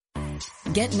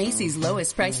Get Macy's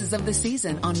lowest prices of the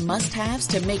season on must-haves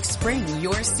to make spring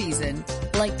your season.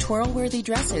 Like twirl-worthy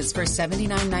dresses for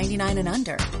 $79.99 and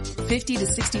under. 50 to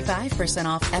 65%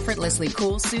 off effortlessly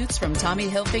cool suits from Tommy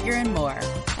Hilfiger and more.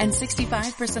 And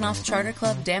 65% off Charter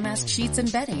Club damask sheets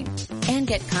and bedding. And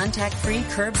get contact-free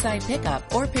curbside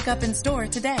pickup or pickup in store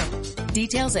today.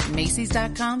 Details at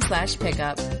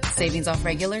Macys.com/pickup. Savings off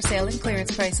regular sale and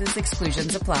clearance prices.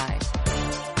 Exclusions apply.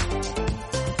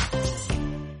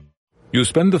 You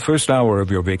spend the first hour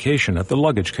of your vacation at the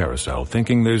luggage carousel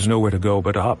thinking there's nowhere to go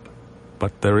but up.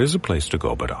 But there is a place to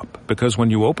go but up, because when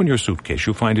you open your suitcase,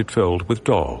 you find it filled with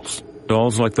dolls.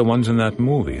 Dolls like the ones in that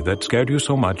movie that scared you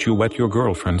so much you wet your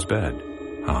girlfriend's bed.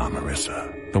 Ah,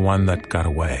 Marissa, the one that got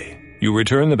away. You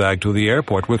return the bag to the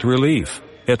airport with relief.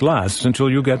 It lasts until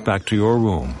you get back to your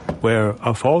room, where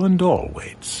a fallen doll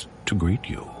waits to greet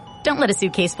you. Don't let a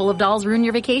suitcase full of dolls ruin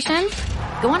your vacation.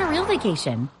 Go on a real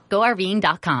vacation.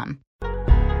 GoRVing.com.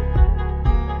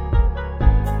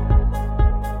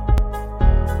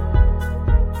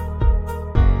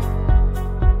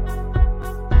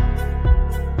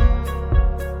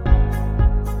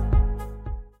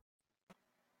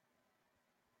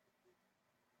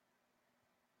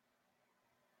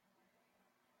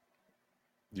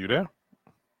 You there?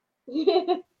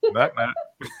 Yeah. Knock, knock.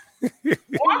 Woman, hey,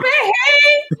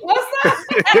 what's up?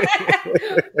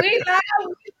 we live.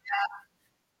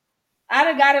 I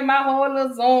done got in my whole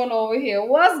little zone over here.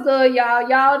 What's good, y'all?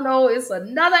 Y'all know it's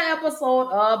another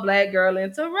episode of Black Girl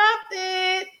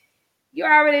Interrupted. You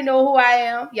already know who I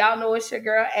am. Y'all know it's your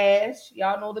girl Ash.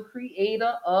 Y'all know the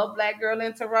creator of Black Girl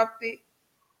Interrupted.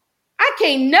 I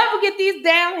can't never get these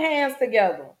damn hands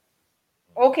together.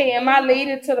 Okay, am I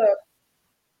lady to the...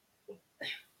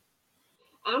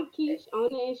 I'm Keish, owner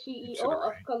and CEO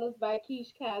of Colors by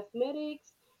Keish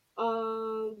Cosmetics.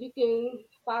 You can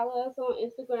follow us on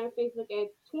Instagram, Facebook, and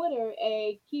Twitter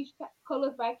at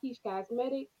Colors by Keish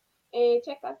Cosmetics. And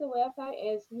check out the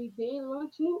website as we did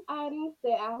launch new items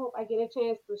that I hope I get a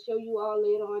chance to show you all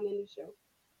later on in the show.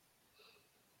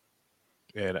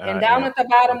 And down at the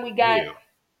bottom, we got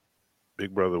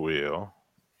Big Brother Will,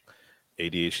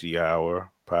 ADHD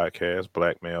Hour podcast,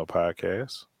 Black Male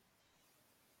podcast.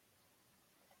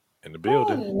 In the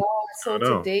building. Oh, Lord. So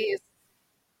today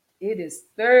it is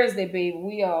Thursday, baby.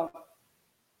 We are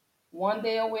one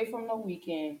day away from the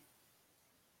weekend.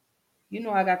 You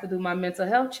know I got to do my mental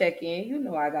health check-in. You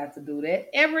know I got to do that.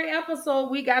 Every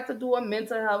episode, we got to do a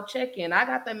mental health check-in. I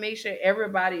got to make sure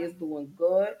everybody is doing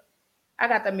good. I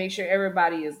got to make sure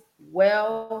everybody is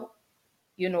well.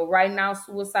 You know, right now,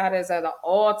 suicide is at an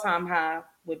all-time high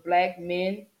with Black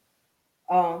men.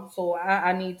 So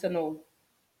I need to know.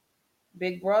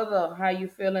 Big brother, how you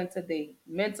feeling today?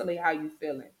 Mentally, how you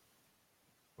feeling?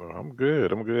 Well, I'm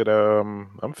good.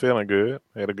 I'm feeling good.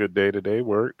 Had a good day today.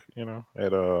 Work,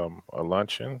 had a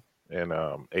luncheon and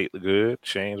ate good.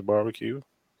 Shane's barbecue.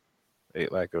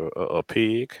 Ate like a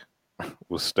pig.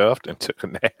 Was stuffed and took a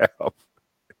nap.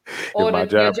 Oh, my your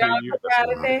job job preview.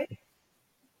 provided that?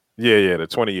 Yeah, the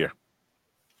 20 year.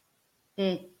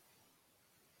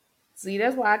 See,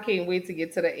 that's why I can't wait to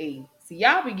get to the A. See,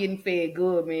 y'all be getting fed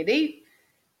good, man.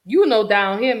 You know,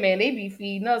 down here, man, they be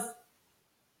feeding us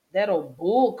that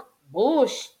old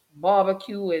bush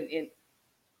barbecue and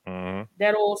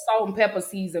that old salt and pepper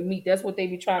seasoned meat. That's what they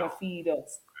be trying to feed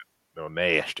us. No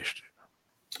nasty shit.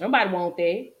 Nobody want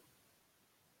that.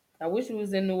 I wish we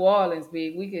was in New Orleans,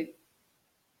 big. We could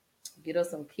get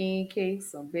us some king cakes,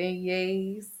 some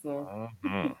beignets, some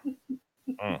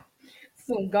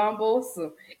gumbo,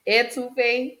 some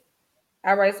etouffee.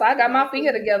 All right, so I got my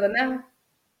finger together now.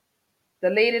 The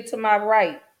lady to my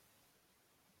right.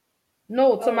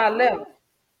 No, to my left.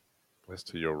 That's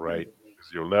to your right.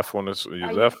 Is your left on this?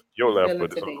 Your left,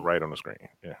 but it's on the right on the screen.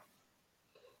 Yeah.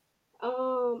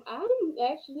 I'm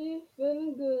actually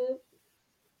feeling good.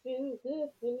 Feeling good.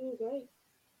 Feeling great.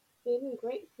 Feeling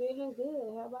great. Feeling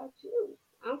good. How about you?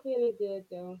 I'm feeling good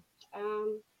though.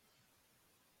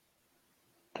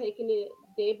 Taking it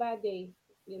day by day.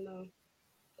 You know,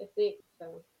 that's it.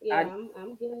 So yeah,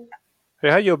 I'm good. Hey,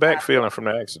 how your back feeling from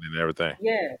the accident and everything?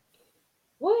 Yeah.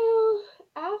 Well,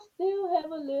 I still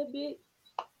have a little bit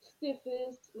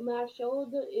stiffness. My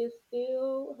shoulder is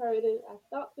still hurting. I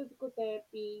stopped physical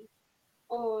therapy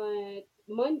on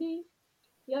Monday.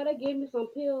 Yeah, they gave me some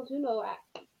pills. You know,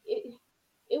 it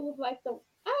was like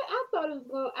I thought it was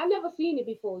going. I never seen it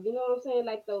before. You know what I'm saying?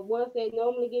 Like the ones that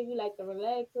normally give you like the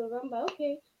relaxers. I'm like,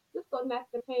 okay, just go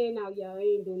knock the pain out, y'all. It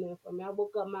ain't doing that for me. I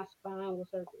woke up, my spine was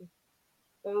hurting.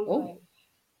 So I'm like,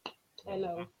 I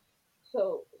know.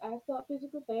 So I start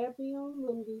physical therapy on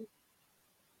Monday.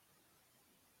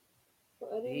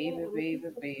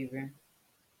 Baby.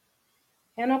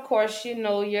 And of course, you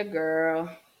know your girl,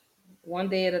 one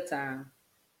day at a time.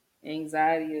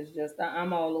 Anxiety is just,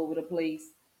 I'm all over the place.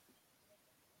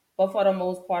 But for the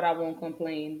most part, I won't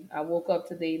complain. I woke up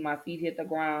today, my feet hit the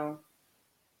ground.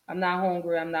 I'm not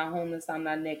hungry, I'm not homeless, I'm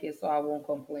not naked, so I won't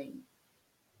complain.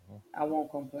 I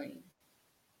won't complain.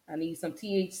 I need some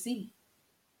THC.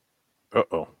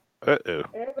 Uh-oh. Uh-oh.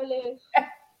 Herbalist.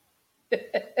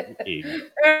 Yeah.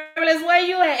 Herbalist, where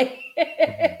you at?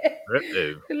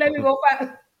 Uh-oh. Let me go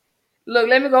find. Look,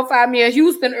 let me go find me a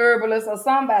Houston herbalist or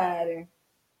somebody.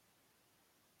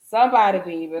 Somebody,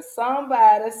 baby.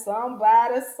 Somebody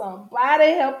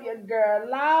help your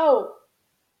girl out.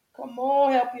 Come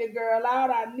on, help your girl out.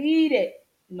 I need it.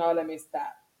 No, let me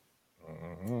stop.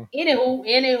 Mhm.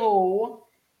 Anywho,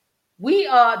 we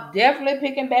are definitely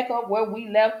picking back up where we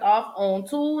left off on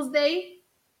Tuesday.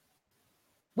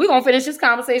 We're gonna finish this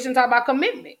conversation talk about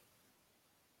commitment.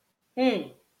 Hmm.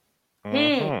 Hmm.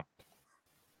 Mhm.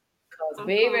 Cause I'm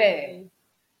baby, hungry.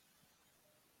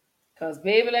 cause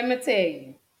baby, let me tell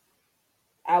you,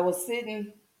 I was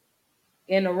sitting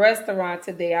in a restaurant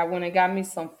today. I went and got me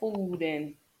some food,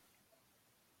 and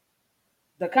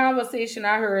the conversation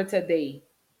I heard today,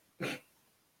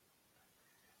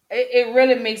 it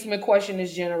really makes me question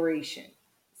this generation.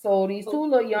 So these two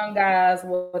little young guys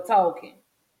were talking,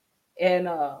 and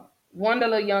one of the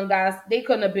little young guys, they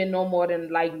couldn't have been no more than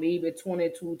like maybe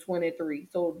 22, 23.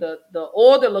 So the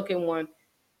older looking one,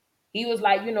 he was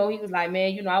like, he was like,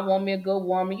 man, I want me a good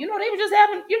woman. They were just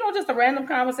having, just a random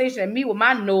conversation. And me with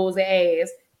my nose and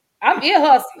ass, I'm ear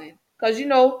hustling. Cause he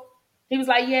was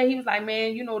like, yeah, he was like,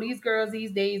 man, these girls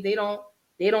these days, they don't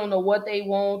know what they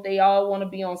want. They all want to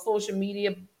be on social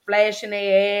media, flashing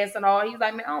their ass and all. He's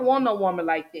like, man, I don't want no woman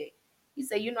like that. He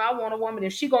said, I want a woman,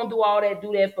 if she gonna do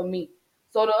that for me.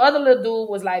 So the other little dude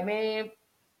was like, man,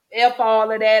 F all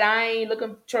of that. I ain't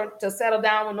looking to settle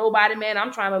down with nobody, man.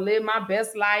 I'm trying to live my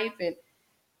best life. And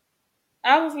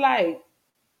I was like,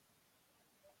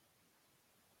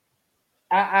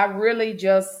 I really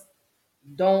just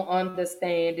don't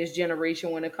understand this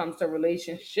generation when it comes to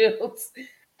relationships.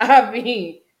 I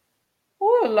mean,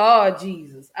 oh Lord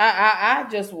Jesus. I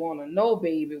just wanna know,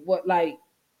 baby, what like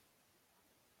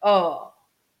uh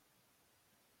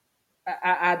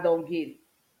I don't get it.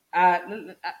 I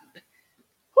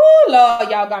oh Lord,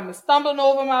 y'all got me stumbling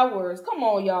over my words. Come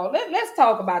on, y'all. Let's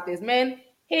talk about this, man.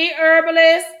 Hey,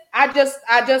 herbalist. I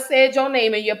just said your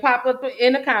name and you pop up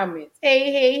in the comments.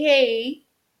 Hey, hey, hey.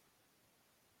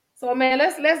 So man,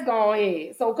 let's go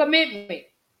ahead. So commitment.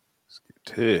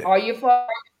 Ted. Are you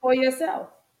for yourself?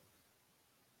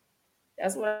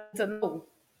 That's what I need to know.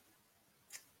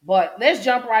 But let's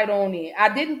jump right on in. I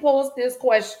didn't post this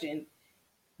question,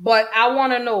 but I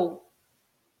want to know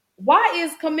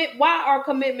why are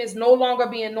commitments no longer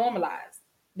being normalized?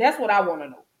 That's what I want to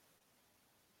know.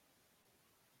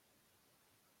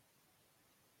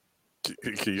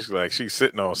 He's like, she's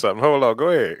sitting on something. Hold on, go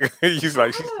ahead. He's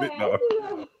like, she's I sitting on.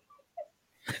 don't know.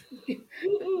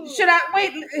 Mm-mm. Should I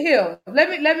wait here?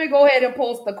 Let me go ahead and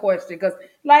post the question because,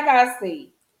 like I say,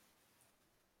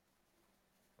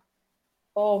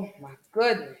 oh my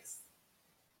goodness,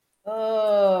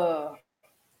 uh,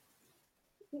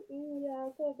 Mm-mm. Yeah, I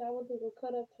told you I wasn't gonna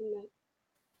cut up tonight.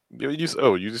 You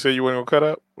just said you weren't gonna cut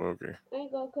up? Okay. I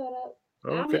ain't gonna cut up. I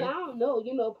mean, Okay. I don't know.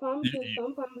 You, Promises.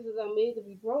 Some promises are made to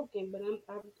be broken, but I'm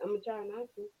gonna try not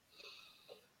to.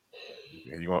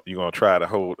 you gonna try to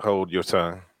hold your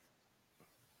tongue.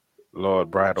 Lord,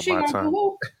 Mm. bridle she my gonna do tongue.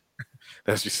 who?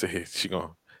 That's what she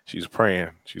said. She's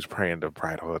praying. She's praying to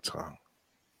bridle her tongue.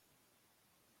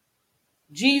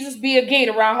 Jesus be a gate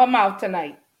around her mouth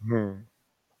tonight. Hmm.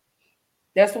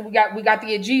 That's what we got. We got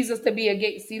the Jesus to be a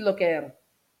gate. See, look at her.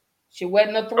 She wet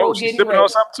in her Oh, throat, she's getting sipping ready. on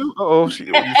something too.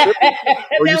 You sipping?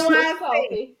 Oh, you That's sip? why It's I say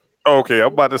coffee. Okay, I'm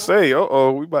It's about to coffee. say.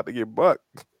 We about to get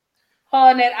bucked. her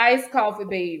and that iced coffee,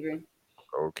 baby.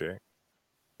 Okay.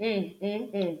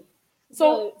 Mm.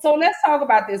 So, But so let's talk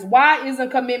about this. Why isn't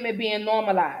commitment being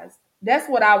normalized? That's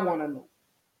what I want to know.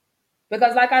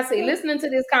 Because, like I say, cause listening to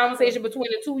this uh, conversation between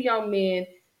the two young men,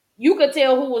 you could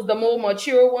tell who was the more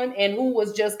mature one and who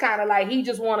was just kind of like he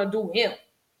just want to do him.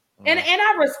 And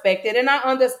I respect it and I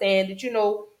understand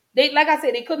that, they, like I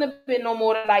said, they couldn't have been no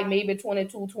more than like maybe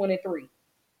 22, 23.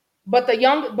 But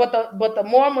the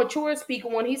more mature speaker,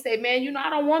 when he said, man, I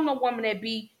don't want no woman that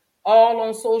be all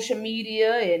on social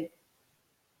media and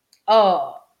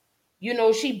uh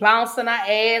she bouncing her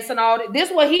ass and all that. This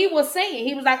is what he was saying.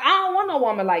 He was like, I don't want no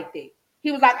woman like that.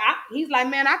 He's like,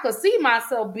 man, I could see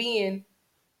myself being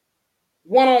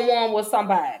one on one with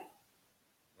somebody.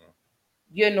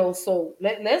 So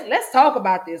let's talk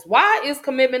about this. Why is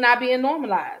commitment not being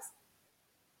normalized?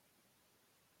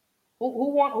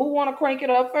 Who want to crank it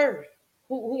up first? It's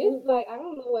Who, like I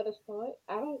don't know where to start.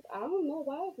 I don't know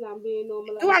why it's not being do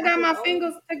normalized I got because my all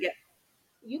fingers together?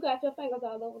 you got your fingers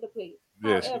all over the place.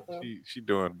 Yeah, she However, she she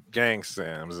doing gang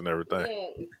sams and everything.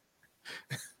 yeah,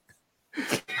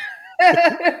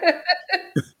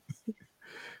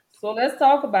 So let's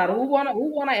talk about it. I Who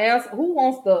wanna answer? Who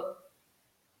wants the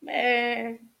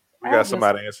man? We I got just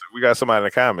somebody answer. We got somebody in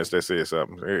the comments that said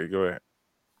something. Here, go ahead.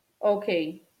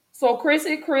 okay. So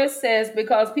Chrissy Chris says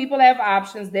because people have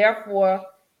options, therefore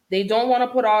they don't want to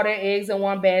put all their eggs in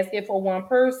one basket for one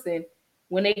person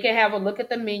when they can have a look at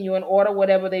the menu and order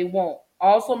whatever they want.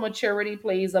 Also, maturity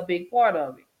plays a big part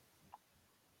of it.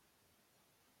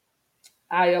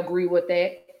 I agree with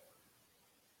that.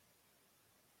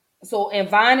 So, and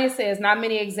Viney says not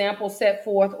many examples set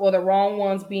forth or the wrong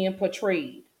ones being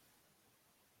portrayed.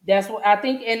 That's what I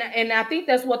think, and I think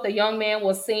that's what the young man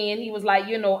was saying. He was like, I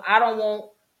don't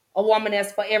want a woman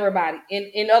that's for everybody.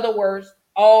 In other words,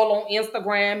 all on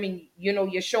Instagram, and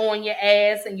you're showing your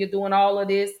ass and you're doing all of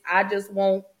this. I just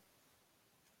want,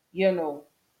 you know.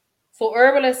 So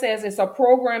Herbalist says it's a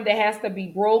program that has to be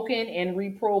broken and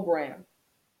reprogrammed.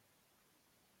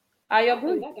 I I think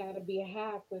agree. I gotta be a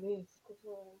high for this. 'Cause,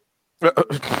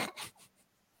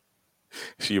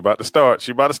 She about to start.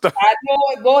 She about to start. I know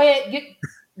it.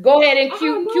 Go ahead and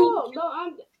cute. no,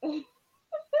 I'm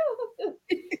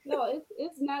no,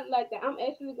 it's not like that. I'm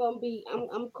actually gonna be.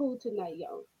 I'm cool tonight,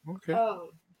 y'all. Okay. Um,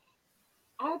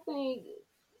 I think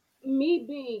me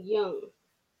being young,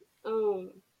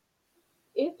 um,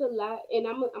 it's a lot, and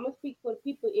I'm gonna speak for the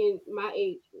people in my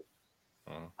age group.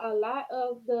 Mm. A lot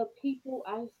of the people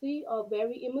I see are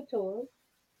very immature,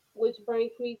 which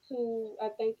brings me to I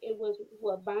think it was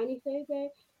what Bonnie said that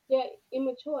they're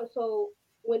immature. So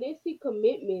when they see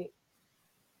commitment,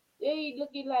 they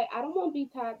looking like I don't want to be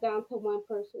tied down to one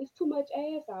person. It's too much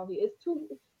ass out here. It's too.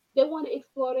 They want to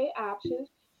explore their options,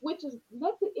 which is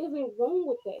nothing isn't wrong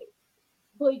with that.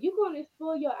 But you're gonna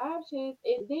explore your options,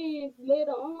 and then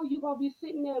later on you're gonna be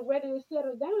sitting there ready to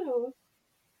settle down.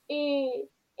 And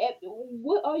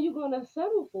what are you gonna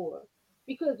settle for?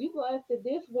 Because you go after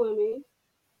this woman,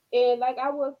 and like I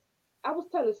was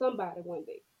telling somebody one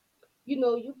day,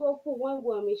 you go for one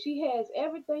woman, she has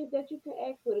everything that you can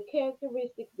ask for, the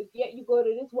characteristics, but yet you go to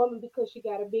this woman because she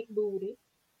got a big booty,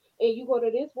 and you go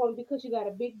to this woman because she got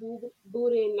a big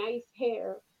booty and nice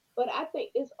hair. But I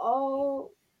think it's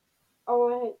all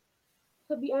on.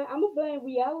 To be honest, I'm gonna blame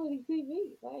reality TV.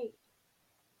 Like,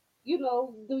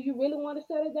 do you really want to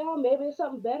settle down? Maybe there's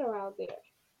something better out there,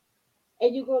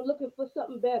 and you're going looking for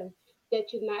something better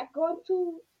that you're not going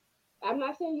to. I'm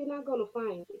not saying you're not going to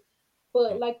find it,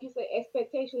 but Mm. like you said,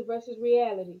 expectations versus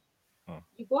reality. Mm.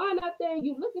 You're going out there and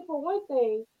you're looking for one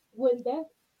thing when that's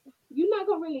you're not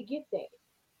gonna really get that.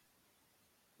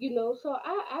 So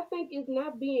I think it's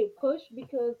not being pushed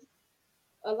because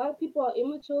a lot of people are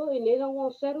immature and they don't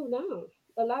want to settle down.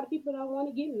 A lot of people don't want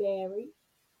to get married.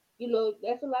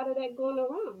 That's a lot of that going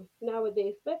around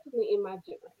nowadays, especially in my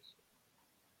generation.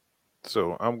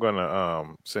 So I'm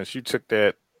gonna since you took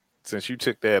that stance,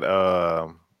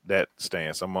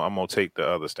 I'm gonna take the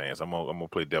other stance. I'm gonna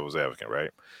play devil's advocate,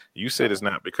 right? You said it's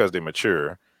Okay. not because they're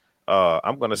mature.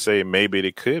 I'm gonna say maybe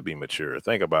they could be mature.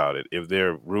 Think about it. If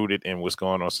they're rooted in what's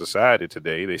going on in society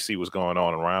today, they see what's going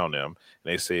on around them,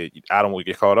 and they say, I don't want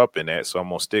to get caught up in that, so I'm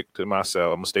gonna stick to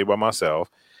myself. I'm gonna stay by myself.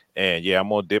 And yeah, I'm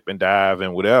gonna dip and dive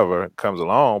and whatever comes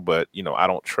along, but I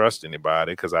don't trust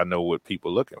anybody because I know what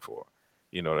people looking for.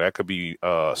 That could be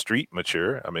street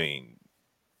mature. I mean,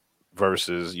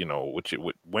 versus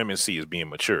what women see as being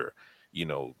mature.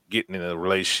 Getting in a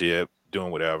relationship,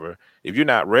 doing whatever. If you're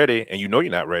not ready, and you're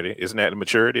not ready, isn't that the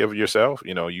maturity of yourself?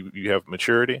 You have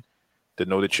maturity to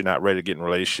know that you're not ready to get in a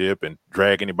relationship and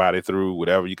drag anybody through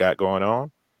whatever you got going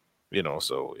on.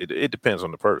 So it depends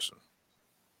on the person.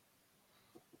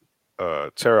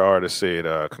 Terra Artist said,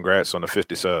 "Congrats on the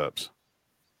 50 subs."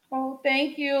 Oh,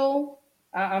 thank you.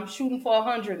 I'm shooting for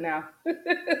 100 now.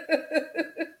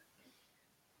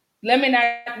 Let me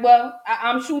not. Well,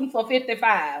 I'm shooting for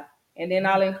 55, and then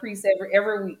I'll increase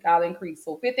every week. I'll increase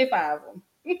so 55 of them.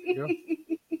 Yeah,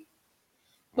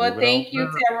 But moving on thank you,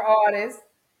 up. Terror Artist.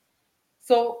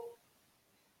 So,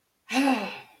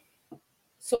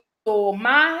 so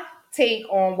my take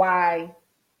on why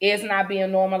it's not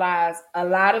being normalized, a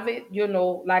lot of it,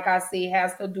 like I say,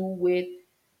 has to do with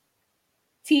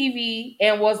TV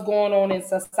and what's going on in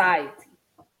society.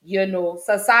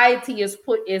 Society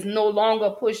is no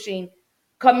longer pushing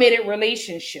committed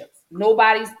relationships.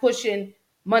 Nobody's pushing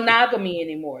monogamy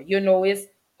anymore. It's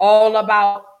all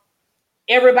about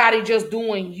everybody just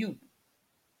doing you.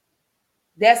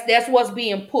 That's what's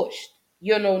being pushed.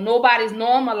 Nobody's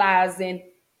normalizing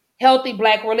healthy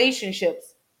Black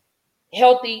relationships,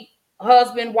 healthy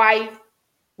husband wife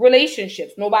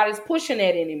relationships. Nobody's pushing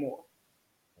that anymore.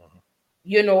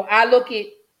 I look at,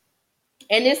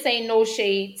 and this ain't no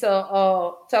shade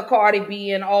to Cardi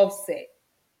B and Offset.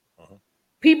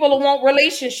 People who want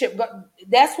relationship,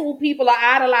 that's who people are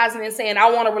idolizing and saying,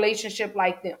 I want a relationship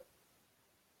like them.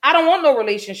 I don't want no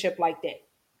relationship like that.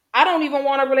 I don't even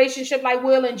want a relationship like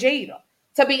Will and Jada.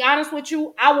 To be honest with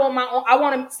you, I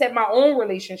want to set my own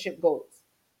relationship goals.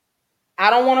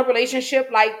 I don't want a relationship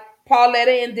like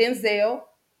Pauletta and Denzel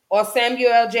or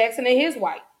Samuel L. Jackson and his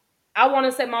wife. I want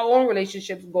to set my own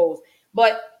relationship goals.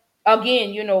 But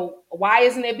again, why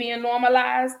isn't it being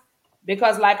normalized?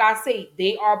 Because like I say,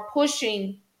 they are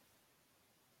pushing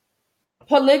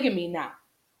polygamy now.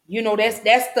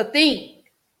 That's the thing.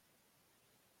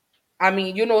 I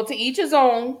mean, to each his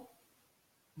own,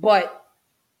 but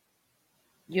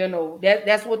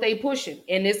that's what they pushing.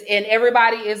 And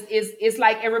everybody is it's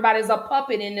like everybody's a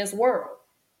puppet in this world.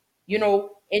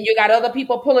 And you got other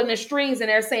people pulling the strings and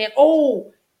they're saying,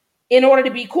 oh, in order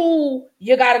to be cool,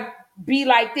 you gotta be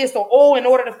like this, or oh, in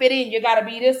order to fit in, you gotta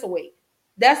be this way.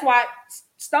 That's why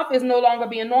stuff is no longer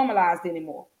being normalized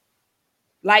anymore.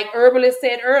 Like Herbalist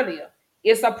said earlier,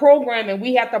 it's a program and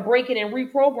we have to break it and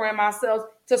reprogram ourselves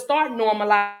to start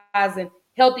normalizing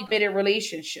healthy, committed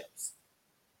relationships.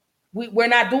 We're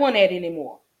not doing that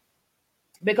anymore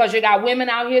because you got women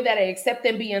out here that are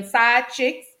accepting being side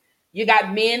chicks. You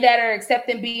got men that are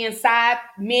accepting being side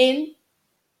men.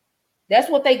 That's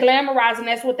what they glamorize and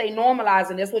that's what they normalize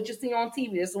and that's what you see on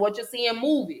TV. This is what you see in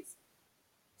movies.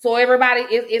 So everybody,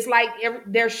 it's like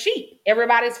they're sheep.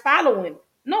 Everybody's following.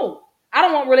 No, I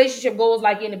don't want relationship goals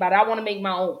like anybody. I want to make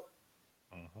my own.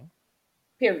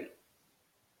 Period.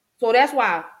 So that's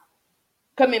why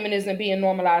commitment isn't being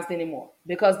normalized anymore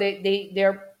because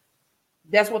they're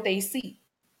that's what they see.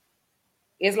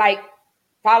 It's like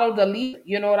follow the leader.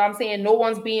 You know what I'm saying? No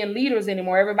one's being leaders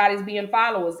anymore. Everybody's being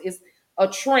followers. It's a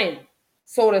trend,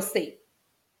 so to say.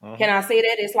 Can I say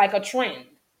that? It's like a trend.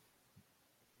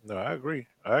 No, I agree.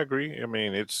 I agree. I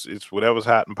mean, it's whatever's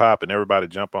hot and popping, everybody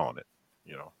jump on it.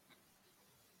 You know,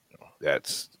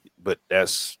 that's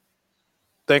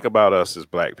think about us as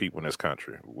Black people in this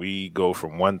country. We go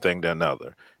from one thing to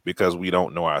another because we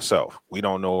don't know ourselves. We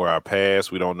don't know our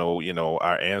past. We don't know,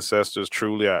 our ancestors,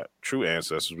 truly our true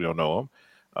ancestors. We don't know them.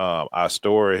 Our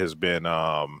story has been,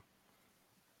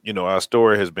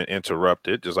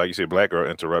 interrupted. Just like you said, Black girl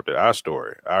interrupted our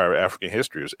story. Our African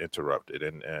history is interrupted,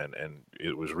 and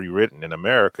it was rewritten in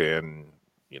America. And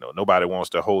nobody wants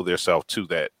to hold themselves to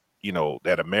that,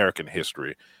 that American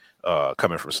history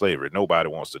coming from slavery. Nobody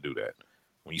wants to do that.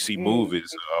 When you see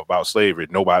movies about slavery,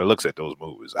 nobody looks at those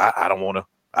movies. I don't want to.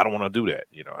 I don't want to do that.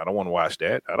 I don't want to watch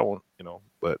that. I don't want.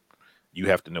 But you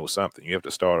have to know something. You have to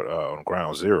start on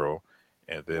ground zero,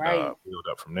 and then Right. build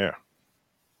up from there.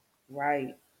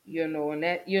 Right.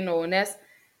 And that's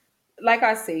like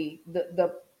I say,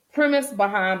 the premise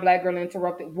behind Black Girl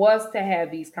Interrupted was to have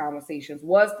these conversations,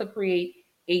 was to create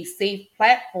a safe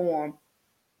platform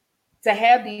to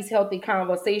have these healthy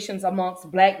conversations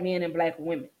amongst Black men and Black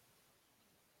women.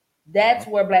 That's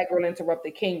where Black Girl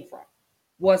Interrupted came from.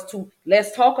 Was to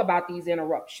let's talk about these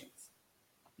interruptions.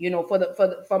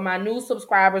 For my new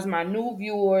subscribers, my new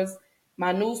viewers,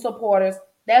 my new supporters,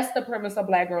 that's the premise of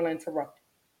Black Girl Interrupted.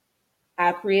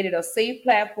 I created a safe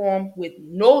platform with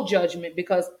no judgment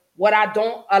because what I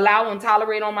don't allow and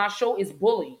tolerate on my show is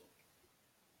bullying.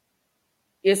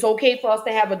 It's okay for us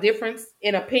to have a difference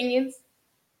in opinions,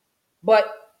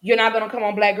 but you're not going to come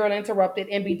on Black Girl Interrupted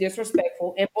and be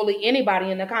disrespectful and bully anybody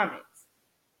in the comments.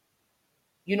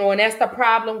 And that's the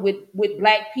problem with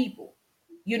Black people.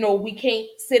 We can't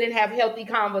sit and have healthy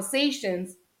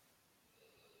conversations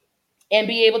and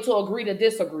be able to agree to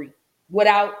disagree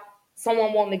without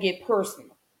someone wanting to get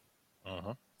personal.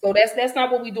 So that's not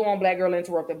what we do on Black Girl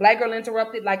Interrupted. Black Girl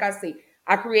Interrupted, like I say,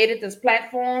 I created this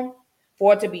platform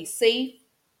for it to be safe,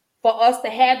 for us to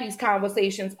have these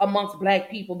conversations amongst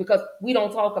Black people because we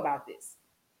don't talk about this.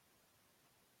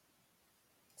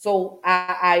 So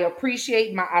I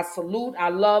appreciate I salute, I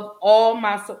love all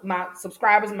my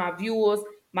subscribers, my viewers,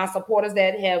 my supporters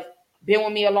that have been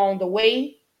with me along the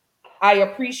way. I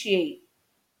appreciate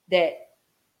that.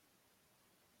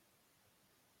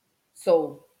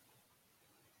 So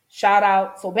shout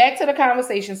out. So back to the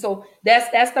conversation. So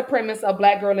that's the premise of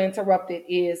Black Girl Interrupted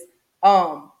is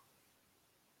we're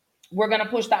gonna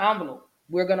push the envelope.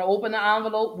 We're gonna open the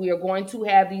envelope. We are going to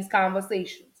have these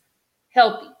conversations.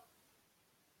 Healthy.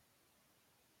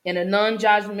 In a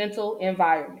non-judgmental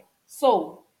environment.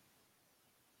 So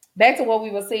back to what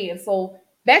we were saying. So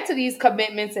back to these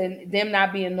commitments and them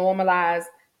not being normalized.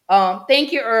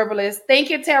 Thank you, Herbalist. Thank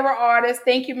you, Terror Artist.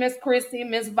 Thank you, Miss Christy,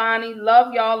 Miss Bonnie.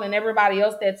 Love y'all and everybody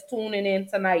else that's tuning in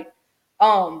tonight.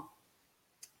 Um,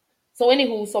 so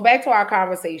anywho, so back to our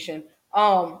conversation.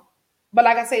 But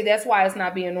like I say, that's why it's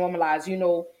not being normalized. You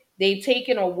know, they've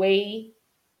taken away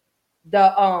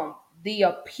the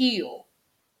appeal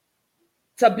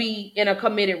to be in a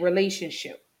committed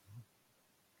relationship.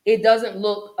 It doesn't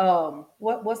look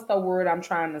what's the word I'm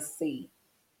trying to say?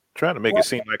 Trying to make it What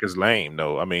seem like it's lame,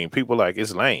 though. I mean, people like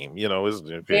it's lame. It's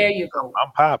there okay. you go.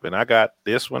 I'm popping. I got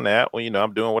this one, that one.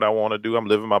 I'm doing what I want to do. I'm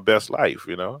living my best life.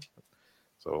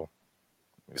 So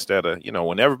instead of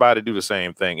when everybody do the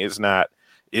same thing, it's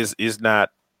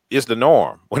the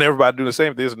norm. When everybody do the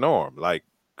same thing, it's the norm. Like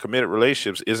committed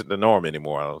relationships isn't the norm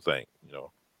anymore. I don't think.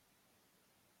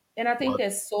 And I think But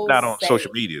that's so not on sad.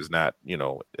 social media is not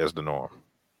as the norm.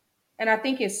 And I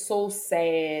think it's so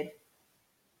sad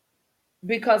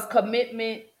because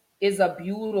commitment is a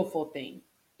beautiful thing.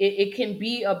 It can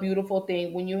be a beautiful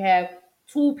thing when you have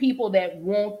two people that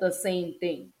want the same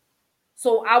thing.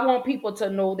 So I want people to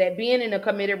know that being in a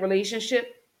committed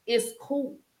relationship is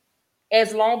cool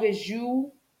as long as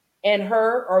you and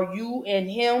her or you and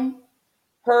him,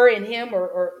 her and him,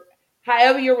 or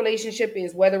however your relationship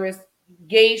is, whether it's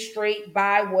gay, straight,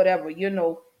 bi, whatever.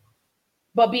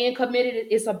 But being committed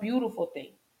is a beautiful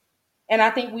thing. And I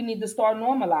think we need to start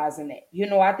normalizing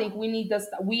that. I think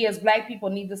we as Black people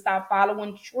need to stop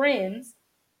following trends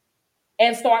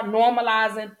and start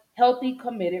normalizing healthy,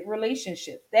 committed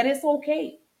relationships. That it's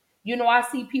okay. I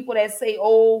see people that say,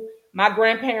 oh, my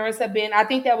grandparents have been, I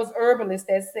think that was Herbalist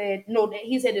that said, no,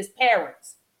 he said his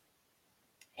parents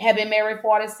have been married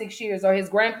 46 years, or his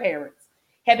grandparents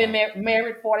have been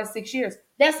married 46 years.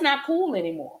 That's not cool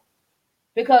anymore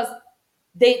because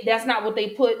that's not what they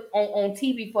put on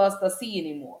TV for us to see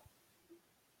anymore.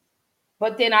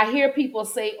 But then I hear people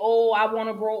say, oh, I want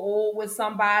to grow old with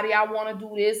somebody. I want to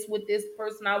do this with this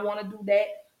person. I want to do that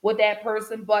with that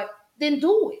person. But then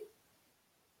do it.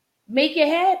 Make it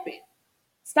happen.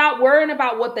 Stop worrying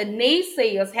about what the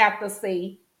naysayers have to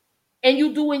say. And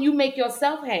you do and you make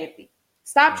yourself happy.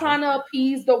 Stop Mm-hmm. trying to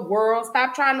appease the world.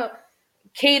 Stop trying to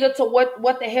cater to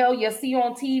what the hell you see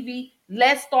on TV.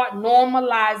 Let's start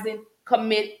normalizing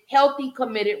healthy,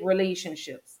 committed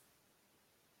relationships.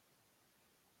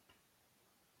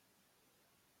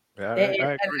 Yeah, And,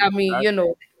 I I agree. mean,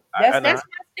 I, and that's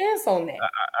my stance on that.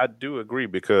 I do agree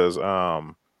because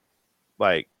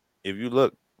like if you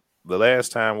look, the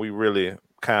last time we really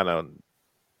kind of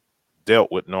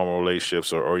dealt with normal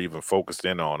relationships or even focused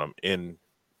in on them in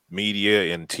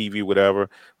media and TV, whatever,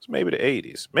 it's maybe the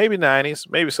 80s, maybe 90s,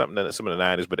 maybe some of the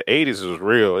 90s, but the 80s was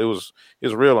real. It was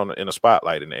real in the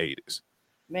spotlight in the 80s.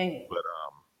 Man. But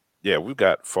yeah, we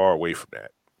got far away from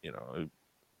that.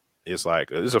 It's like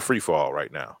it's a free fall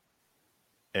right now.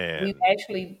 We've And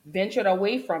actually ventured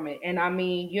away from it. And I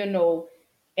mean,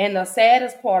 and the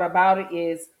saddest part about it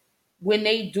is when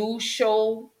they do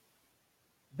show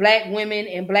Black women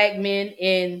and Black men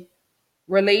in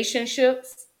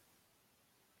relationships,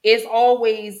 it's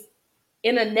always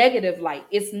in a negative light.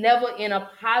 It's never in a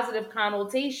positive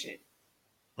connotation.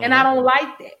 And I mhm, don't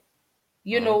like that.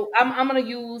 mhm, I'm gonna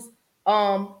use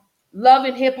Love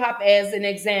and Hip Hop as an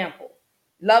example.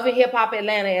 Love and Hip Hop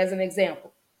Atlanta as an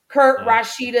example. Kurt, mhm.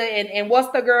 Rashida, and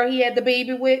what's the girl he had the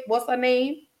baby with? What's her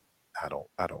name?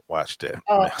 I don't watch that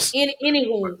Uh, mess.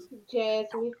 anywho,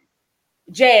 Jasmine.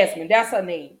 Jasmine, that's her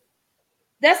name.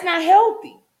 That's not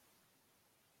healthy.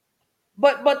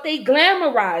 But they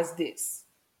glamorize this.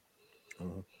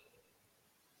 Mhm.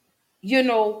 You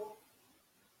know,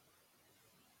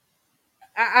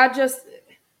 I just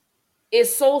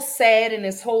it's so sad and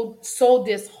it's so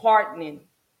disheartening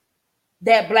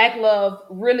that Black love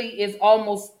really is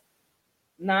almost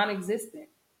non-existent.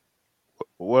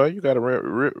 Well, you got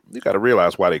to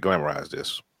realize why they glamorize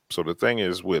this. So the thing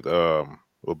is with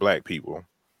Black people,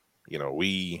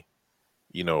 we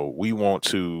we want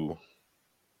to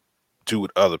do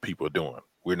what other people are doing.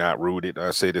 We're not rooted.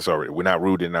 I say this already. We're not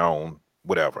rooted in our own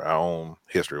whatever, our own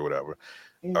history or whatever.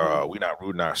 Mm-hmm. We're not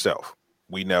rooting ourselves.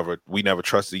 We never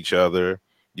trusted each other.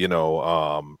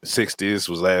 60s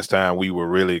was last time we were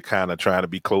really kind of trying to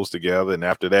be close together, and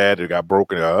after that it got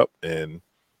broken up. And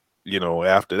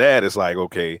after that it's like,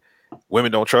 okay,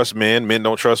 women don't trust men, men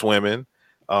don't trust women.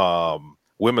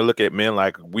 Women look at men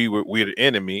like we're the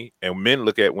enemy, and men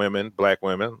look at women, Black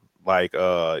women, like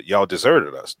y'all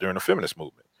deserted us during the feminist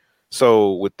movement.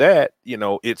 So with that,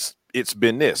 it's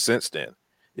been this since then.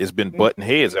 It's been button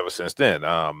heads ever since then.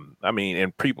 I mean,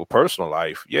 in people personal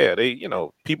life, yeah, they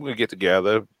people can get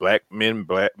together, Black men,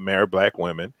 marry Black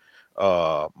women,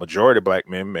 majority of black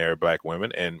men marry black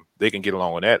women, and they can get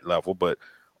along on that level. But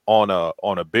on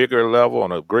a bigger level,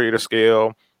 on a greater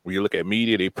scale, when you look at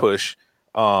media, they push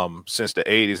since the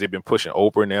 80s, they've been pushing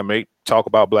Oprah and them. They talk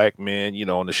about black men,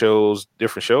 on the shows,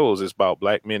 different shows. It's about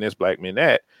black men this, black men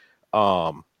that.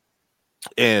 Um,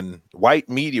 and white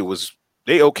media was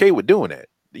they okay with doing that.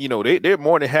 They're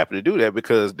more than happy to do that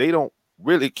because they don't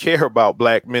really care about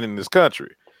black men in this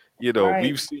country. Right.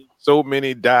 We've seen so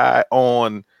many die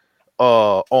on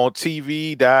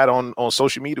TV, died on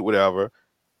social media, whatever,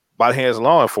 by the hands of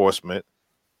law enforcement,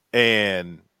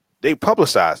 and they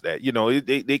publicize that.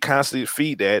 They constantly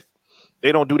feed that.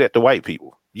 They don't do that to white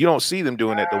people. You don't see them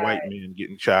doing that to white Right. men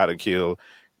getting shot and killed,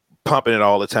 pumping it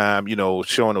all the time.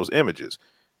 Showing those images.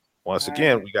 Once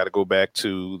again, Right. we got to go back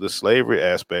to the slavery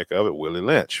aspect of it. Willie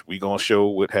Lynch. We're gonna show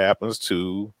what happens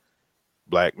to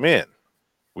black men.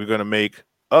 We're gonna make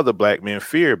other black men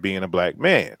fear being a black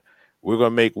man. We're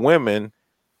gonna make women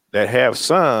that have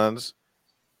sons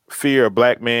fear a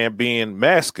black man being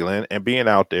masculine and being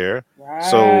out there.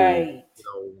 So, Right.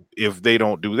 if they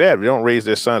don't do that, if they don't raise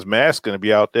their sons masculine and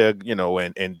be out there,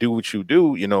 and do what you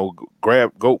do,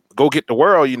 go get the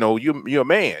world, you're a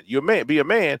man. You're a man, be a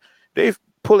man. They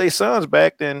pull their sons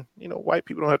back, then white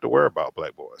people don't have to worry about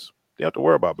black boys. They have to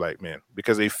worry about black men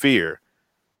because they fear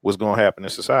what's gonna happen in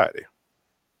society.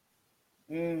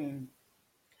 Mm.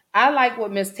 I like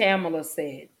what Miss Tamala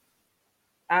said.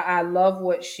 I love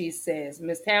what she says.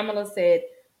 Miss Tamala said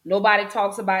nobody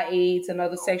talks about AIDS and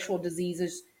other sexual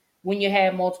diseases when you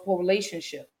have multiple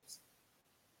relationships.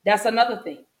 That's another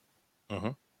thing. Hmm.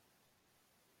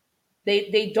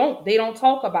 They don't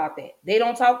talk about that. They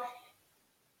don't talk.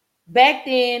 Back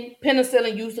then,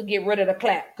 penicillin used to get rid of the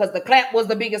clap because the clap was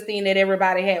the biggest thing that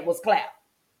everybody had was clap.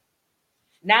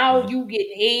 Now Hmm. you get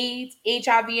AIDS,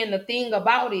 HIV, and the thing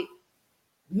about it,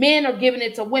 men are giving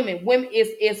it to women.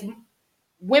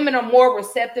 Women are more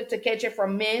receptive to catch it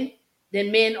from men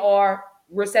than men are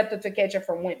receptive to catch it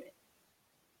from women.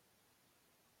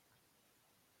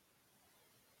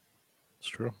 It's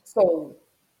true. So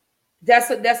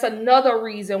that's another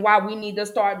reason why we need to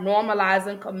start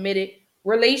normalizing committed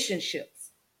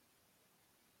relationships.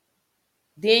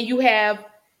 Then you have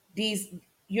these,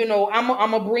 I'm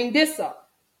gonna bring this up.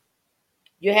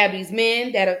 You have these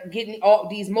men that are getting all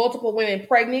these multiple women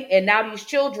pregnant, and now these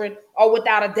children are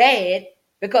without a dad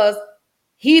because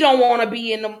he don't want to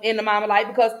be in the mama life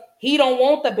because he don't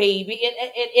want the baby,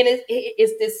 and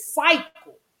it's this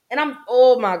cycle. And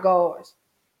oh my gosh,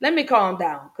 let me calm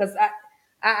down because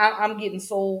I'm getting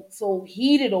so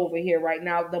heated over here right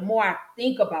now. The more I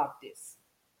think about this,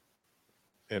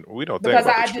 And we don't think because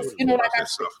about the I just children, the like ones I that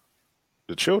said, suffer.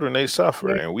 The children, they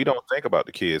suffer, yeah, and we don't think about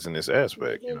the kids in this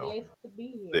aspect. Children asked to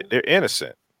be They- here. they're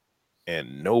innocent.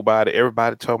 And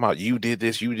everybody talking about you did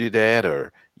this, you did that,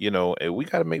 or and we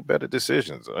got to make better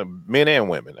decisions, men and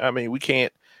women. I mean,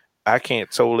 I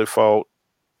can't totally fault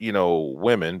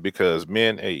women because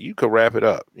men, hey, you could wrap it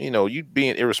up. You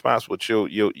being irresponsible with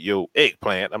your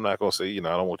eggplant. I'm not gonna say, I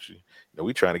don't want you.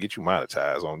 We trying to get you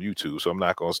monetized on YouTube, so I'm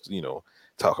not gonna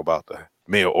talk about the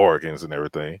male organs and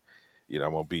everything. I'm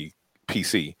gonna be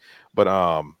PC, but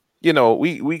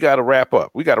we got to wrap up.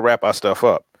 We got to wrap our stuff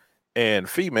up. And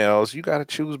females, you got to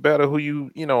choose better who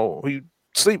you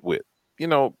sleep with.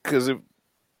 Because if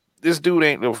this dude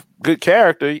ain't of good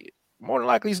character, more than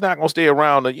likely he's not gonna stay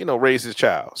around to raise his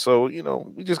child. So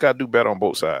we just got to do better on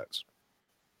both sides.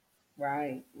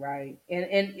 right, right, and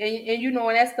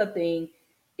that's the thing,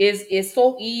 is it's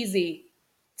so easy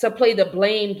to play the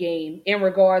blame game in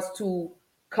regards to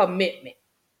commitment.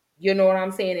 You know what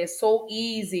I'm saying? It's so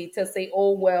easy to say,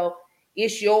 "Oh well,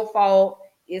 it's your fault.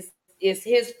 It's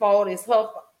his fault. It's her."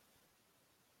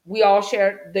 We all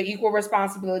share the equal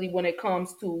responsibility when it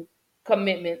comes to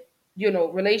commitment.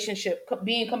 Relationship,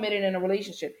 being committed in a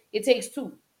relationship. It takes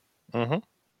two, Mm-hmm.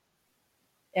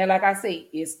 and like I say,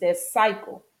 it's that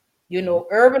cycle.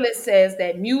 Mm-hmm. Herbalist says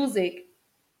that music,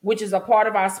 which is a part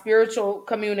of our spiritual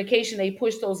communication, they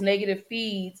push those negative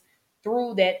feeds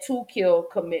through that to kill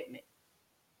commitment.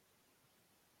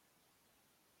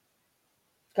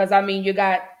 Because I mean, you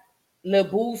got Lil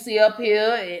Boosie up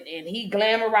here, and he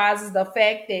glamorizes the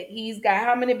fact that he's got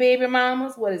how many baby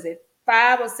mamas? What is it,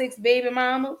 5 or 6 baby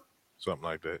mamas? Something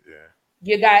like that. Yeah.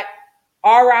 You got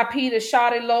R.I.P. to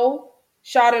Shawty Low.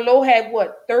 Shawty Low had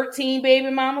what, 13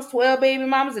 baby mamas, 12 baby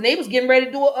mamas, and they was getting ready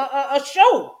to do a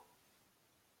show,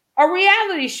 a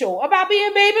reality show about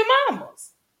being baby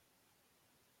mamas.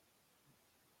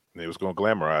 They was gonna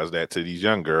glamorize that to these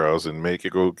young girls and make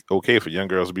it go okay for young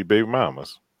girls to be baby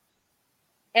mamas.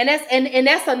 And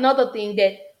that's another thing,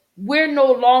 that we're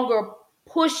no longer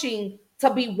pushing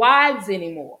to be wives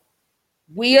anymore.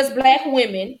 We as black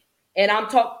women, and I'm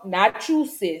talking not you,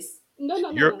 sis, No,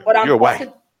 no, no, You're no. but I'm you're white.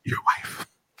 talking. Your wife.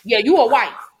 Yeah, you a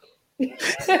wife.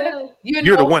 The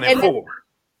You're the one in And 4.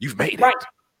 You've made right, it.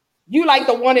 you like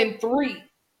the 1 in 3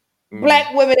 Mm.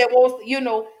 black women that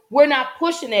wants. We're not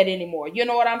pushing that anymore. You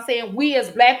know what I'm saying? We as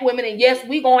black women, and yes,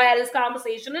 we gonna have this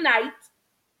conversation tonight.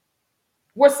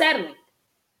 We're settling.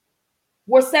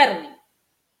 We're settling.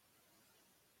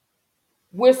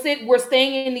 We're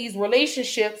staying in these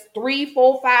relationships 3,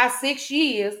 4, 5, 6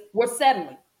 years. We're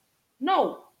settling.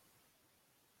 No,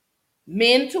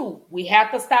 men too. We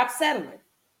have to stop settling.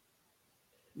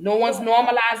 No one's what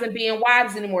normalizing being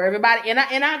wives anymore. Everybody, and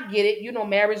I get it.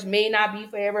 Marriage may not be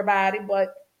for everybody,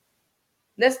 but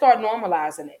let's start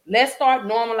normalizing it. Let's start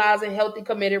normalizing healthy,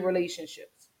 committed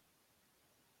relationships.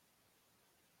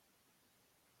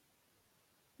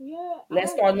 yeah,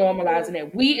 Let's I start agree normalizing because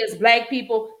it. We as black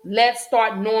people, let's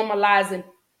start normalizing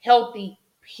healthy,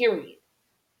 period.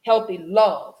 Healthy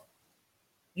love.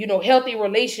 Healthy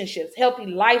relationships, healthy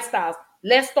lifestyles.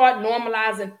 Let's start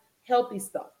normalizing healthy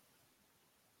stuff.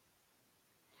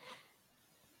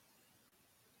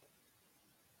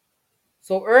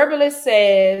 So herbalist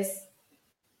says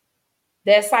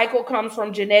that cycle comes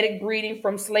from genetic breeding,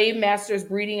 from slave masters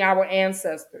breeding our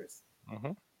ancestors.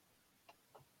 Mm-hmm.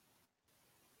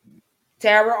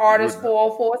 Tarot You artist would know.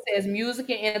 404 says music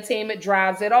and entertainment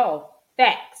drives it all.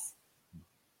 Facts.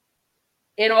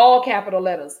 In all capital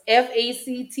letters.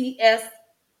 FACTS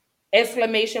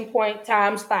exclamation point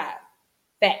times 5.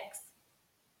 Facts.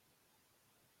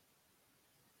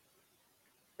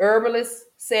 Herbalist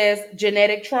says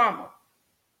genetic trauma.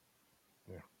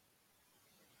 Yeah.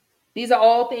 These are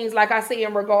all things, like I say,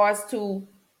 in regards to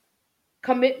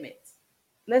commitments.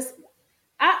 Let's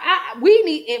we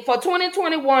need for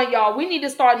 2021, y'all. We need to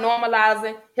start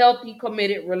normalizing healthy,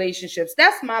 committed relationships.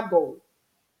 That's my goal.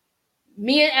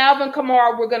 Me and Alvin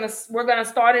Kamara, we're gonna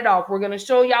start it off. We're gonna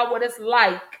show y'all what it's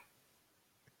like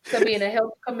to be in a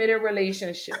healthy, committed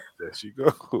relationship. There she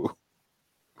go.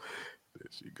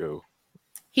 There she go.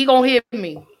 He gonna hear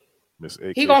me. Miss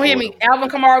He gonna hear me. AK-47. Alvin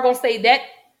Kamara gonna say that,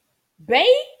 babe.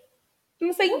 I'm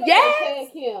gonna say what if I yes. tag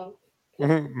him?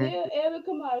 Mhm. Dear Eric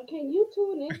Kamara, can you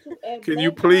tune into a Can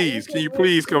you Black Guy please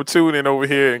come Interesting tune in over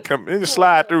here and come and just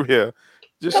slide podcast? through here.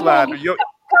 Just Come slide on, through. Yo,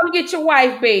 come get your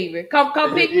wife, baby. Come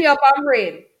yeah, pick me up. I'm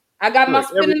ready. I got my look,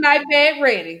 spinning night bag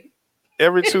ready.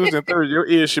 every Tuesday and Thursday, your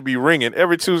ears should be ringing.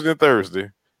 Every Tuesday and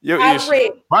Thursday, your ears I'm should be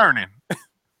ready. burning.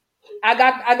 I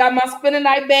got my spinning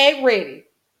night bag ready.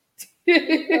 Here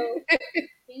you go. Here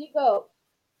you go.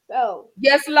 So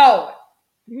Yes, Lord.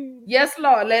 Yes,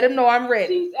 Lord. Let him know I'm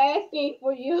ready. she's asking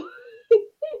for you.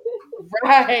 All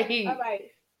Right. right.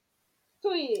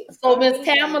 Tweet. So Miss Already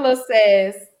done. Tamala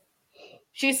says,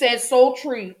 she said, so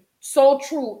true.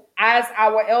 As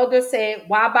our elder said,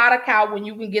 why buy the cow when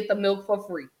you can get the milk for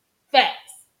free? Facts.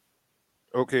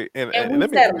 Okay, and, And and we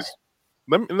let me let settle me it.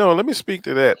 let me no, let me speak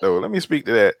to that though. Let me speak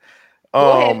to that.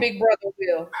 Go ahead, Um, big brother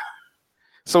Will.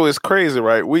 so it's crazy,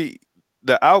 right?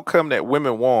 The outcome that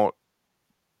women want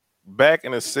back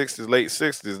in the 60s, late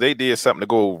 60s, they did something to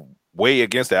go way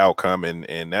against the outcome,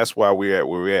 and that's why we're at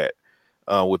where we're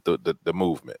at with the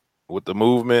movement. With the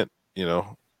movement,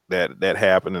 that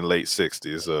happened in the late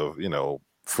 60s of,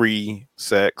 free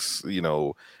sex,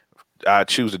 I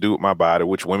choose to do with my body,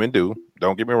 which women do.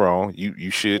 Don't get me wrong. You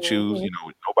should choose, Mhm.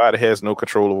 nobody has no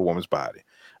control over a woman's body.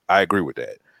 I agree with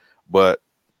that. But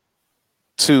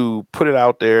to put it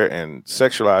out there and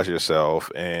sexualize yourself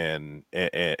and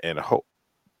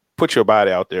put your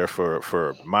body out there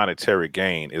for monetary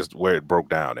gain is where it broke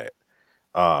down at.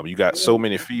 You got so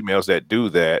many females that do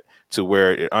that to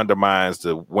where it undermines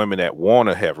the women that want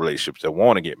to have relationships, that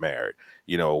want to get married.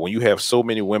 When you have so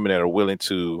many women that are willing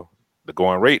to, the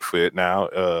going rate for it now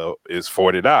is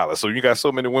 $40. So you got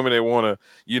so many women that want to,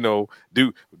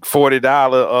 do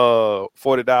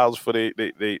 $40 for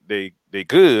they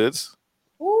goods.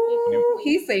 Ooh,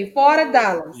 he say $40.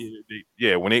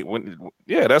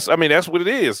 Yeah, that's, I mean, that's what it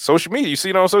is. Social media, you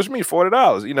see it on social media,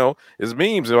 $40. It's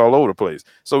memes all over the place.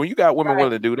 So when you got women Right.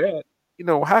 willing to do that,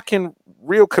 how can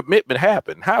real commitment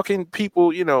happen? How can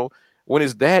people, when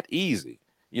it's that easy?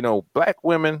 Black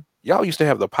women, y'all used to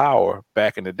have the power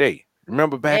back in the day.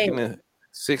 Remember back in Man. the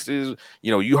 60s,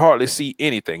 you hardly see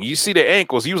anything. You see their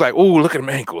ankles, you was like, oh, look at them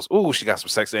ankles. Oh, she got some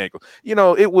sexy ankles.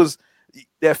 It was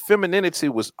that femininity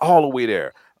was all the way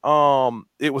there.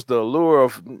 It was the allure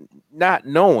of not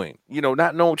knowing,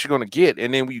 not knowing what you're gonna get,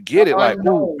 and then when you The get it, like, oh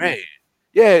unknown. man,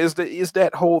 yeah, it's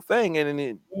that whole thing, and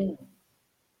then Mm.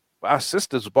 our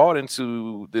sisters bought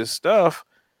into this stuff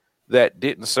that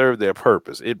didn't serve their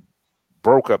purpose. It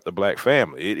broke up the black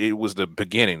family. It was the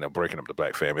beginning of breaking up the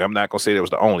black family. I'm not going to say that was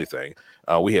the only thing.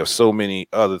 We have so many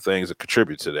other things that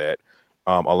contribute to that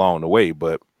along the way,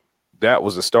 but that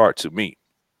was the start to me,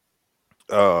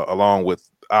 along with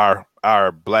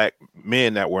our black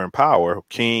men that were in power,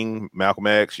 King, Malcolm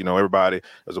X, everybody.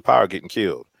 There's a power getting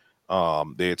killed.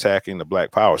 They're attacking the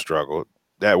black power struggle.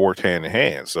 That worked hand in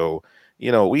hand. So,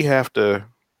 we have to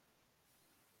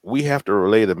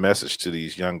relay the message to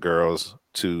these young girls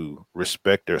to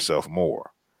respect themselves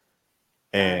more.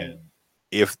 And Right.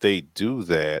 if they do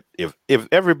that, if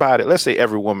everybody, let's say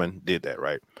every woman did that,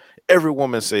 right? Every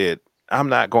woman said, "I'm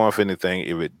not going for anything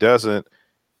if it doesn't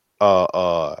uh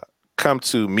uh come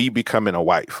to me becoming a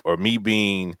wife or me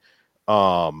being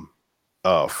um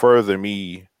further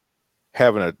me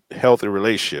having a healthy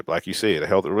relationship, like you said, a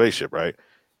healthy relationship, right?"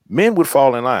 Men would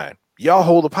fall in line. Y'all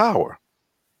hold the power.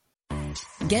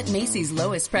 Get Macy's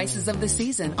lowest prices of the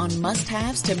season on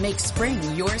must-haves to make spring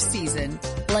your season.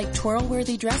 Like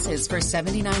twirl-worthy dresses for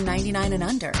 $79.99 and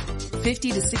under.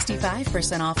 50 to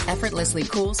 65% off effortlessly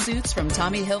cool suits from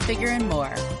Tommy Hilfiger and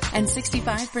more. And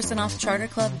 65% off Charter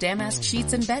Club damask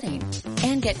sheets and bedding.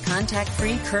 And get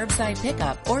contact-free curbside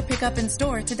pickup or pickup in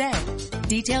store today.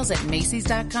 Details at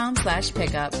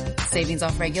Macy's.com/pickup. Savings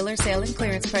off regular sale and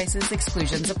clearance prices.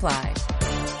 Exclusions apply.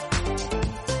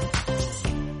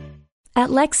 At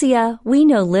Lexia, we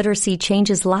know literacy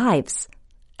changes lives.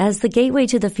 As the gateway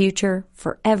to the future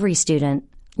for every student,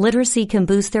 literacy can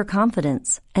boost their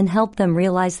confidence and help them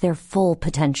realize their full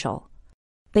potential.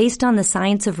 Based on the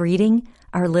science of reading,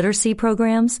 our literacy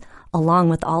programs, along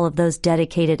with all of those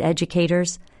dedicated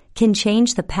educators, can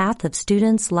change the path of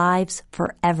students' lives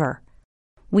forever.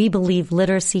 We believe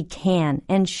literacy can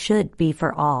and should be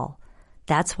for all.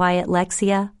 That's why at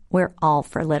Lexia, we're all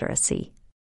for literacy.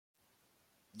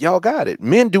 Y'all got it.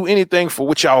 Men do anything for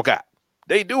what y'all got.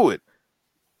 They do it.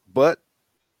 But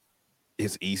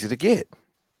it's easy to get.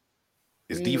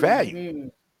 It's devalued. Mm-hmm.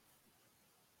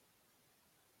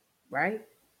 Right.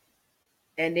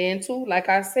 And then too, like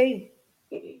I say,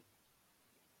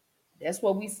 that's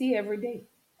what we see every day.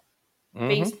 Mm-hmm.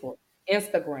 Facebook,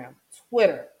 Instagram,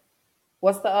 Twitter.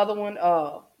 What's the other one?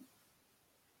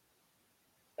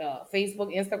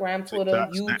 Facebook, Instagram, Twitter,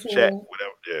 TikTok, Snapchat, YouTube.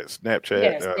 whatever. Yeah, Snapchat,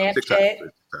 Yeah, TikTok. Snapchat,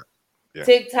 TikTok. Yeah.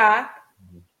 TikTok.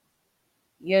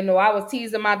 I was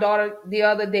teasing my daughter the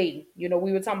other day. We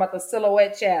were talking about the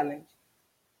silhouette challenge.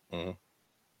 Mm-hmm.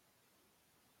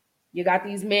 You got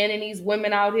these men and these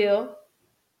women out here.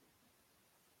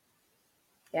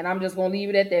 And I'm just gonna leave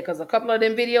it at that because a couple of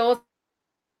them videos,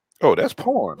 Oh, that's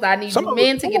porn. I need Some you of it was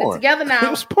men to get it porn. together It now.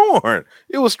 was porn.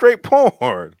 It was straight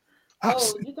porn.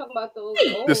 Oh, you talking about those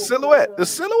The old silhouette. The porn?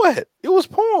 silhouette. It was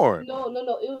porn. No, no,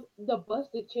 no. It was the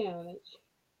busted challenge.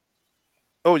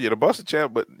 Oh yeah, the busted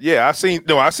champ. But yeah, I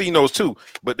seen those too.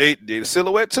 But they the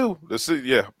silhouette too.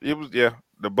 Yeah, it was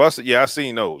the busted. Yeah, I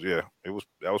seen those. Yeah,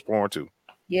 that was porn too.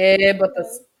 Yeah, but Okay.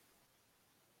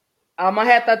 I'm gonna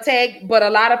have to tag. But a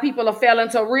lot of people are failing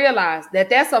to realize that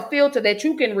that's a filter that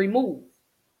you can remove.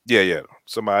 Yeah, yeah.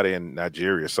 Somebody in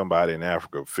Nigeria, somebody in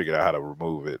Africa figured out how to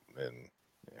remove it, and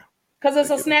yeah, Because they it's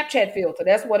a get it. Snapchat filter.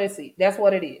 That's what it's. That's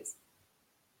what it is.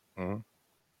 Mhm.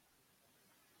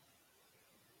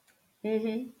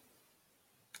 Mm-hmm.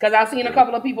 Because I've seen a Yeah.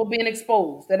 couple of people being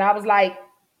exposed, and I was like,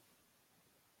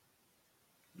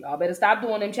 y'all better stop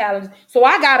doing them challenges. So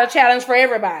I got a challenge for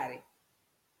everybody.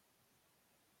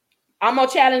 I'm gonna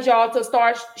challenge y'all to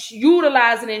start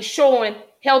utilizing and showing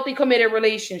healthy, committed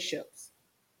relationships.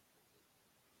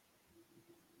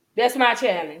 That's my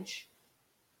challenge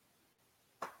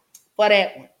for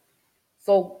that one.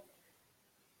 So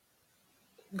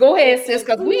go If ahead, sis, they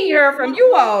because we bleed, heard from not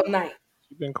you work. all night.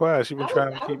 She's been quiet. She's been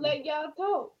trying to I was keep. letting y'all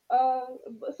talk.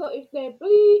 So if they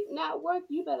bleed not work,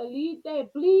 you better leave they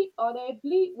bleed or they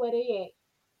bleed where they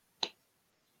at.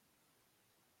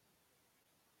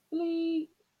 Bleed.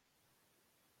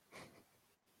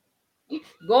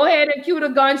 Go ahead and cue the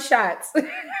gunshots. Go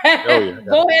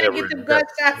Oh yeah, I gotta get ahead that and get ready. the I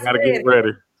gunshots gotta get it ready.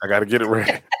 ready. I gotta get it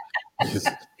ready.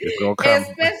 It's gonna come.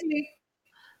 Especially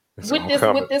It's with gonna this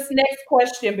come. with this next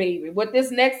question, baby. With this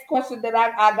next question that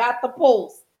I got the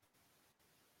post.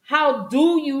 How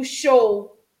do you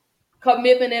show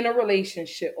commitment in a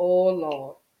relationship? Oh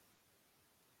Lord.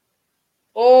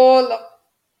 Oh Lord.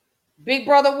 Big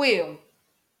brother Will.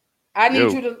 I need Yo.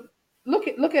 you to look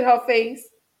at her face.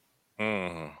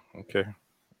 Okay.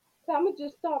 So I'm gonna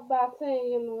just start by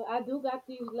saying, I do got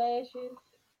these lashes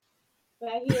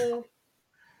right here.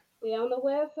 They on the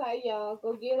website, y'all.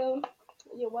 Go get them.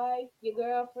 Your wife, your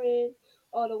girlfriend,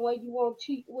 or the one you want to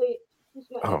cheat with, who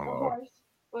smell Oh like a no. horse.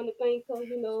 on the thing, so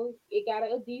it got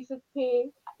a decent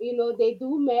pin. They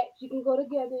do match. You can go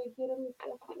together and get them and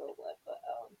stuff. You know what? But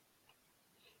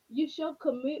you show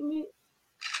commitment.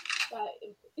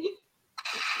 Like,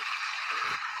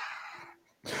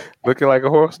 Looking like a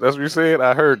horse. That's what you said.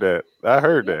 I heard that. I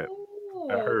heard yeah, that.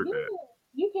 I heard yeah. that.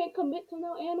 You can't commit to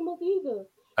no animals either.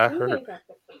 I You heard ain't that. got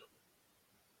to.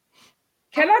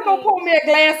 Can I I go mean, pour me a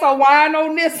glass of wine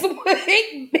on this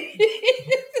week?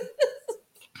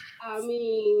 I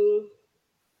mean,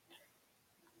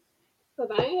 cause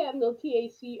I ain't have no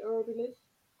THC herbalist.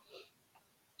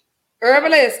 So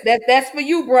Herbalist, that's for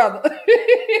you, brother.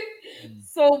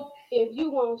 so if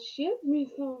you want to ship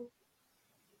me some,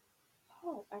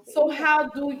 oh, I can so email. how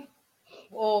do you,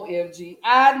 oh FG.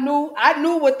 I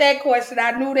knew with that question,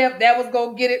 I knew that was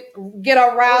gonna get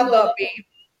her Oh riled no, up, that baby.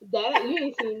 that you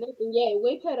ain't seen nothing yet.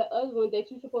 Wait till the other one that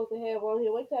you supposed to have on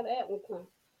here. Wait till that one come.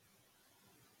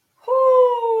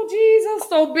 Oh Jesus.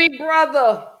 So big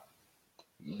brother,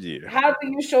 Yeah. how do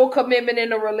you show commitment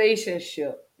in a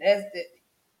relationship? That's the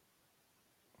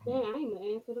Damn, I ain't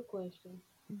gonna answer the question.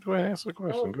 Go ahead and answer the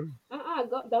question, Don't dude.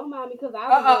 go, don't mind me because I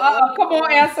was gonna Come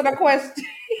on, ask. answer the question.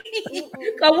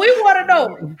 Mm-mm. Cause we want to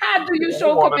know, how do you Yeah, I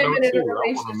show want to know commitment in a too.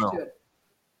 I want to know. relationship?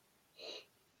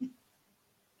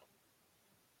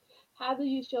 How do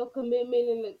you show commitment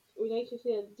in a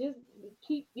relationship? Just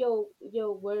keep your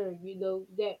word.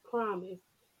 That promise,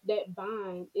 that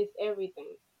bind is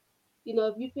everything.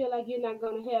 If you feel like you're not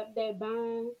gonna have that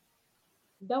bind,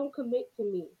 don't commit to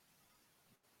me.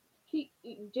 Keep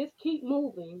just keep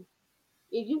moving.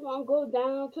 If you want to go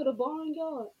down to the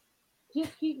barnyard,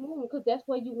 just keep moving because that's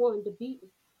where you wanted to be.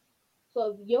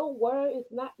 So if your word is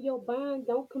not your bind,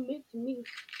 don't commit to me.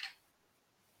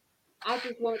 I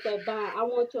just want that bind. I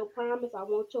want your promise. I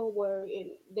want your word,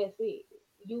 and that's it.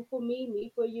 You for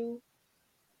me for you,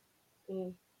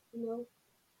 and you know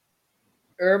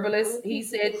I'm Herbalist, gonna he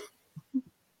keep it. said,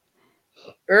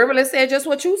 Herbalist said just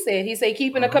what you said. He said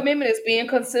keeping a Mm-hmm. commitment is being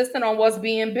consistent on what's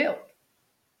being built.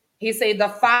 He said the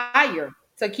fire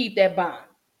to keep that bond.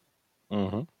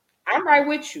 Mm-hmm. I'm right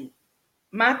with you.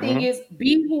 My thing Mm-hmm. is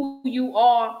be who you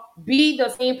are, be the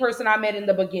same person I met in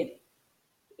the beginning.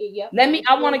 Yep,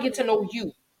 I I'm want still to get to here. know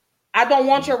you. I don't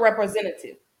want Mm-hmm. your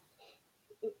representative.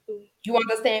 Mm-mm. You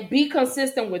understand? Be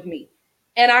consistent with me.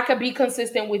 And I could be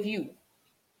consistent with you.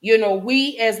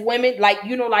 We as women, like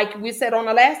we said on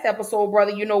the last episode,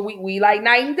 brother, we like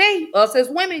night and day. Us as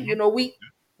women,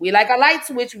 we like a light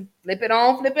switch, flip it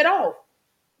on, flip it off.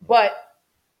 But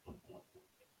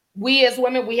we as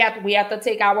women, we have to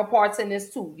take our parts in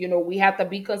this too. We have to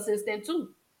be consistent too.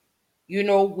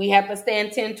 We have to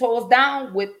stand 10 toes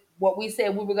down with what we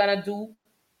said we were gonna do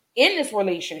in this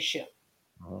relationship.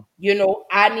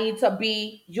 I need to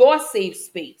be your safe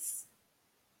space.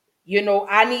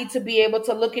 I need to be able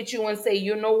to look at you and say,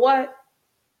 you know what,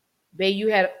 babe, you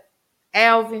had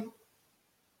Alvin.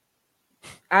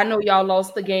 I know y'all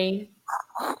lost the game.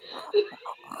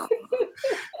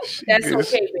 She That's good.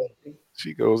 okay, baby.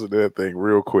 She goes into that thing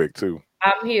real quick too.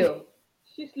 I'm here.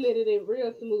 She slid it in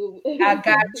real smooth. I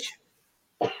got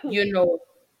you.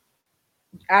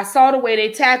 I saw the way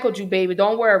they tackled you, baby.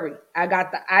 Don't worry. I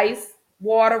got the ice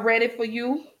water ready for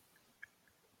you.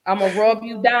 I'm gonna rub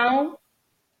you No, down.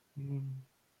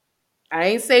 I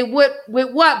ain't say what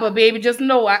with what, but baby, just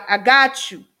know I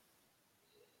got you.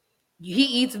 He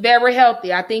eats very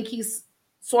healthy. I think he's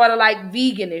sort of like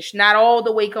veganish, not all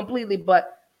the way completely,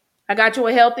 but I got you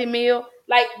a healthy meal.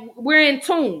 Like we're in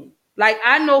tune. Like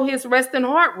I know his resting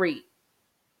heart rate.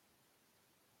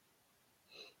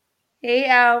 Hey,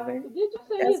 Alvin. did you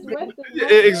say That's his big. resting Yeah,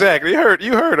 heart rate? exactly. You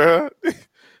heard her.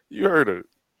 You heard her.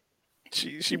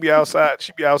 She be outside.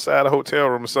 She be outside a hotel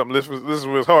room or something. Listen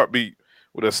to his heartbeat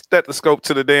with a stethoscope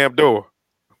to the damn door,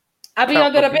 I be counting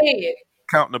under the the beat, bed.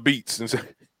 counting the beats and say,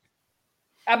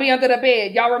 I be under the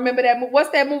bed. Y'all remember that? What's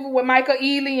that movie with Michael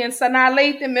Ealy and Sanaa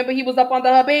Lathan? Remember he was up under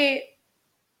her bed?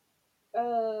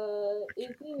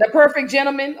 Is The it Perfect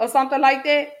Gentleman or something like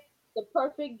that? the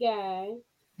perfect guy?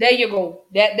 There you go.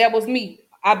 That was me.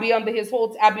 I be under his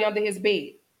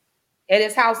bed at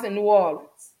his house in New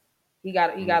Orleans. He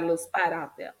got a little spot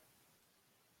out there.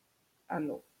 I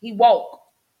know. He walk.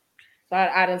 So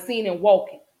I done seen him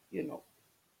walking, you know.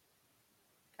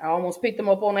 I almost picked him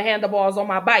up on the handlebars on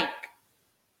my bike,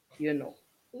 you know.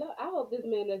 No, I hope this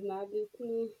man does not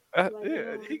listening right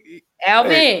yeah, now. hey,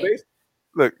 Alvin,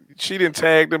 look, she didn't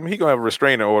tag him. He gonna have a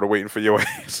restraining order waiting for your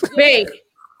ass. Yeah, babe,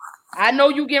 I know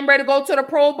you getting ready to go to the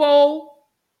Pro Bowl.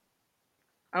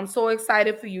 I'm so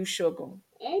excited for you, sugar.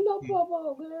 ain't no Pro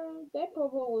Bowl, girl. That Pro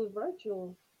Bowl was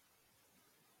virtual.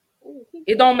 Keep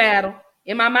It that don't in. matter.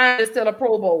 In my mind, it's still a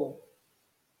Pro Bowl.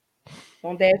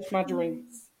 Don't dash my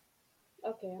dreams.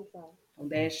 Okay, I'm sorry. Don't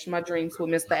dash my dreams with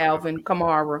Mr. Alvin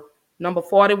Kamara. Number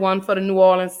 41 for the New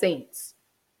Orleans Saints.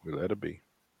 We let it be.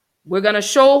 We're going to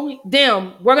show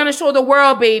them, we're going to show the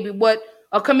world, baby, what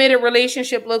a committed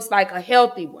relationship looks like, a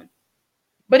healthy one.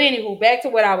 But anywho, back to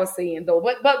what I was saying, though.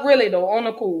 But really, though, on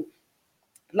the cool,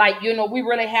 like, we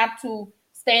really have to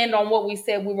stand on what we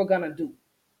said we were going to do.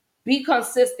 Be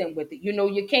consistent with it.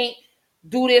 You can't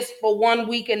do this for 1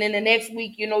 week and then the next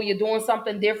week, you're doing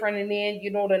something different. And then,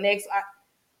 the next,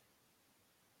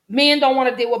 men don't want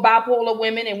to deal with bipolar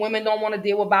women and women don't want to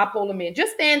deal with bipolar men.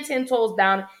 Just stand 10 toes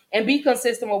down and be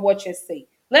consistent with what you say.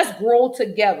 Let's grow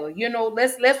together.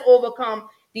 Let's overcome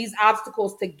these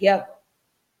obstacles together.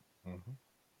 Mm-hmm.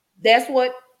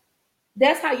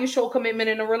 That's how you show commitment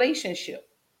in a relationship.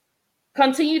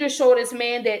 Continue to show this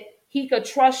man that he could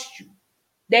trust you,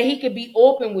 that he could be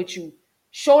open with you.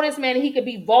 Show this man that he could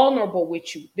be vulnerable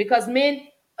with you. Because men,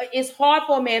 it's hard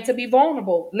for a man to be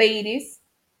vulnerable, ladies.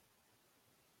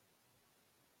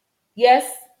 Yes,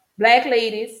 black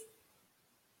ladies.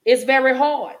 It's very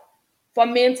hard for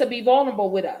men to be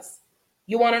vulnerable with us.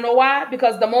 You want to know why?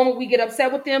 Because the moment we get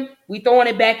upset with them, we throwing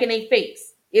it back in their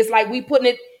face. It's like we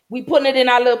putting it in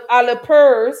our little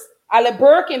purse, our little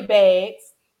Birkin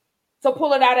bags to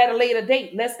pull it out at a later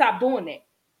date. Let's stop doing that.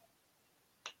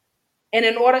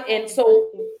 And so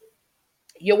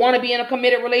you want to be in a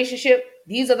committed relationship.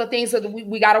 These are the things that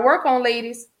we got to work on,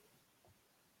 ladies.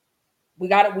 We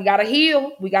got to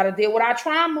heal. We got to deal with our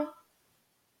trauma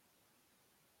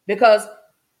because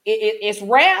it's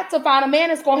rare to find a man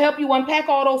that's going to help you unpack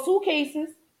all those suitcases.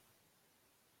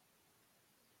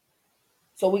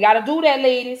 So we got to do that,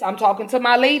 ladies. I'm talking to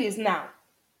my ladies now.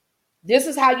 This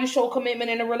is how you show commitment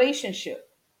in a relationship.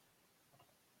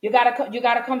 You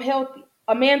gotta come healthy.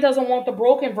 A man doesn't want the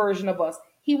broken version of us.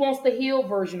 He wants the healed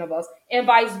version of us, and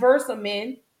vice versa,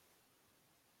 men.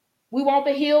 We want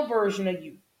the healed version of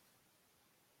you.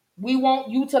 We want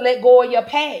you to let go of your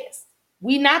past.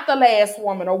 We not the last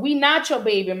woman, or we not your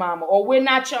baby mama, or we're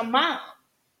not your mom.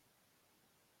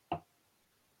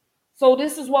 So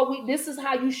this is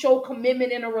how you show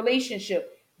commitment in a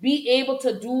relationship. Be able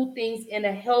to do things in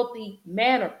a healthy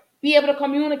manner. Be able to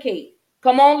communicate.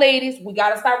 Come on, ladies. We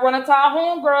got to stop running to our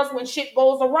homegirls when shit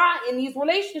goes awry in these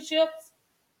relationships.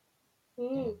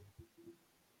 We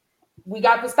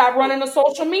got to stop running to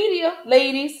social media,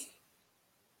 ladies.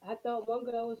 I thought one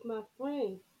girl was my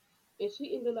friend, and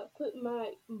she ended up putting my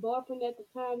boyfriend at the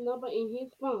time number in their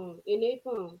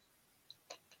phone,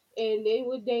 and they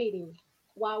were dating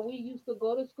while we used to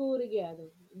go to school together.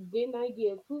 Didn't I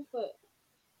give proof of?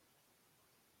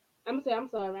 I'm gonna say I'm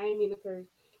sorry. I ain't mean to curse.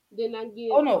 Didn't I Oh give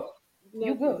no, you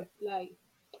nothing good. like?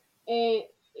 And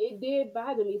it did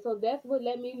bother me. So that's what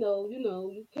let me know.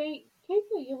 You can't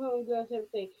tell your homegirls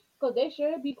everything because they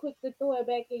sure be quick to throw it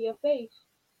back in your face.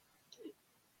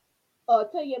 Or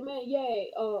tell your man, yeah,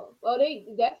 or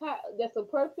that's a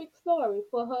perfect story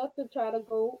for her to try to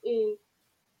go and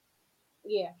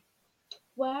yeah.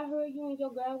 Well, I heard you and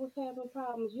your girl was having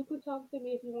problems. You can talk to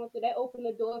me if you want to. That opened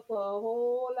the door for a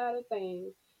whole lot of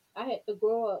things. I had to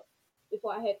grow up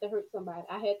before I had to hurt somebody.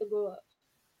 I had to grow up.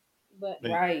 But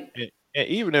And, Right. and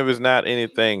even if it's not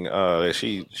anything that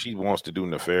she wants to do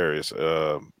nefarious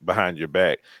behind your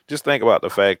back, just think about the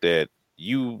fact that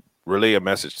you relay a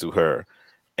message to her,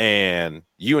 and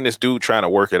you and this dude trying to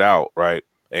work it out, right?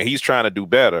 And he's trying to do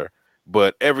better,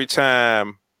 but every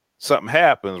time something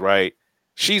happens, right,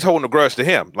 she's holding a grudge to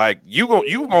him. Like you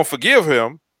gonna forgive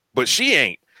him, but she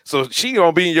ain't. So she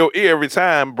gonna be in your ear every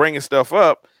time, bringing stuff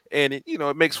up, and it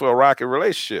makes for a rocky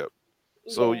relationship.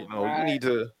 So yeah, you Right. need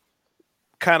to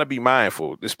kind of be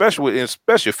mindful,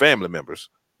 especially family members.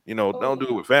 oh Don't do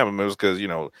it yeah, with family members because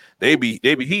they be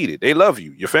heated. They love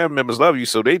you. Your family members love you,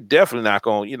 so they definitely not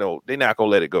gonna they're not gonna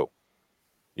let it go.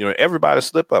 Everybody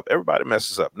slip up. Everybody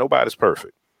messes up. Nobody's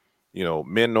perfect.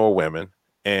 Men nor women,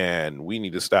 and we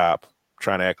need to stop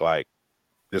trying to act like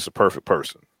this a perfect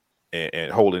person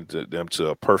and holding them to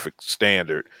a perfect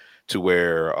standard to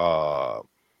where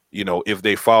if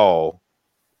they fall,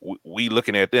 we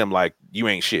looking at them like you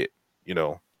ain't shit. You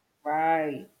know.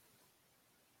 Right.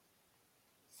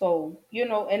 So,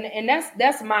 and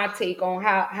that's my take on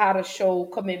how to show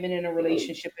commitment in a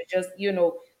relationship. It's just,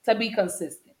 to be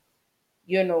consistent.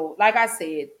 Like I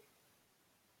said,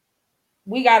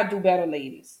 we got to do better,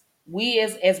 ladies. We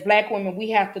as black women, we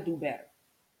have to do better.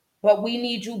 But we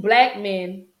need you black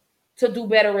men to do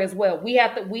better as well. We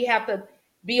have to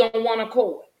be on one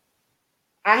accord.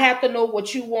 I have to know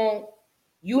what you want.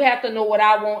 You have to know what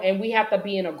I want, and we have to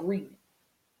be in agreement.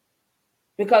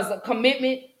 Because a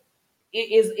commitment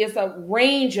is a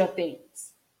range of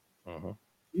things, Mhm.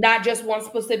 not just one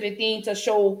specific thing to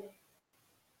show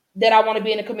that I want to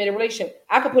be in a committed relationship.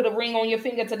 I could put a ring on your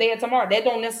finger today or tomorrow. That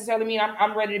don't necessarily mean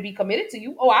I'm ready to be committed to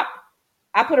you. Oh,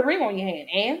 I put a ring on your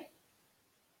hand,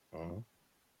 and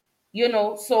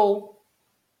so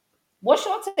what's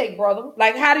your take, brother?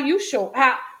 Like, how do you show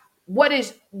what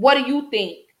do you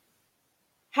think?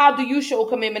 How do you show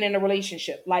commitment in a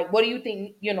relationship? Like, what do you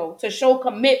think, to show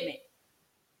commitment?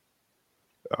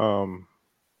 Um,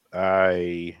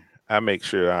 I I make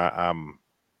sure I'm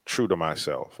true to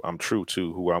myself. I'm true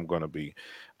to who I'm going to be.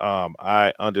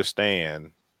 I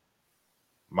understand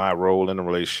my role in the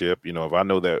relationship. If I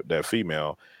know that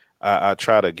female, I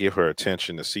try to give her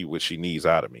attention to see what she needs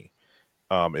out of me.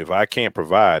 If I can't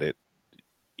provide it,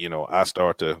 I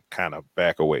start to kind of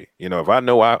back away. If I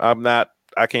know I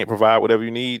can't provide whatever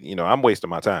you need, I'm wasting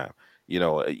my time.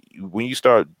 When you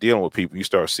start dealing with people, you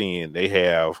start seeing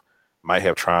might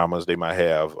have traumas, they might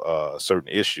have certain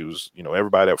issues.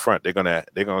 Everybody up front, they're gonna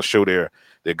show their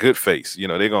good face.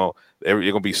 They're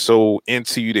gonna be so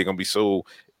into you. They're gonna be so,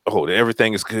 oh,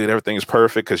 everything is good, everything is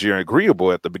perfect because you're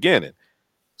agreeable at the beginning.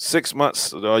 6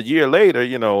 months, a year later,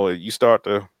 you start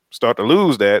to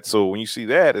lose that. So when you see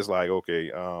that, it's like, okay,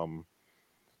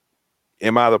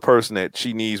 am I the person that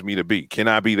she needs me to be? Can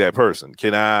I be that person?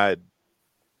 Can I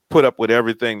put up with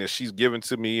everything that she's given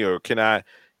to me, or can I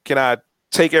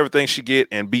take everything she get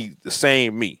and be the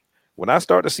same me? When I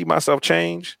start to see myself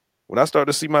change, a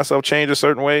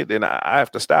certain way, then I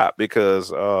have to stop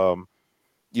because I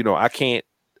can't.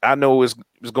 I know it's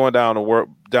going down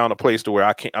a place to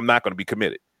where I'm not going to be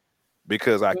committed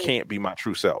because I can't be my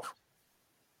true self.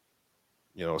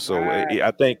 So Right.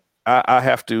 I think I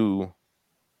have to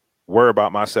worry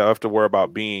about myself. I have to worry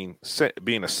about being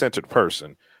a centered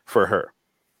person for her.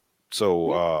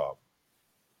 So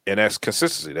and that's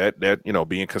consistency. That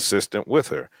being consistent with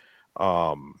her.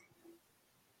 Um,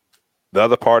 the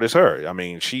other part is her. I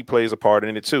mean, she plays a part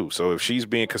in it too. So if she's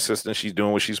being consistent, she's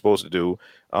doing what she's supposed to do.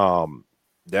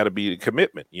 That'll be the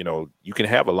commitment. You can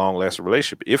have a long lasting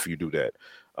relationship if you do that.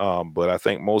 But I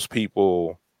think most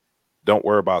people don't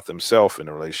worry about themselves in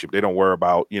a relationship. They don't worry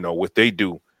about what they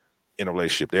do in a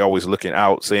relationship. They're always looking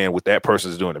out, saying what that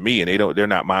person is doing to me, and they're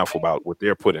not mindful about what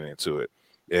they're putting into it.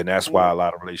 And that's why a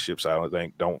lot of relationships, I don't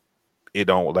think, don't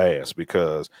last,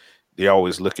 because they're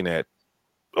always looking at,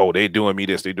 oh, they doing me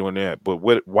this, they doing that. But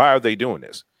why are they doing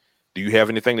this? Do you have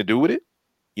anything to do with it?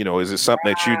 Is it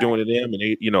something that you're doing to them, and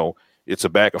it's a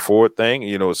back and forth thing?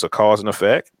 It's a cause and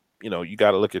effect. You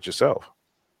got to look at yourself.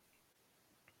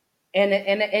 And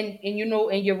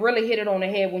you really hit it on the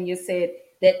head when you said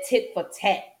that tit for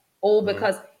tat. Oh,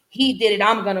 because he did it,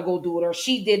 I'm gonna go do it, or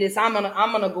she did this, I'm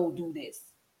gonna go do this.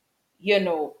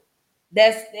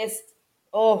 That's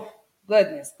oh,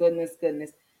 goodness.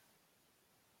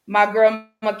 My girl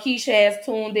Makisha has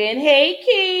tuned in. Hey,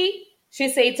 Key. She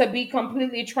say to be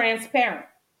completely transparent.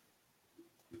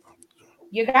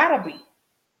 You gotta be.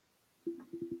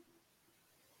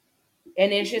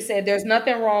 And then she said, there's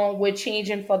nothing wrong with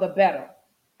changing for the better.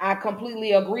 I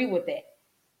completely agree with that.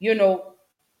 You know,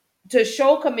 to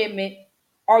show commitment,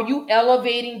 are you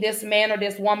elevating this man or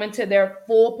this woman to their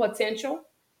full potential?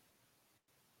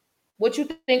 What you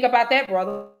think about that,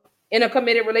 brother? In a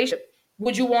committed relationship,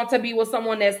 would you want to be with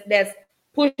someone that's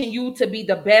pushing you to be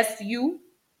the best you?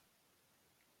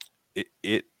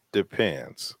 It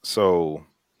depends. So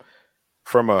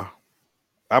I'm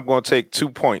going to take 2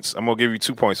 points. I'm going to give you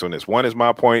 2 points on this. One is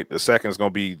my point. The second is going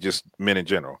to be just men in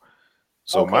general.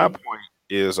 So Okay. my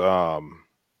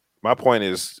point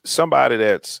is somebody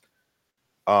that's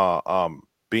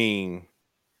being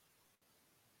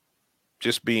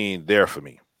there for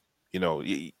me.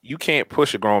 You can't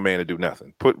push a grown man to do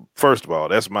nothing. First of all,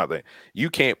 that's my thing. You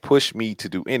can't push me to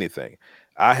do anything.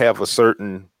 I have a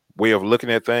certain way of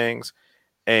looking at things,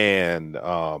 and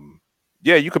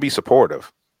yeah, you could be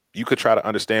supportive. You could try to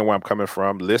understand where I'm coming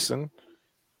from, listen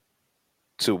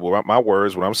to my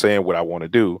words, what I'm saying, what I want to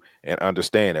do, and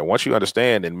understand. And once you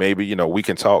understand, then maybe we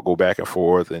can talk, go back and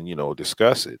forth, and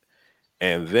discuss it,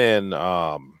 and then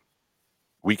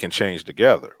we can change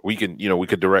together. We could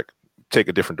take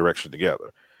a different direction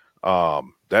together.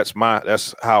 That's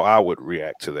how I would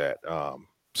react to that.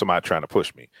 Somebody trying to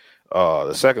push me.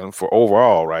 The second, for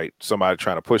overall, right? Somebody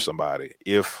trying to push somebody.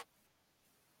 If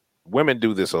women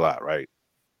do this a lot, right?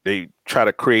 They try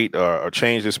to create or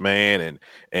change this man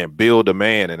and build a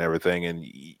man and everything, and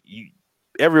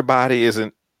everybody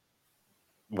isn't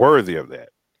worthy of that.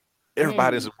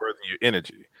 Everybody isn't worthy of your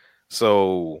energy.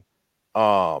 So,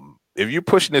 if you're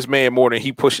pushing this man more than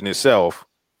he pushing himself,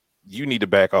 you need to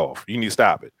back off. You need to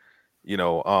stop it.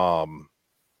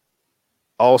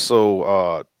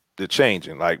 The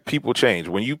changing, like people change.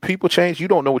 When people change, you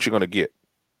don't know what you're going to get.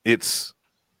 It's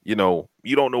you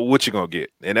don't know what you're gonna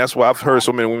get. And that's why I've heard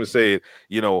so many women say,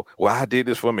 well, I did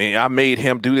this for me. I made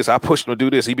him do this. I pushed him to do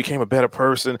this. He became a better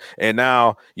person. And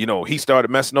now, he started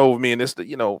messing over me. And this,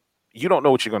 you don't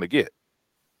know what you're gonna get.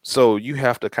 So you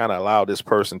have to kind of allow this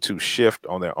person to shift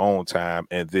on their own time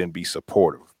and then be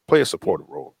supportive. Play a supportive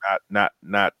role,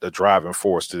 not the driving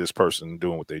force to this person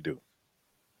doing what they do.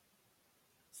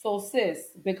 So,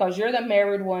 sis, because you're the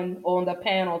married one on the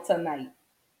panel tonight,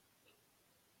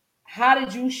 how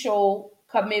did you show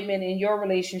commitment in your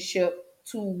relationship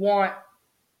to want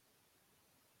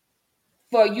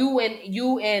for you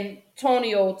and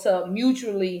Tonio to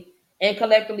mutually and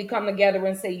collectively come together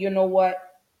and say, you know what,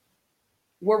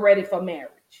 we're ready for marriage?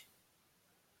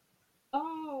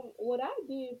 What I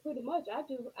did pretty much,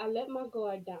 I let my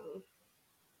guard down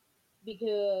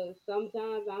because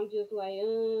sometimes I'm just like,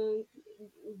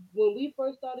 when we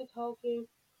first started talking,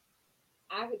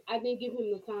 I didn't give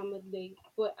him the time of day,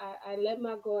 but I let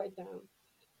my guard down.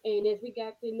 And as we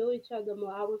got to know each other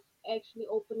more, I was actually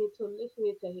opening to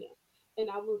listening to him. And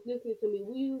I was listening to me.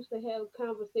 We used to have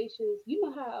conversations. You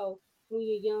know how when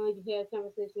you're young, you have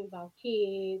conversations about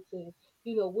kids and,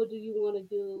 what do you want to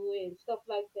do and stuff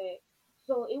like that.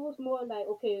 So it was more like,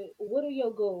 okay, what are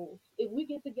your goals? If we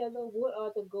get together, what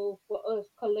are the goals for us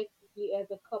collectively as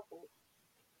a couple?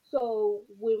 So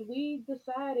when we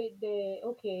decided that,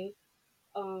 okay,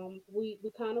 we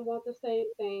kind of want the same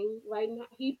thing right now,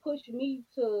 he pushed me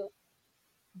to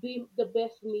be the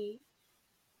best me,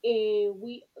 and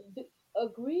we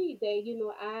agreed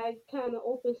that I kind of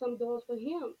opened some doors for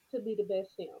him to be the best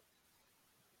him.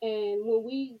 And when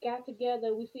we got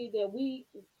together, we see that we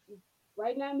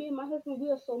right now, me and my husband,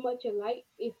 we are so much alike,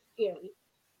 it's scary.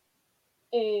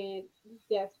 And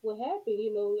that's what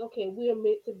happened. Okay, we're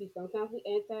meant to be. Sometimes we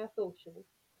antisocial,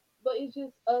 but it's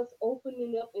just us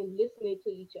opening up and listening to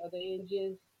each other and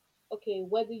just, okay,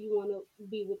 whether you want to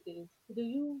be with this, do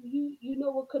you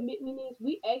know what commitment is?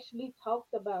 We actually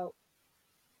talked about,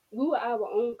 we were our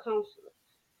own counselors.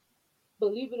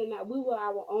 Believe it or not, we were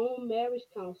our own marriage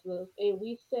counselors, and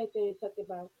we sat there and talked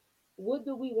about, what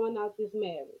do we want out this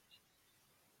marriage?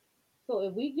 So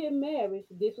if we get married,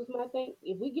 this was my thing.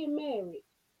 If we get married,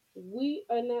 we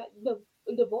are not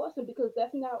divorcing, because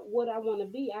that's not what I want to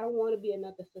be. I don't want to be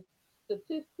another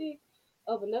statistic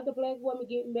of another black woman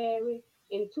getting married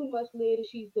and 2 months later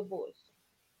she's divorced,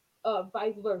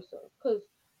 vice versa, because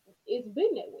it's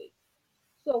been that way.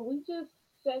 So we just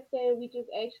sat there and we just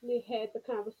actually had the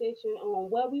conversation on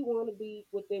where we want to be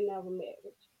within our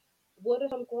marriage. What are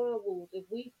some ground rules? If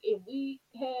we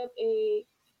have a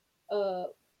uh,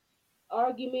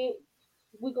 argument,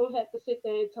 we're gonna have to sit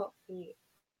there and talk through it.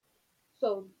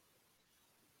 So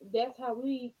that's how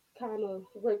we kind of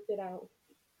worked it out,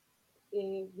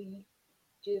 and we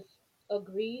just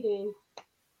agreed, and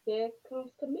there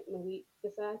comes commitment. We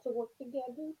decided to work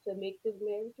together to make this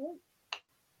marriage work.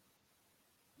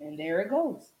 And there it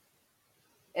goes.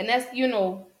 And that's,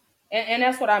 and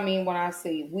that's what I mean when I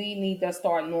say we need to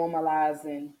start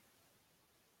normalizing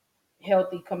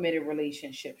healthy, committed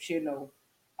relationships.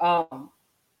 Um,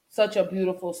 Such a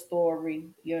beautiful story.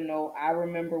 I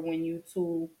remember when you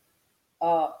two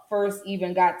first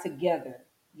even got together.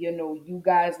 You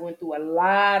guys went through a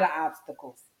lot of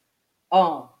obstacles.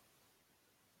 Um,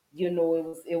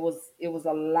 it was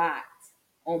a lot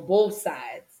on both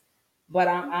sides. But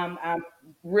I'm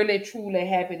really truly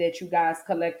happy that you guys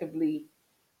collectively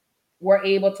were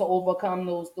able to overcome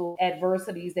those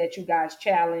adversities that you guys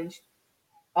challenged,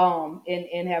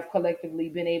 and have collectively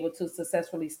been able to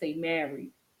successfully stay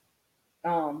married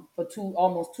for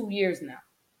almost 2 years now.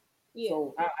 Yeah.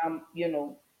 So I'm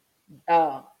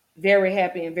uh very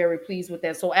happy and very pleased with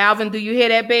that. So Alvin, do you hear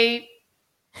that, babe?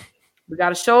 We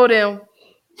gotta show them.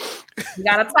 We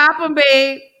gotta top them,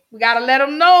 babe. We gotta let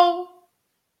them know.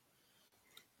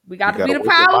 We We got to got be a the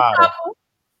working power model. couple.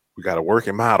 We got a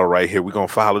working model right here. We're gonna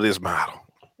follow this model.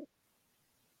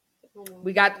 Oh my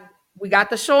We got goodness. we got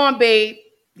to show them, babe.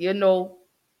 You know,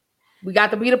 we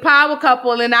got to be the power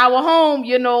couple in our home.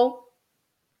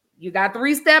 You got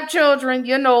 3 stepchildren.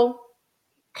 You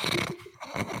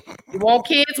want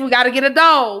kids? We got to get a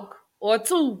dog or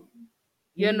two.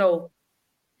 You know,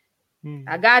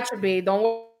 I got you, babe.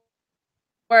 Don't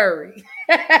worry.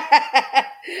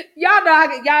 y'all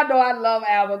know I love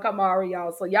Alvin Kamari,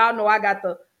 y'all. So y'all know I got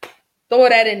to throw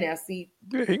that in there. See,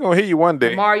 Yeah, he gonna hear you one the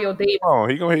day. Mario Davis. Oh,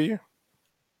 he gonna hear you.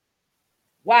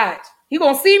 Watch. He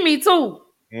gonna see me too.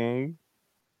 Mm.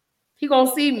 He gonna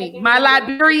So see me. My secondhand gossip.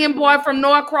 Liberian boy from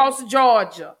Norcross,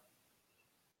 Georgia.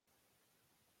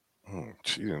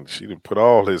 She didn't put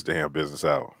all his damn business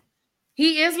out.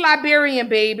 He is Liberian,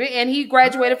 baby, and he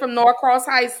graduated from Norcross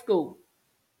High School.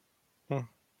 Hmm.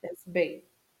 That's big.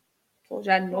 Told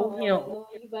you I know Oh him. Lord,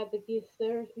 you about to get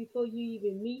served before you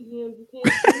even meet him. You can't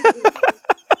sleep with him.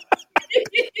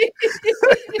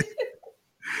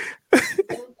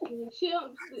 Don't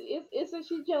you? It's a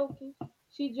she joking.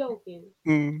 She joking.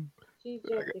 Mm. She's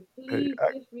joking. Hey, Please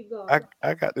I disregard.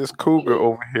 I got this cougar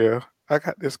over here. I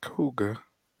got this cougar.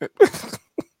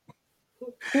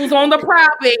 Who's on the prowl,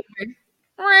 baby?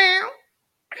 Meow.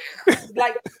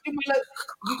 Like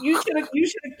you should have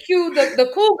cued the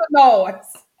cougar noise.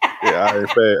 Yeah, I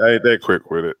ain't that quick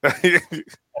with it.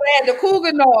 Had the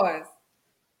cougar noise.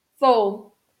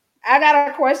 So I got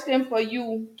a question for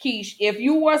you, Keish. If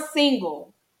you were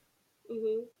single,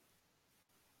 Hmm.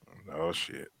 Oh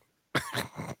shit.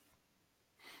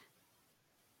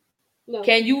 No,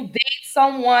 can you date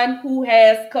someone who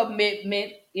has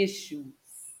commitment issues?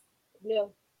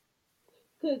 no,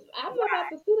 because I'm not about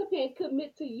to sit up here and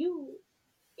commit to you,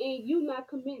 and you not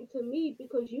committing to me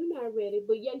because you're not ready.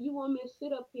 But yet you want me to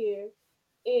sit up here,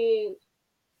 and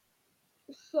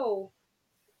so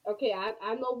okay,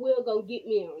 I know Will gonna get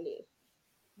me on this.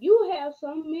 You have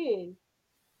some men.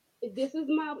 This is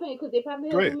my opinion because they probably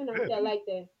Go have ahead. women Go out ahead. there like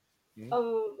that.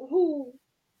 Mhm. Who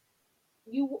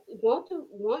you want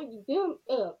them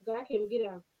up. God can't get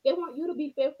out. They want you to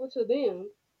be faithful to them,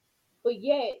 but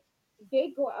yet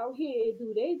they go out here and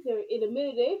do their dirt. In the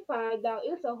minute they find out,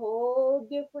 it's a whole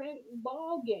different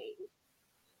ball game.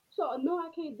 So no, I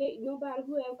can't date nobody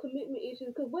who have commitment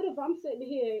issues. Because what if I'm sitting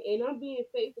here and I'm being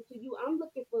faithful to you? I'm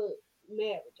looking for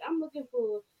marriage. I'm looking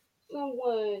for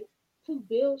someone to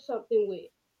build something with.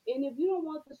 And if you don't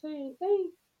want the same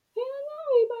thing, hell no,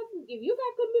 I ain't about to. If you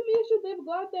got commitment issues, baby,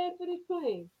 go out there and finish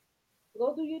playing.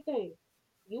 Go do your thing.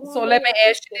 You So want let me me to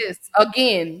ask sit you this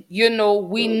again.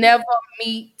 We never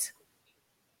meet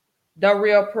the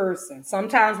real person.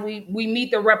 Sometimes we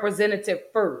meet the representative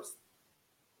first.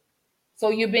 So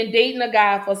you've been dating a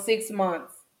guy for 6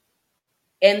 months,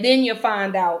 and then you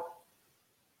find out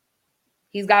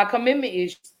he's got commitment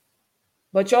issues,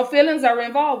 but your feelings are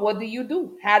involved. What do you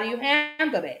do? How do you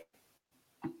handle that?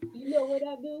 You know what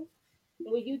I do?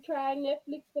 When you try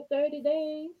Netflix for 30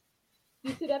 days,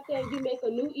 you sit up there and you make a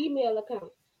new email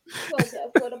account. So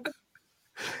that's what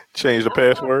Change the I'm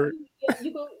sorry. password.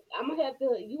 You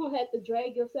gonna have to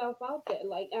drag yourself out there.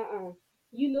 Like,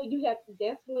 you know, you have to,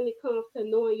 that's when it comes to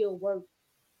knowing your worth.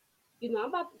 You know,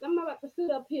 I'm not about to sit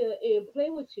up here and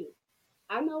play with you.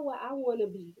 I know what I want to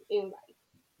be in life.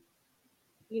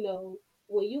 You know,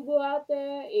 when you go out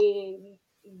there and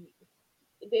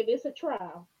baby, it's a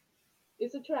trial.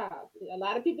 It's a trial. A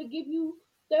lot of people give you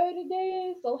 30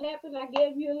 days. So happen I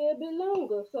gave you a little bit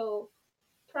longer. So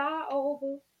try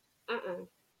over. Uh-uh.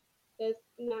 That's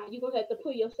not, you're gonna have to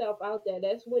put yourself out there.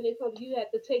 That's when it comes, you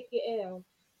have to take your L.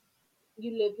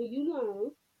 You live and you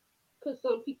learn. Cause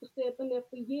some people stay up in there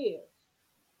for years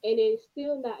and they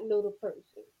still not know the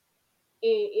person.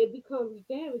 And it becomes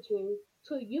damaging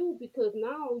to you because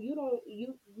now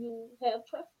you have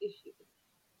trust issues.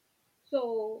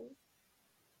 So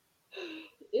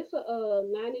it's a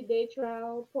 90-day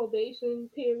trial probation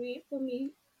period for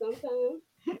me sometimes.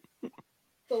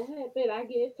 So happen I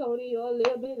gave Tony a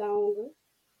little bit longer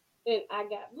and I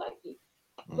got lucky.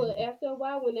 But Mhm. after a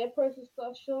while, when that person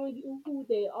starts showing you who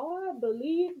they are,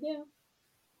 believe them,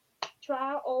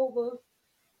 try over.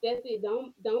 That's it.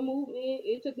 Don't move in.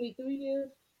 It took me 3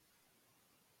 years,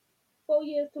 4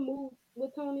 years to move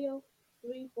with Tonio.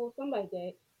 3, 4, something like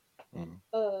that. Mhm.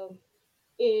 Uh,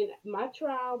 and my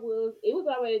trial was it was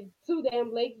already too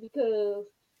damn late because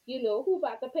who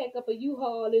about to pack up a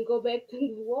U-Haul and go back to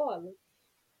New Orleans?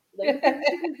 Let me see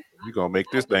what you can do. You gonna make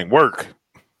this thing work?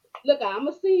 Look, I'm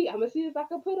gonna see if I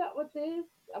can put up with this.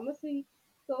 I'm gonna see.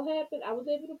 So happened, I was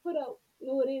able to put up.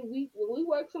 With it. We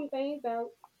worked some things out,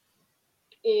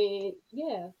 and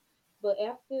yeah. But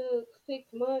after 6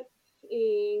 months,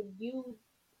 and you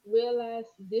realize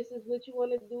this is what you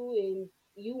want to do, and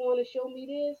you want to show me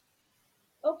this,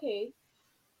 okay,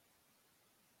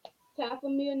 time for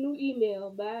me a new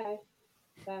email. Bye,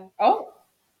 bye, Oh,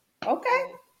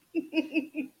 okay.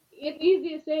 bye. It's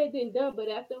easier said than done, but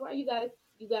after a while, you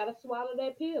gotta swallow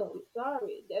that pill. I'm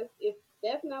sorry. If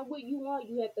that's not what you want,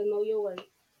 you have to know your worth.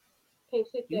 Can't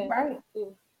sit You there right.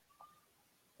 and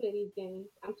play these games.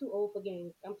 I'm too old for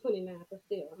games. I'm 29, but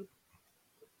still,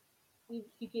 you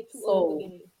get too old for So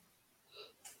games.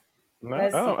 No,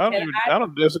 let's see. Can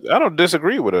I don't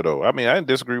disagree with it though. I mean, I didn't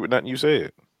disagree with nothing you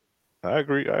said. I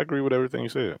agree. I agree with everything you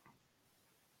said.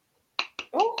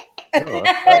 oh No,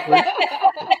 I agree.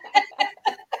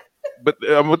 But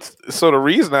so the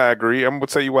reason I agree, I'm gonna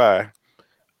tell you why.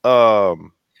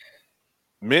 Um,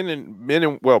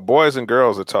 well, boys and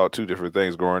girls are taught two different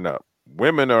things growing up.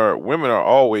 Women are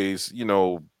always,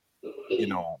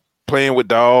 playing with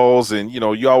dolls, and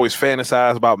you always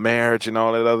fantasize about marriage and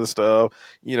all that other stuff.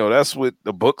 That's what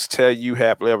the books tell you,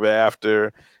 happily ever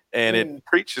after, and it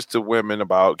preaches to women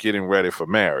about getting ready for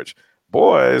marriage.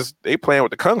 Boys, they playing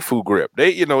with the kung fu grip.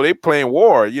 They playing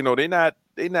war. They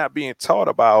not being taught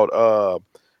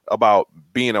about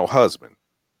being a husband.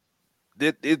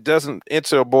 It doesn't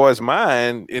enter a boy's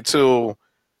mind until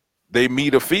they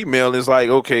meet a female and it's like,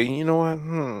 okay, you know what?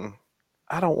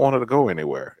 I don't want her to go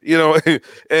anywhere.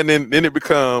 And then it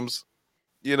becomes,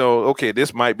 okay,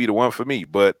 this might be the one for me.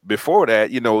 But before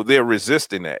that, they're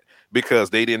resisting that because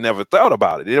they didn't never thought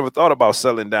about it. They never thought about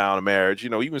settling down a marriage.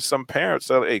 Even some parents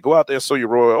say, hey, go out there and sow your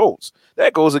royal oats.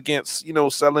 That goes against,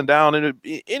 settling down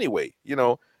anyway.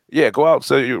 Yeah, go out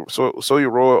and sow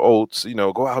your royal oats.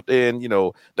 Go out there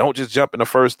and don't just jump in the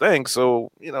first thing.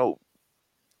 So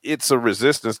it's a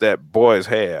resistance that boys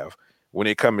have when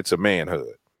they come into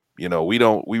manhood.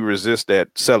 We resist that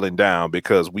settling down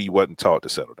because we wasn't taught to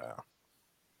settle down.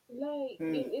 Like,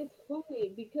 it's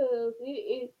funny because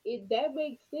it that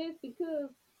makes sense because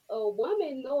a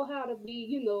woman know how to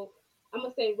be, I'm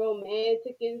gonna say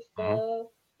romantic and Mhm. stuff,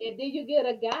 and then you get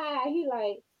a guy, he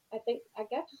like, I think I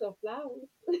got you some flowers,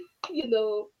 you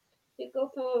know, pick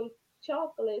up some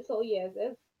chocolate. So yes,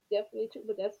 that's definitely true,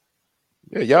 but that's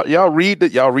Yeah, y'all yeah,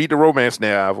 y'all read the romance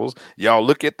novels. Y'all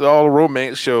look at all the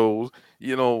romance shows.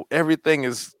 Everything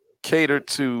is catered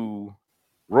to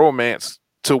romance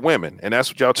to women, and that's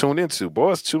what y'all tune into.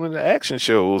 Boys tune into action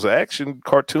shows, action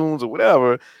cartoons, or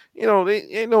whatever. They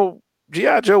ain't no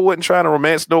GI Joe wasn't trying to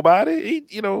romance nobody.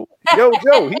 Yo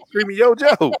Joe, he's screaming Yo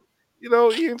Joe. You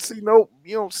didn't see you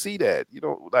don't see that.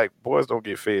 Like boys don't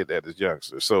get fed that as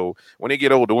youngsters. So when they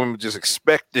get older, women just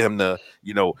expect them to,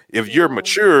 if you're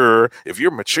mature,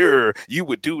 you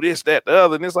would do this, that, the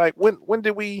other. And it's like when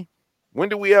did we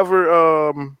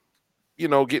ever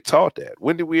get taught that?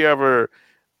 When did we ever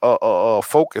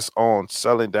focus on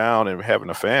settling down and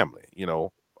having a family? A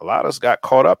lot of us got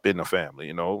caught up in the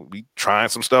family. We trying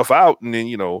some stuff out, and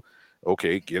then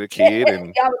okay, get a kid,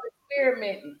 and Y'all was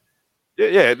experimenting.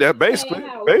 yeah, that man, basically,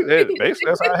 how basically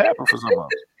that's how it happened for some of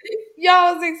us.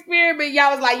 Y'all was experimenting.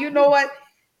 Y'all was like, you know what?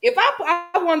 If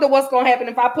I wonder what's gonna happen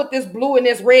if I put this blue and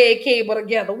this red cable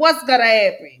together. What's gonna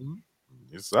happen? Mhm.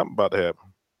 It's something about to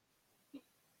happen.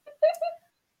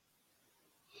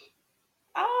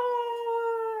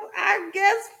 I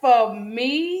guess for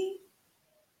me,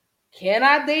 can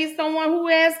I date someone who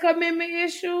has commitment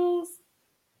issues?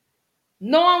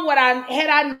 Knowing what I had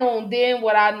I known then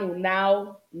what I knew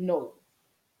now, no.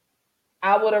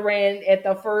 I would have ran at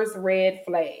the first red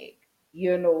flag,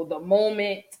 the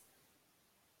moment.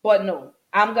 But no,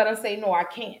 I'm gonna say no, I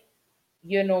can't,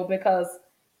 because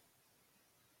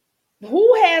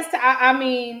who has to? I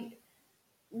mean,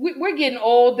 we're getting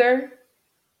older,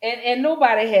 and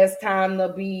nobody has time to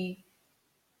be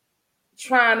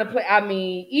trying to play. I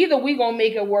mean, either we gonna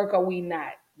make it work or we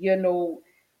not.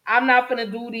 I'm not gonna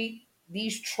do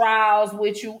these trials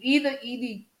with you.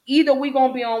 Either we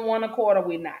gonna be on one accord or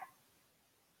we not.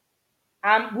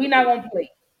 We not gonna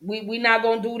play. We not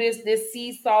gonna do this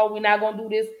seesaw. We not gonna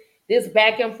do this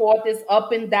back and forth, this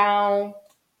up and down.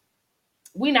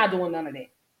 We not doing none of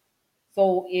that.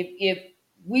 So if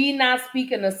we not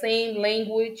speaking the same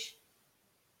language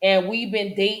and we've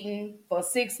been dating for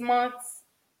 6 months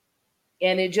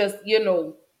and it just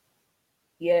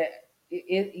yeah,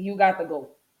 you got to go.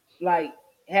 Like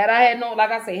had I had known, like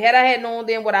I say, had I had known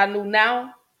then what I knew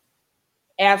now,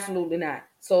 absolutely not.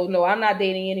 So no, I'm not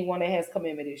dating anyone that has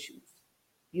commitment issues.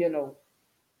 You know,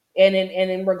 and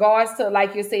in regards to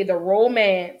like you say the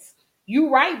romance, you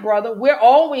right, brother. We're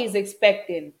always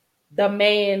expecting the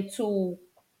man to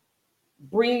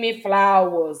bring me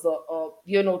flowers or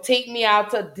take me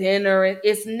out to dinner.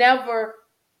 It's never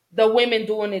the women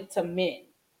doing it to men.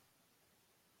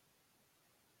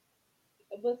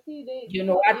 but see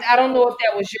I don't know if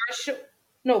that was your show.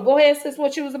 No, go ahead, sis.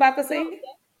 What you was about to no, say?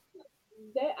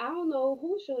 that I don't know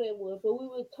who show that was, but we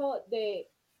were taught that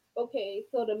okay,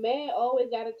 so the man always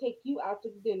got to take you out to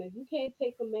dinner. You can't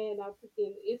take a man out to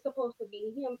dinner. It's supposed to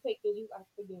be him taking you out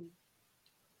to dinner.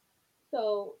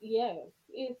 So yeah,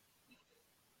 it's